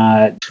 and then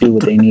I do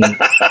what they need.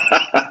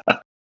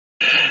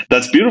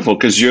 That's beautiful,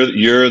 because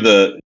you're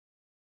the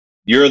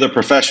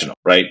professional,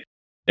 right?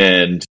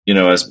 And you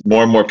know, as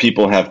more and more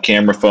people have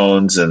camera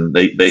phones, and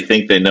they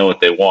think they know what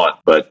they want,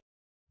 but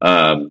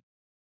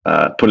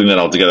putting that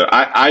all together,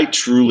 I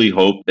truly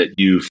hope that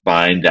you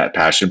find that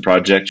passion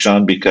project,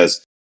 Sean,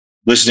 because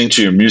listening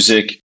to your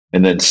music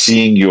and then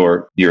seeing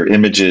your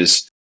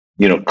images,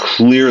 you know,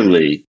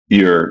 clearly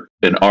you're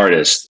an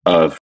artist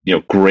of, you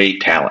know,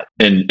 great talent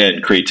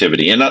and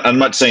creativity. And I'm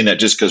not saying that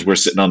just because we're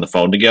sitting on the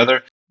phone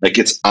together. Like,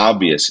 it's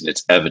obvious and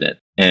it's evident,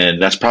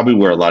 and that's probably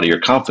where a lot of your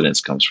confidence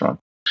comes from.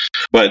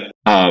 But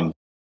I'm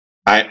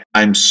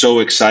so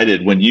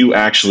excited when you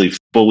actually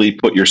fully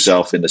put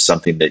yourself into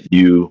something that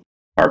you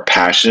are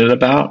passionate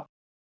about.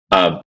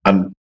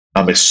 I'm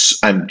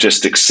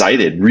just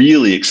excited,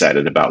 really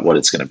excited about what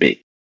it's going to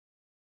be,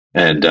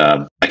 and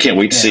I can't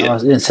wait to see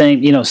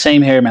it.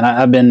 Same here, man.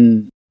 I've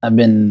been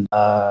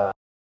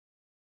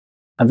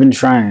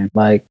trying.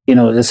 Like, you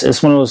know,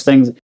 it's one of those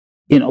things.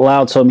 You know,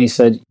 Lau told me, he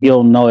said,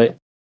 you'll know it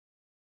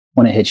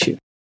when it hits you,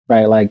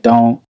 right? Like,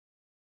 don't,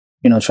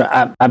 you know,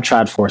 try. I've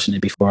tried forcing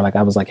it before. Like,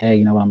 I was like, hey,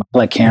 you know what? I'm gonna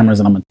collect cameras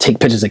and I'm gonna take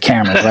pictures of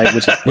cameras, right?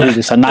 Which is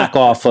just a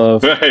knockoff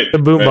of the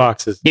boom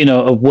boxes, you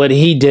know, of what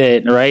he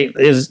did, right?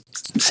 Is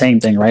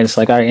same thing, right? It's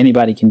like, all right,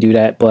 anybody can do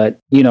that, but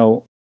you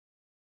know,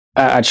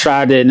 I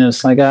tried it and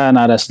it's like,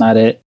 no, that's not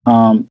it.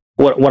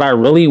 What I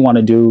really want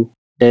to do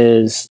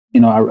is, you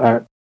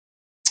know,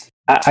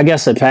 I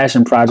guess a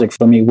passion project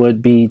for me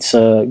would be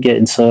to get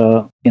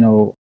into, you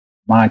know,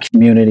 my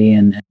community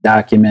and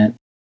document,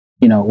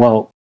 you know,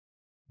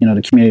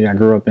 the community I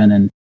grew up in,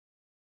 and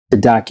to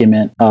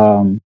document,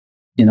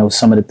 you know,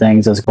 some of the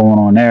things that's going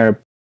on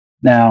there.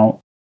 Now,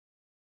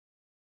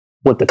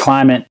 with the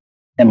climate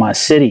in my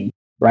city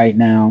right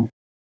now,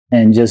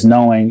 and just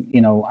knowing,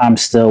 you know, I'm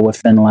still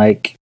within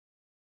like,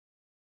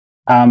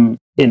 you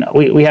know,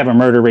 we have a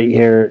murder rate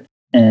here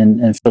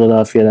in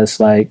Philadelphia that's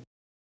like,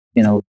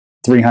 you know,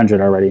 300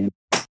 already.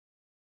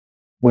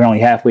 We're only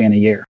halfway in a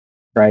year,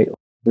 right?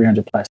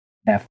 300 plus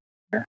halfway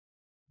in a year.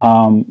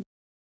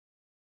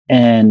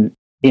 And,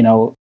 you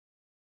know,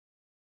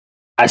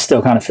 I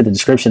still kind of fit the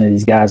description of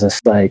these guys that's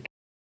like,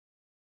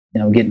 you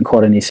know, getting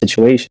caught in these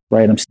situations,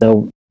 right? I'm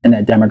still in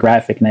that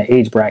demographic, in that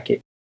age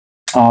bracket.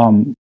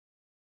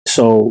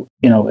 So,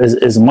 you know,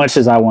 as much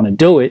as I want to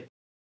do it,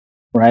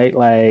 right?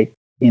 Like,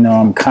 you know,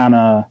 I'm kind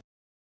of,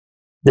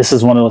 this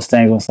is one of those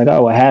things where it's like,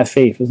 oh, I have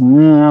faith. It's like,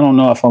 I don't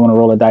know if I want to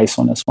roll the dice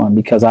on this one,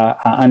 because I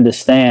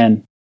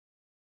understand,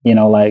 you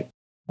know, like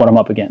what I'm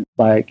up against.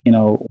 Like, you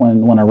know,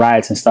 when the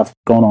riots and stuff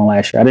going on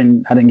last year, I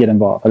didn't get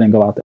involved. I didn't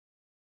go out there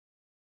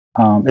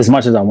as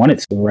much as I wanted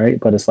to, right?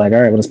 But it's like, all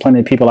right, well, there's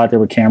plenty of people out there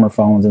with camera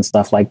phones and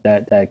stuff like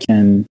that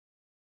can,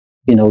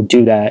 you know,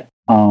 do that.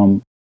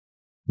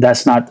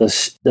 That's not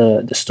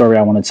the story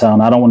I want to tell,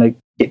 and I don't want to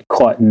get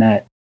caught in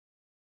that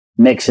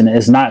mix. And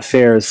it's not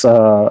fair. It's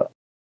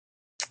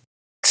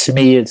to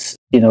me, it's,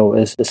 you know,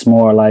 it's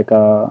more like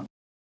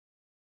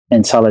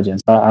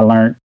intelligence. I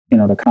learned, you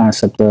know, the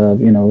concept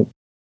of, you know,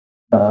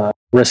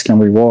 risk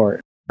and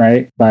reward,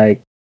 right?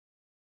 Like,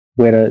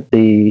 where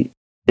the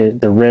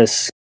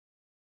risk,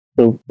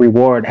 the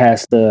reward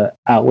has to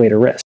outweigh the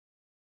risk,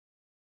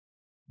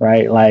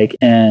 right? Like,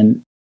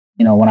 and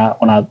you know, when I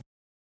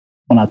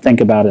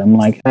think about it, I'm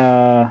like,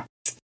 I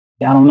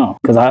don't know,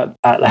 because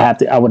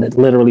I would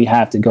literally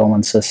have to go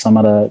into some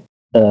of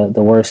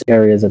the worst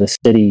areas of the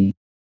city,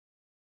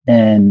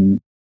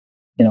 and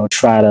you know,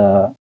 try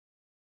to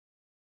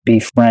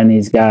befriend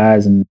these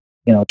guys, and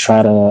you know,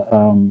 try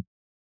to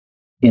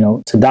you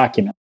know, to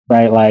document,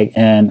 right? Like,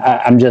 and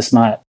I'm just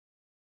not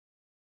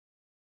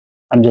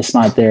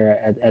there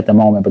at the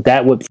moment. But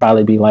that would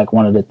probably be like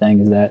one of the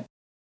things that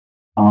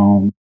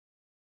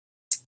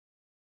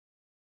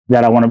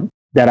that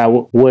I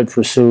would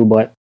pursue,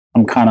 but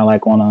I'm kind of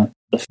like on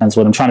the fence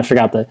with. I'm trying to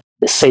figure out the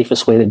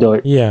safest way to do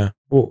it. Yeah.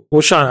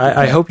 Well, Sean,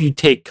 I hope you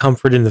take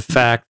comfort in the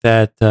fact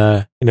that,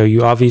 you know,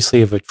 you obviously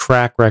have a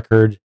track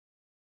record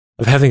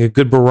of having a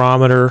good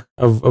barometer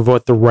of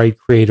what the right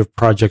creative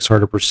projects are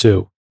to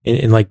pursue,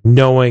 and like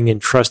knowing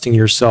and trusting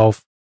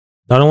yourself,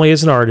 not only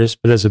as an artist,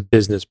 but as a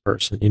business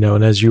person, you know.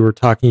 And as you were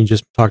talking, you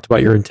just talked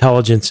about your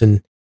intelligence,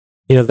 and,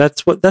 you know,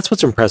 that's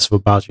what's impressive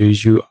about you,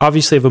 is you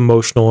obviously have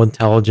emotional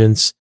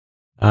intelligence.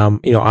 You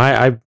know,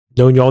 I've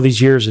known you all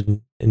these years,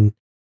 and, you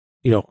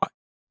know,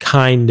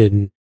 kind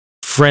and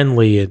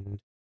friendly and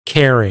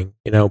caring,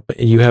 but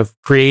you have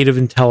creative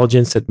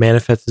intelligence that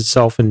manifests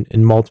itself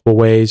in multiple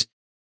ways,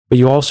 but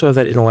you also have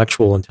that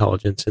intellectual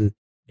intelligence, and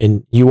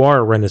you are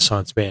a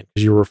Renaissance man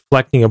because you're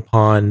reflecting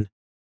upon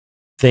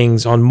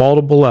things on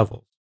multiple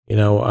levels,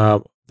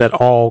 that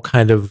all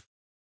kind of,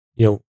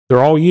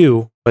 they're all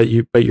you, but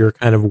you're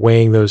kind of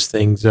weighing those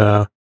things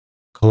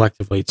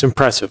collectively. It's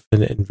impressive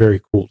and very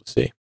cool to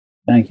see.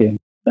 Thank you.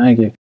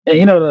 And,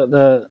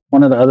 the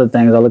one of the other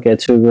things I look at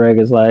too, Greg,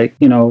 is like,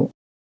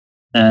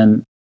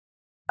 and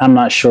I'm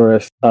not sure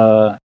if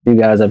you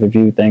guys ever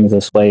view things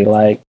this way.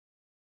 Like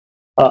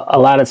a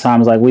lot of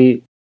times, like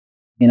we,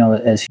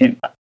 as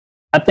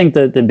I think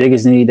that the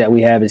biggest need that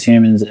we have as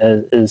humans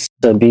is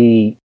to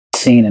be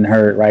seen and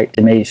heard, right?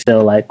 To make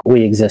feel like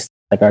we exist,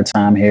 like our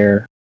time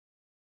here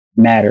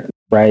matters,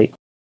 right?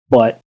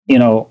 But,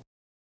 I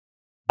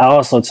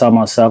also tell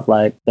myself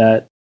like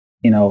that,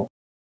 I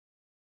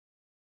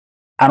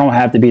don't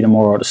have to be the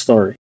moral of the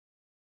story,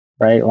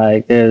 right?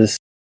 Like the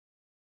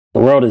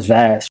world is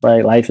vast,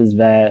 right? Life is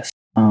vast.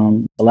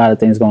 A lot of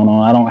things going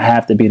on. I don't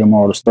have to be the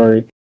moral of the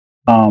story.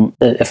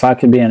 If I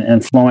could be an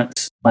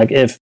influence, like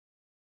if,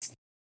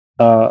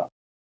 I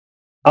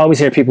always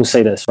hear people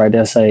say this, right?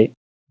 They'll say,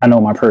 I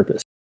know my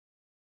purpose,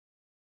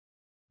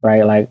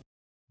 right? Like,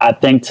 I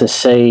think to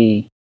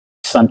say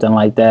something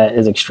like that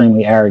is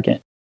extremely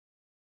arrogant,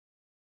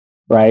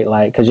 right?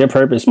 Like, because your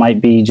purpose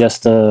might be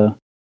just to,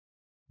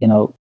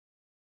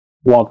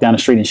 walk down the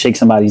street and shake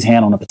somebody's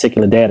hand on a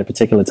particular day at a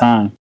particular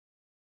time.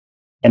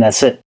 And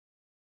that's it,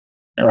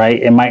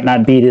 right? It might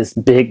not be this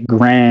big,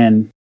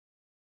 grand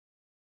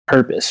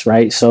purpose,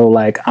 right? So,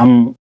 like,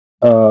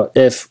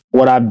 if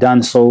what I've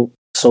done so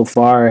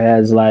far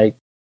has, like,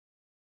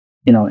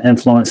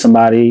 influenced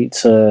somebody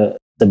to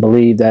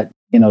believe that,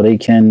 they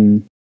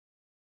can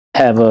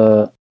have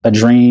a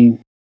dream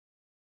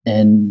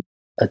and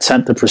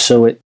attempt to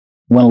pursue it,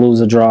 win,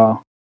 lose, or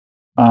draw,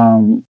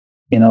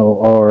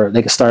 or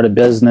they can start a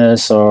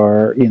business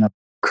or,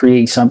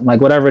 create something,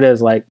 like whatever it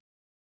is, like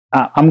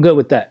I'm good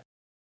with that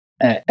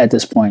at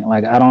this point.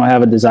 Like, I don't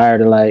have a desire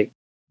to like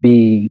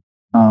be,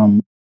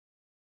 to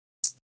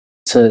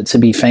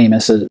be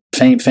famous.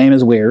 Fame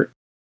is weird.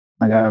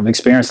 Like, I've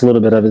experienced a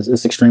little bit of it.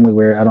 It's extremely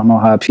weird. I don't know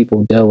how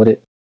people deal with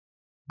it.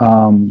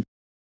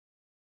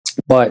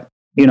 But,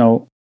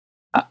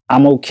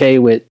 I'm okay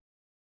with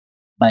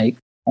like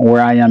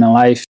where I am in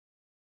life.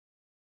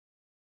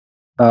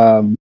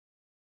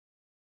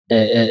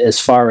 As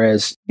far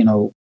as,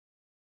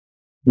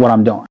 what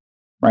I'm doing,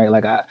 right?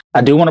 Like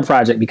I do want a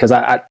project because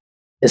I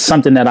it's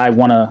something that I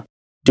want to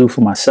do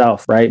for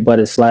myself, right? But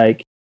it's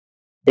like,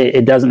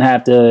 it doesn't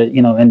have to,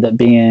 end up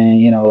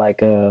being,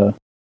 like a,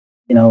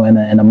 in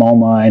a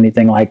MoMA or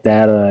anything like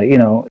that.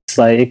 It's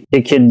like,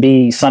 it can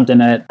be something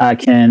that I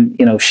can,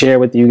 share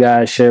with you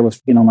guys, share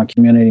with, my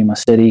community, my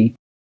city,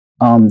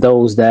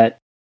 those that,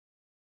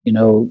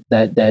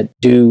 that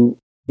do,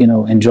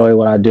 enjoy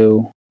what I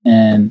do.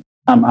 And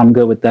I'm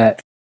good with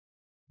that.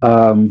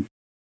 Yeah,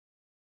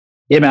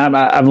 man,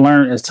 I've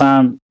learned as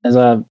I've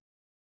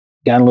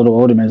gotten a little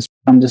older, man,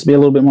 I'm just be a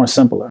little bit more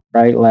simpler,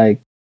 right?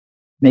 Like,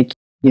 make,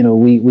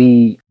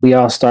 we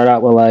all start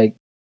out with like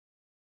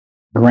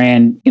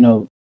grand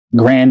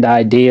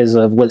ideas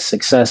of what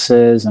success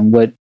is and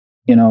what,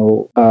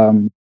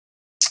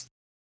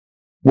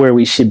 where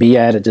we should be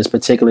at this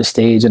particular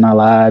stage in our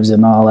lives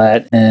and all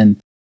that. And,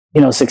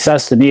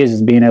 success to me is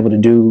just being able to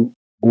do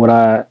what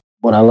I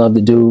love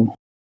to do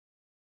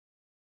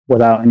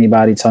without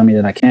anybody telling me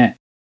that I can't,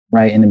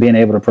 right? And being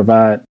able to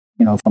provide,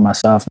 for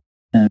myself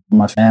and for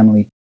my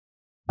family.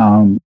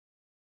 I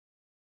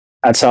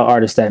tell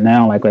artists that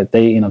now, like, if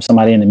they,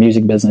 somebody in the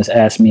music business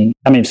asks me,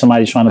 if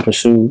somebody's trying to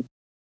pursue,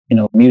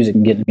 music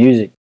and get into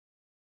music,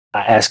 I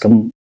ask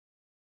them a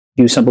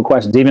few simple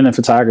questions. Even in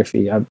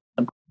photography,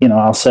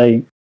 I'll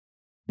say,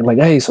 like,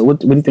 hey, so what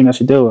do you think I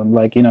should do? I'm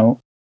like, well,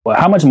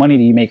 how much money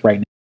do you make right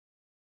now?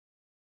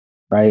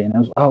 Right? And I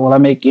was, I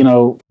make,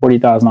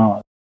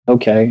 $40,000.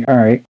 Okay, all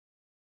right.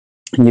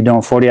 And you're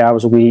doing 40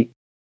 hours a week.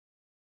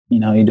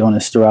 You're doing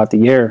this throughout the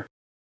year.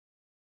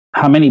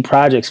 How many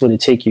projects would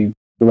it take you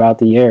throughout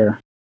the year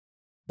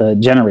to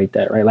generate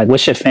that, right? Like,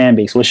 what's your fan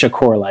base? What's your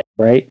core like,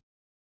 right?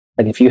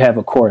 Like, if you have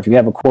a core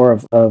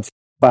of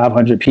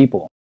 500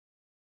 people,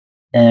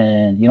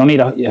 and you don't need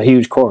a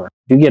huge core.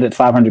 You get it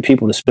 500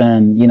 people to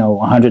spend,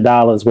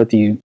 $100 with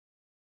you,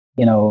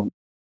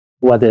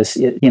 whether it's,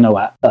 an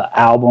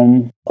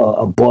album,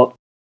 a book,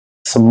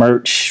 some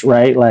merch,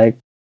 right? Like,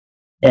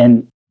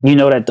 and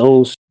that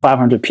those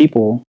 500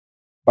 people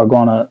are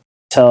going to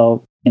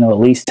tell, at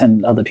least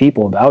 10 other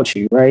people about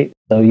you, right?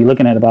 So you're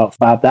looking at about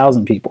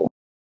 5,000 people,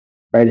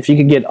 right? If you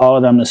could get all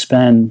of them to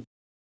spend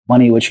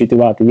money with you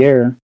throughout the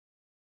year,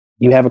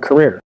 you have a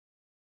career,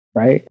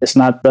 right? It's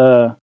not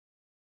the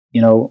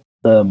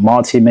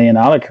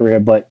multi-million-dollar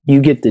career, but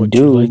you get to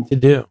do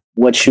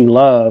what you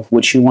love,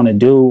 what you want to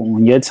do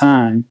on your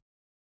time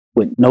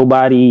with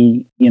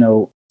nobody,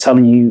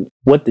 telling you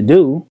what to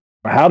do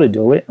or how to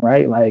do it,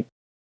 right? Like,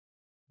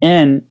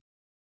 and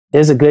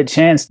there's a good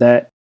chance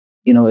that,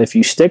 if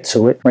you stick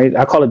to it, right?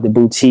 I call it the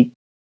boutique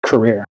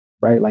career,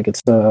 right? Like,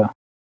 it's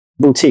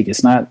boutique.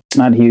 It's not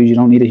huge. You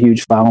don't need a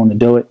huge following to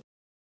do it.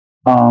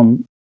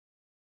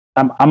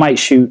 I might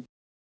shoot,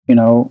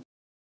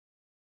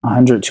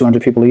 100,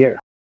 200 people a year.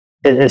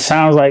 It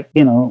sounds like,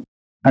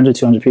 100,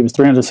 200 people,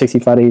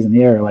 365 days in the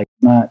year, like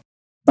not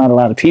a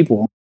lot of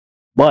people,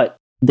 but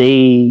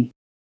they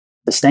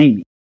sustain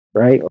me,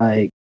 right?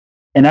 Like,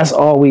 and that's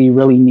all we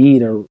really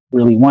need or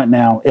really want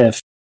now.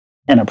 If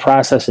in a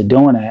process of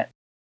doing that,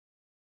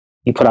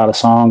 you put out a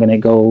song and it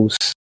goes,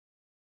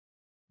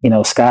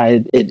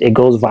 it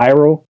goes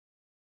viral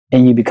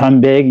and you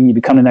become big and you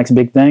become the next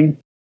big thing,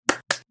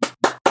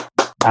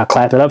 I'll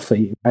clap it up for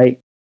you, right?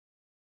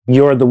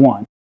 You're the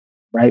one,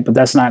 right? But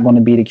that's not going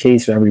to be the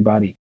case for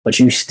everybody. But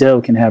you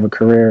still can have a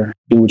career,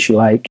 do what you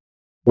like,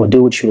 or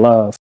do what you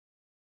love,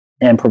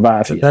 and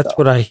provide for yourself. That's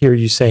what I hear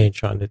you saying,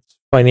 Sean. It's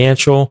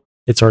financial,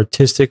 it's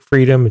artistic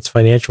freedom, it's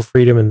financial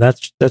freedom, and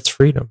that's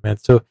freedom, man.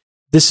 So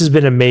this has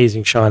been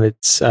amazing, Sean.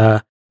 It's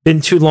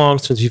been too long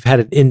since we've had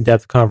an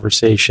in-depth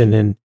conversation,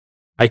 and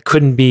I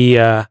couldn't be,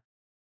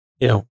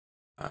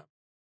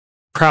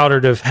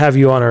 prouder to have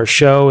you on our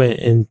show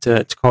and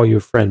to call you a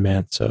friend,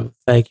 man. So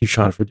thank you,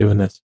 Sean, for doing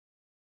this.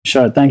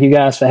 Sure. Thank you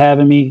guys for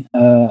having me.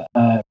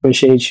 I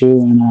appreciate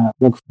you, and I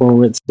look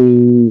forward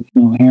to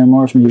hearing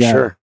more from you guys.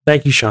 Sure.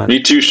 Thank you, Sean.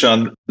 Me too,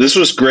 Sean. This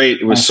was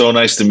great. It was so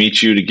nice to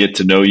meet you, to get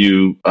to know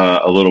you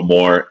a little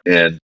more,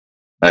 and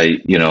I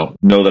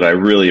know that I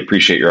really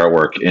appreciate your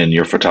artwork, and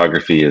your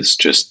photography is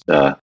just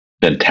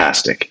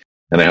fantastic.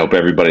 And I hope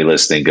everybody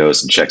listening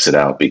goes and checks it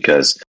out,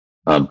 because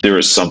there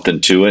is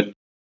something to it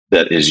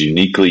that is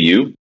uniquely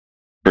you,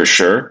 for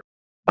sure.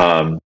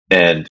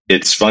 And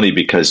it's funny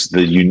because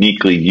the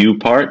uniquely you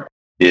part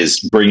is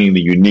bringing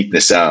the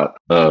uniqueness out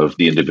of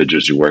the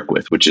individuals you work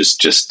with, which is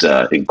just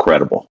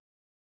incredible.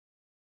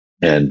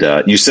 And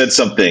you said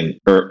something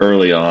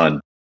early on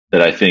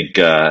that I think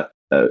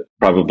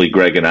probably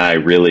Greg and I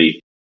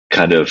really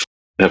kind of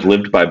have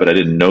lived by, but I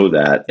didn't know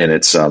that. And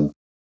it's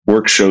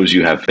work shows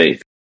you have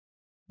faith.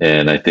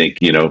 And I think,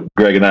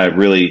 Greg and I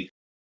really,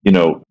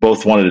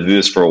 both wanted to do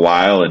this for a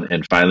while.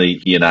 And finally,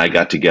 he and I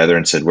got together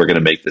and said, we're going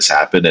to make this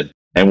happen.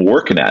 And we're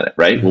working at it,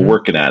 right? Mm-hmm. We're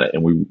working at it.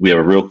 And we have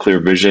a real clear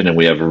vision, and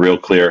we have a real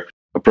clear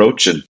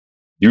approach. And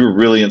you were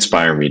really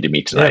inspiring me to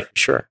meet tonight. Yeah,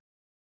 sure.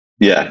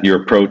 Yeah,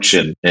 your approach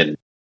and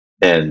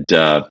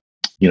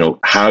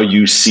how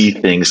you see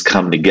things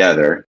come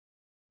together,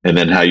 and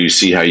then how you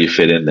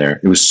fit in there.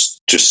 It was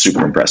just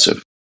super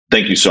impressive.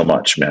 Thank you so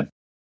much, man.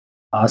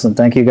 Awesome.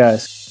 Thank you,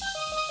 guys.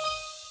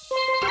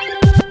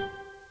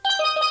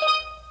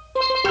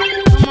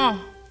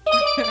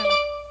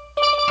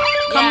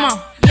 Come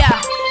on.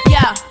 Yeah.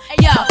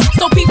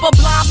 So people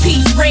blind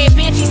piece, red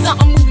Banshee,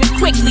 something moving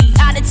quickly.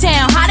 Out of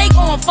town, how they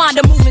gon' find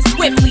them moving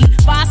swiftly?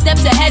 5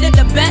 steps ahead of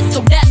the best,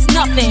 so that's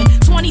nothing.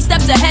 20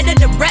 steps ahead of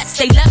the rest,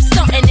 they left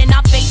something in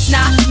our face.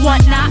 Not,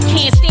 want not,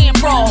 can't stand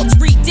frauds.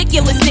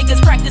 Ridiculous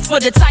niggas practice for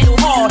the title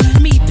hard.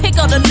 Me,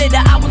 pick up the litter,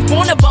 I was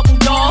born a bubble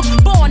dog.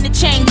 Born to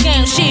change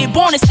game, shit,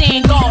 born to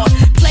stand guard.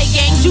 Play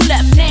games, you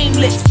left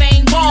nameless,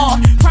 fame ball.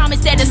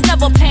 Promise that it's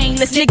never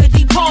painless, nigga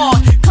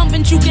depart.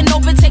 Convince you can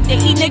overtake the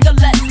nigga,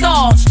 let's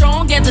start.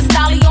 Strong as a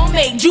stallion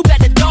made, you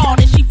better dog.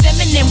 And she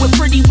feminine with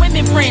pretty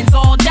women friends,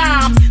 all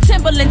dimes.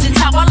 Timberlands is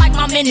how I like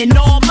my men in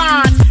all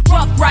lines.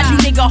 Rough ride, you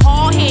nigga,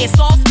 hard head,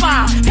 soft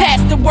spine.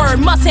 Pass the word,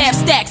 must have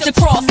stacks to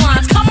cross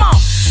lines. Come on.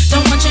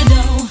 Don't want your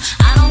dough,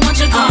 I don't want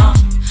your car.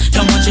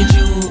 Don't want your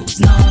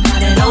jewels, no,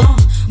 not at all.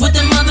 With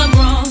them other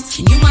bros,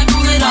 you might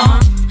pull it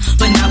off,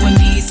 but not with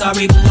me,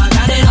 sorry boo, I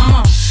got it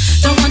on.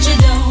 Don't want your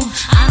dough,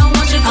 I don't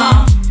want your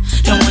car.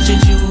 Don't want your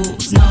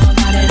jewels, no,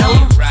 not at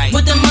all.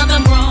 With them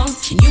other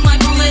bros, you might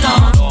pull it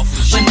off,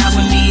 but not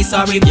with me,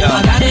 sorry boo,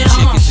 I got it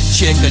on.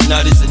 Chick, a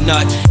nut is a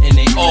nut, and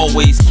they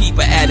always keep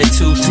an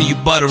attitude till you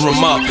butter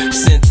them up.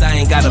 Since I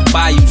ain't gotta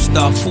buy you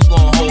stuff, who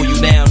gon' hold you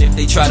down if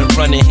they try to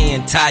run in here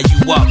and tie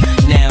you up?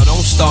 Now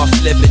don't start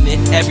flipping it,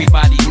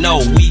 everybody know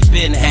we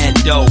been had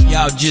dough.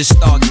 Y'all just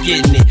start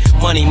getting it,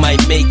 money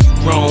might make you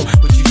grown,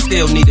 but you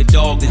still need a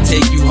dog to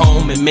take you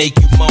home and make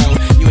you moan.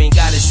 You ain't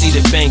gotta see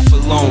the bank for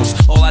loans,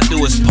 all I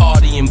do is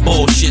party and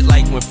bullshit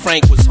like when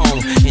Frank was home.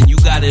 And you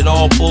got it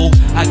all, boo,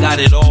 I got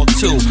it all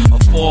too. A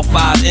 4,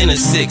 5, and a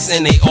 6,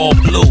 and they all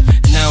blue.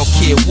 And I don't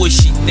care what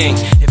she think.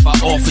 If I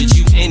offered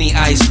you any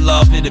ice,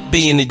 love, it'd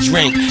be in the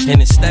drink.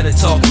 And instead of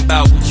talking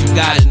about what you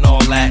got and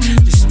all that,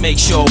 just make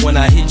sure when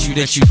I hit you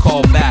that you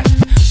call back.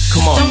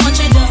 Come on. Don't want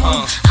your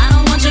dough, I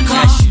don't want your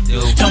car. Yes, you do.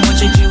 Don't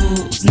want your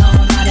jewels, no,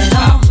 not at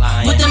all.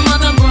 With them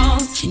other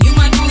bros, you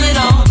might pull it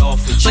off,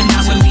 but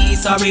not with me,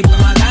 sorry boo,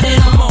 I got it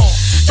on.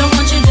 Don't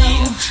want your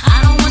dough, I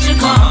don't want your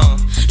car.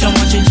 Don't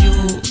want your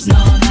jewels, no,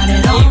 not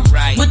at all.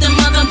 With them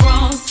other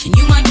bros,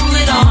 you might pull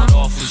it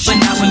off, but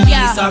not with me,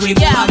 sorry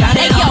boo, I got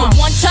it on.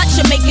 One touch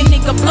and make a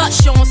nigga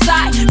blush on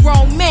sight.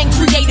 Grown men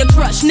create a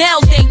crush,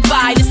 nails they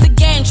bite. It's a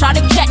game, try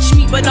to catch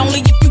me, but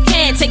only if you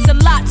can. Takes a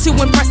lot to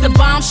impress the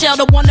bombshell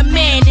to want a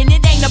man, and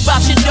it ain't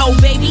about your dough,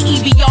 baby.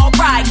 Evie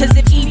alright, cause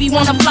if Evie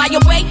wanna fly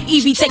away,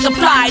 Evie take a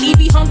flight.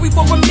 Evie hungry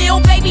for a meal,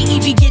 baby,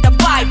 Evie get a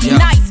bite. Be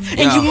nice,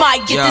 and you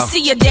might get to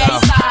see your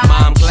daddy's side.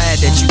 Ma, I'm glad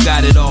that you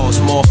got it all, it's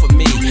more for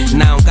me.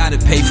 Now I don't gotta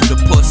pay for the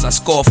puss, I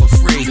score for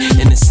free.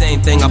 And the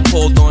same thing I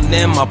pulled on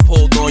them, I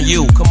pulled on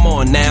you. Come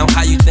on now,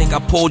 how you think I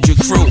pulled your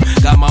crew?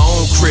 Got my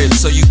own crib,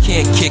 so you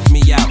can't kick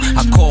me out.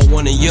 I call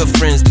one of your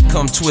friends to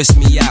come twist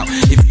me out.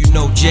 If you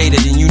know Jada,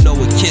 then you know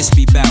what Kiss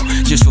be bout.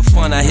 Just for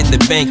fun, I hit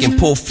the bank and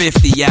pull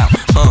 50 out.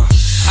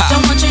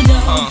 Don't want your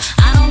dough,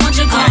 I don't want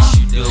your car. Yes,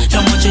 you do.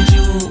 Don't want your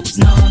jewels,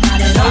 no, not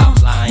at all.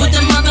 With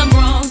them other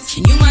bros,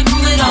 you might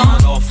pull it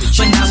off.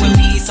 But not with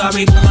me,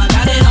 sorry, boo, I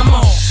got it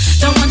all.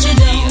 Don't want your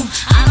dough,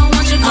 I don't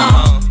want your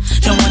car.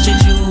 Don't want your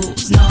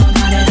jewels, no,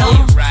 not at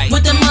all.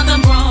 With them other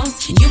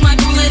bros, you might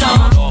pull it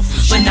off.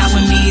 But not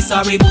with me,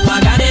 sorry, boo,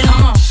 I got it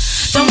all.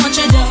 Don't want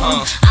your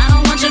dough, I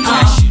don't want your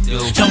car.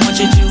 Don't want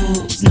your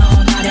jewels, no,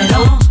 not at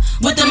all.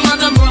 With them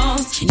other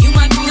bros, you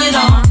might pull it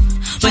off.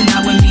 But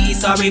not with me,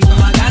 sorry, boo,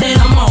 I got it all.